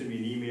to you. Send me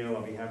an email.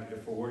 I'll be happy to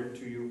forward it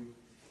to you.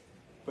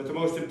 But the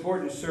most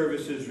important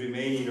services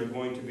remaining are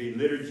going to be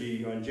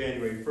liturgy on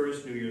January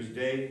 1st, New Year's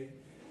Day,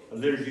 a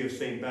liturgy of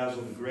St.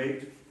 Basil the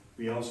Great.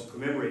 We also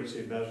commemorate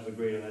St. Basil the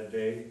Great on that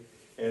day,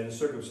 and the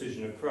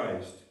circumcision of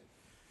Christ.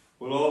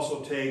 We'll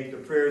also take the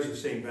prayers of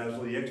St.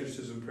 Basil, the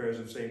exorcism prayers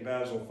of St.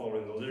 Basil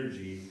following the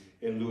liturgy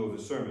in lieu of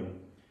a sermon,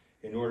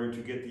 in order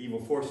to get the evil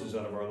forces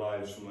out of our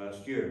lives from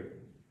last year.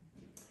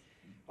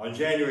 On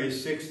January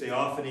 6th,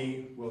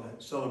 Theophany will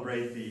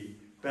celebrate the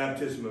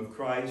baptism of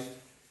Christ,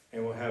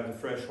 and we'll have the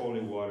fresh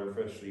holy water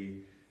freshly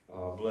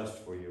blessed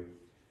for you.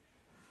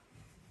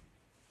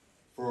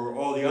 For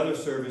all the other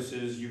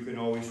services, you can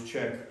always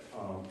check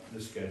the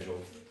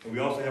schedule. And we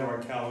also have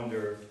our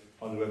calendar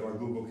on the web, our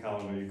Google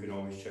Calendar. You can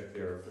always check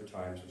there for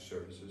times of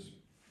services.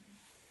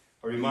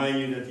 I remind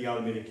you that the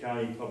Alameda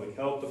County Public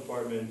Health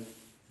Department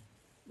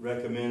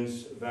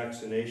recommends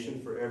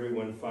vaccination for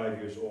everyone 5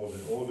 years old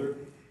and older,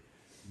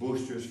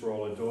 boosters for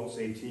all adults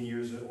 18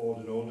 years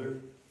old and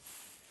older,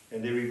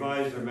 and they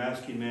revised their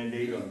masking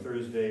mandate on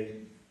Thursday,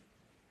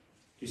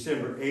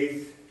 December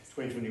 8th,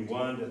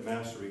 2021, that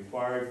masks are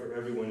required for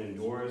everyone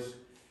indoors,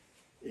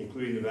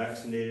 including the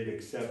vaccinated,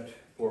 except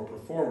for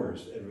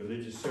performers at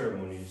religious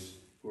ceremonies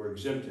who are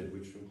exempted,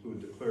 which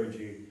include the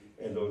clergy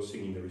and those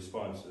singing the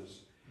responses.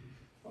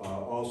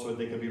 Also,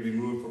 they can be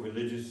removed for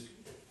religious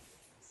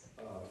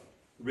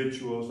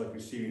rituals like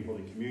receiving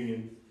Holy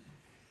Communion.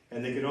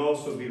 And they can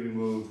also be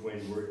removed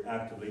when we're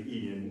actively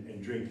eating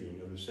and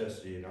drinking of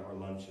necessity in our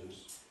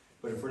lunches.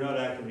 But if we're not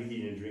actively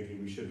eating and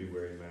drinking, we should be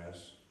wearing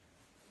masks.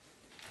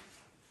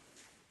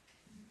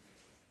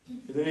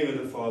 In the name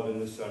of the Father,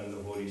 and the Son, and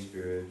the Holy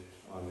Spirit.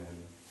 Amen.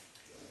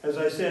 As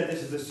I said,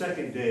 this is the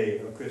second day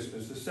of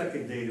Christmas, the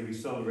second day that we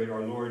celebrate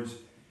our Lord's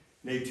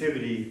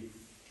nativity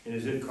and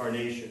his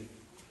incarnation.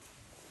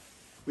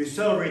 We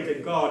celebrate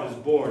that God is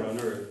born on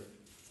earth.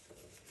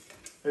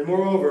 And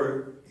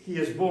moreover, he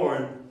is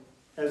born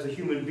as a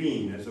human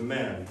being, as a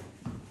man.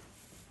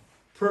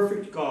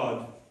 Perfect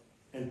God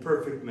and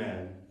perfect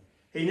man.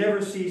 He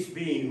never ceased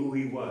being who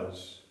he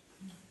was.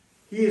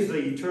 He is the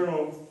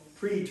eternal,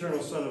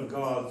 pre-eternal Son of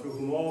God, through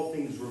whom all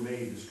things were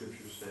made, the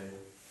scriptures say.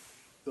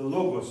 The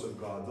Logos of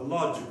God, the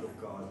logic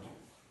of God.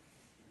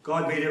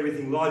 God made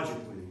everything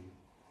logically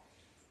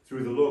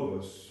through the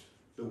Logos,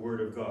 the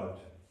Word of God.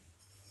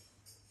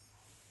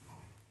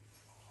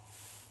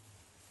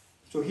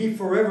 So he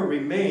forever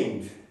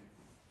remained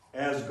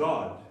as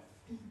God.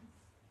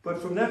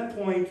 But from that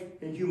point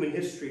in human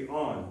history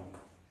on,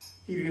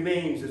 he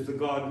remains as the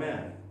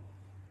God-man,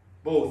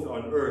 both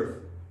on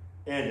earth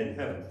and in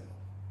heaven.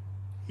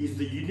 He's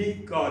the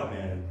unique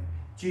God-man,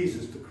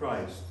 Jesus the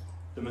Christ,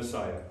 the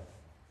Messiah.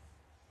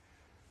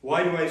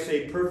 Why do I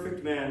say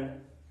perfect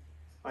man?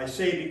 I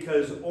say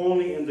because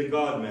only in the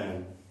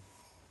God-man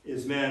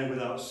is man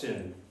without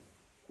sin,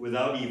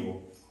 without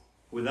evil,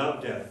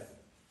 without death,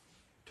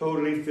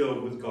 totally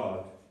filled with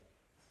God,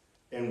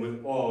 and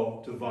with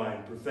all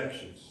divine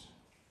perfections.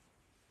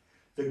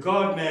 The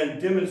God-man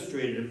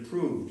demonstrated and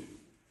proved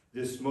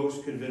this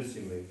most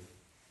convincingly.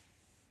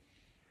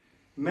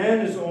 Man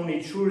is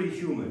only truly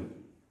human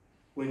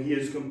when he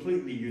is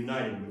completely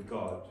united with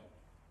God,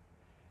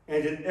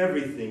 and in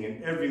everything,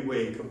 in every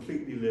way,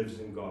 completely lives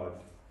in God,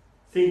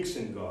 thinks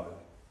in God,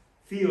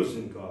 feels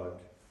in God,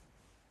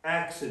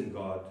 acts in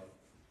God,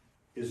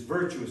 is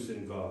virtuous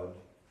in God,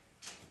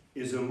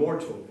 is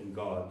immortal in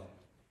God,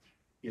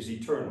 is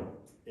eternal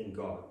in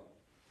God.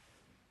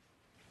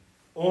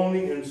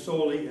 Only and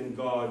solely in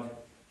God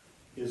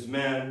is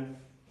man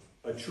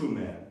a true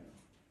man,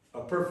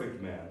 a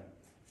perfect man,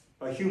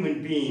 a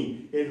human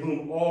being in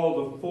whom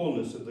all the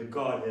fullness of the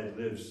Godhead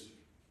lives.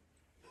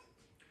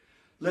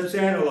 Let's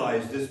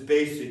analyze this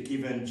basic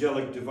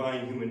evangelic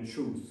divine human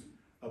truth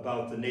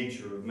about the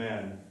nature of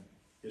man,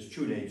 his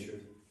true nature.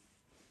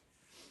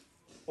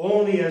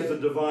 Only as the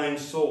divine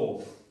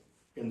soul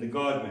in the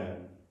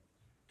God-man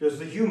does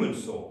the human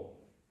soul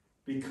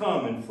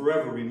become and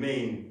forever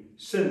remain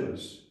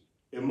sinless,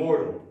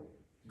 immortal,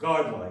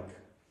 godlike,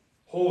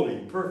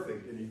 holy,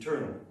 perfect, and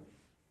eternal.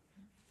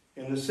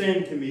 And the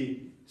same can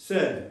be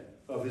said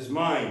of his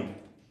mind,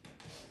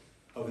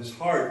 of his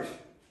heart,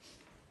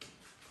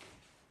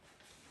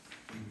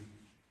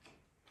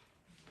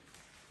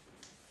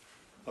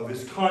 of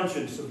his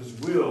conscience, of his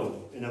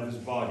will, and of his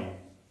body.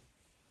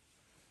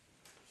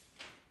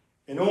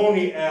 And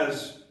only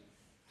as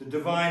the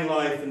divine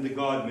life in the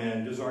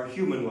God-man does our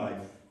human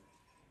life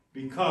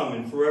become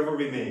and forever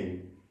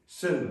remain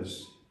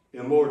sinless,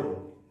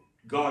 immortal,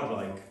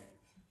 godlike,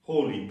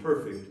 holy,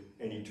 perfect,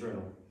 and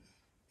eternal.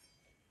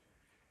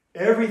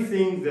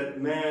 Everything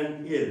that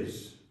man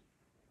is,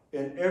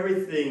 and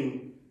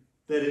everything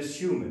that is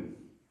human,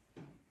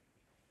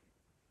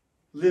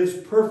 lives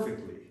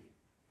perfectly,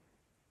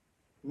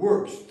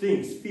 works,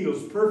 thinks,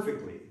 feels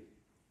perfectly,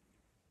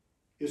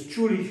 is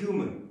truly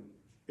human,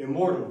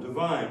 immortal,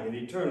 divine, and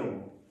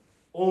eternal,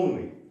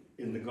 only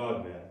in the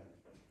God-man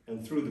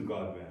and through the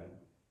God-man,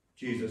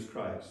 Jesus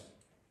Christ,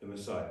 the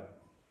Messiah.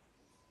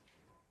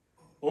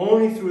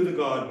 Only through the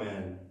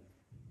God-man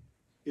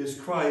is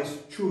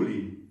Christ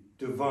truly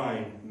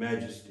divine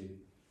majesty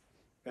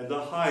and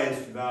the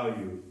highest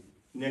value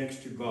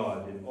next to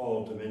God in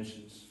all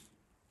dimensions.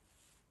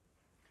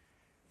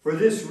 For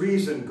this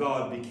reason,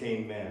 God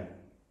became man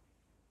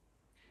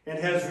and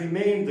has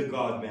remained the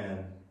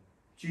God-man,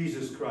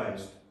 Jesus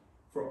Christ,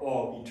 for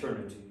all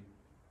eternity.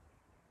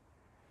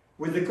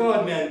 With the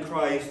God-man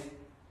Christ,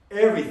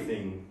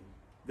 everything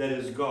that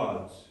is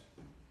God's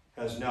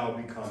has now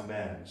become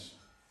man's,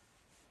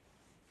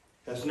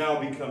 has now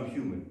become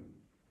human,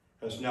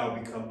 has now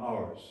become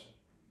ours.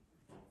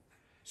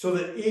 So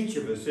that each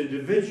of us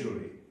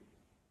individually,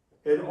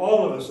 and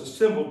all of us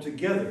assembled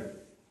together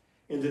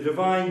in the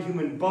divine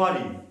human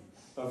body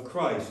of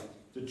Christ,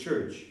 the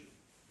church,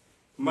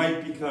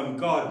 might become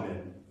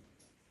God-men,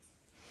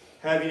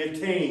 having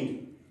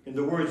attained, in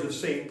the words of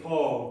St.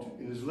 Paul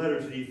in his letter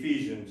to the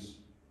Ephesians,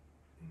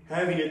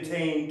 having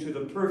attained to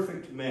the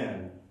perfect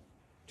man,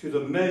 to the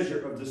measure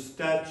of the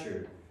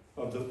stature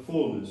of the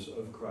fullness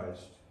of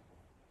Christ.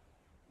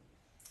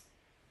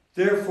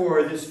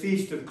 Therefore, this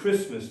feast of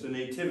Christmas, the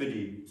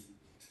Nativity,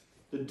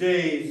 the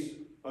days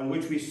on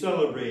which we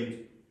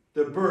celebrate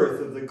the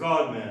birth of the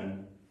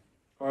God-man,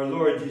 our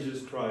Lord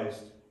Jesus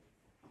Christ,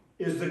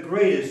 is the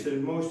greatest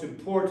and most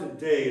important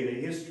day in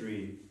the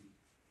history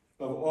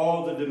of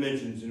all the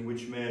dimensions in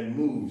which man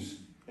moves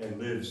and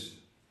lives.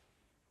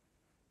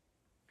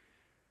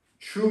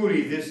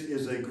 Truly, this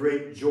is a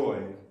great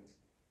joy,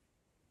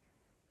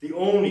 the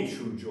only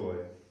true joy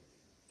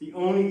the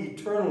only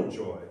eternal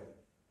joy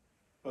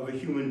of a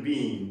human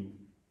being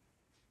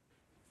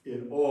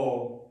in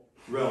all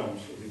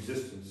realms of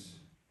existence.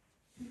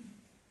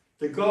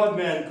 The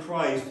God-man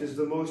Christ is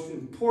the most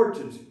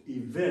important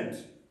event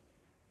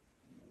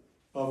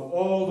of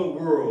all the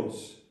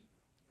worlds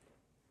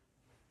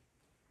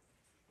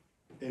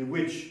in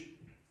which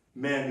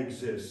man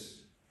exists.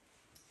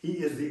 He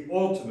is the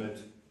ultimate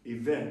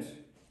event.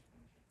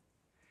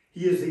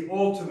 He is the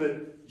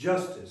ultimate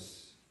justice,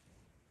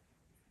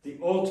 the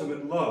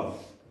ultimate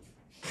love,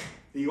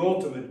 the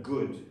ultimate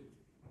good.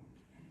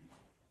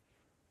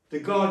 The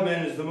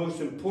God-man is the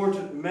most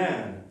important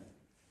man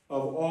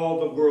of all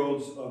the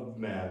worlds of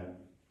man.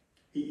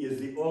 He is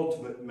the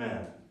ultimate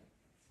man.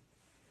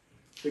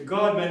 The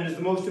God-man is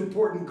the most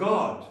important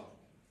God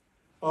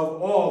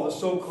of all the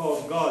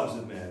so-called gods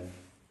of man.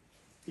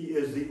 He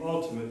is the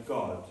ultimate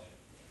God.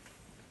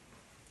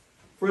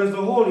 For as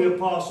the holy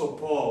apostle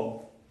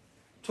Paul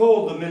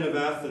told the men of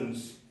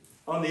Athens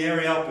on the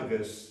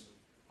Areopagus,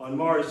 on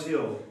Mars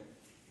Hill,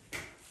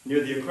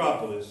 near the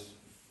Acropolis,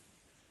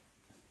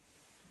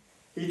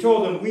 he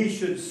told them we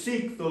should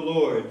seek the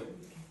Lord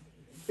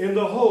in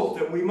the hope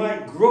that we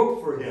might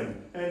grope for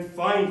him and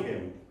find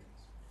him,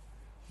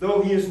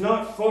 though he is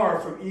not far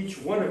from each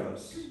one of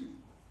us.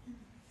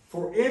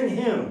 For in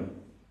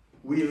him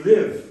we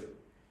live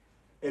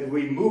and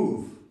we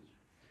move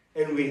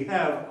and we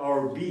have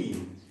our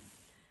being,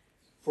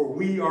 for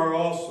we are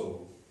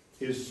also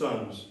his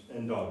sons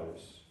and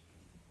daughters,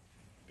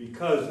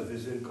 because of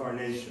his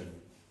incarnation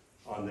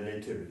on the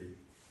Nativity.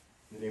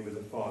 In the name of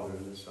the Father,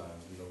 and the Son,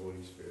 and the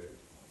Holy Spirit.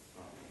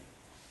 Amen.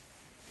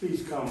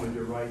 Please come with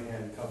your right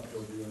hand cupped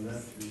over your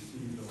left to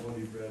receive the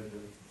holy bread,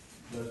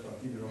 the blessed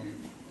Abbot.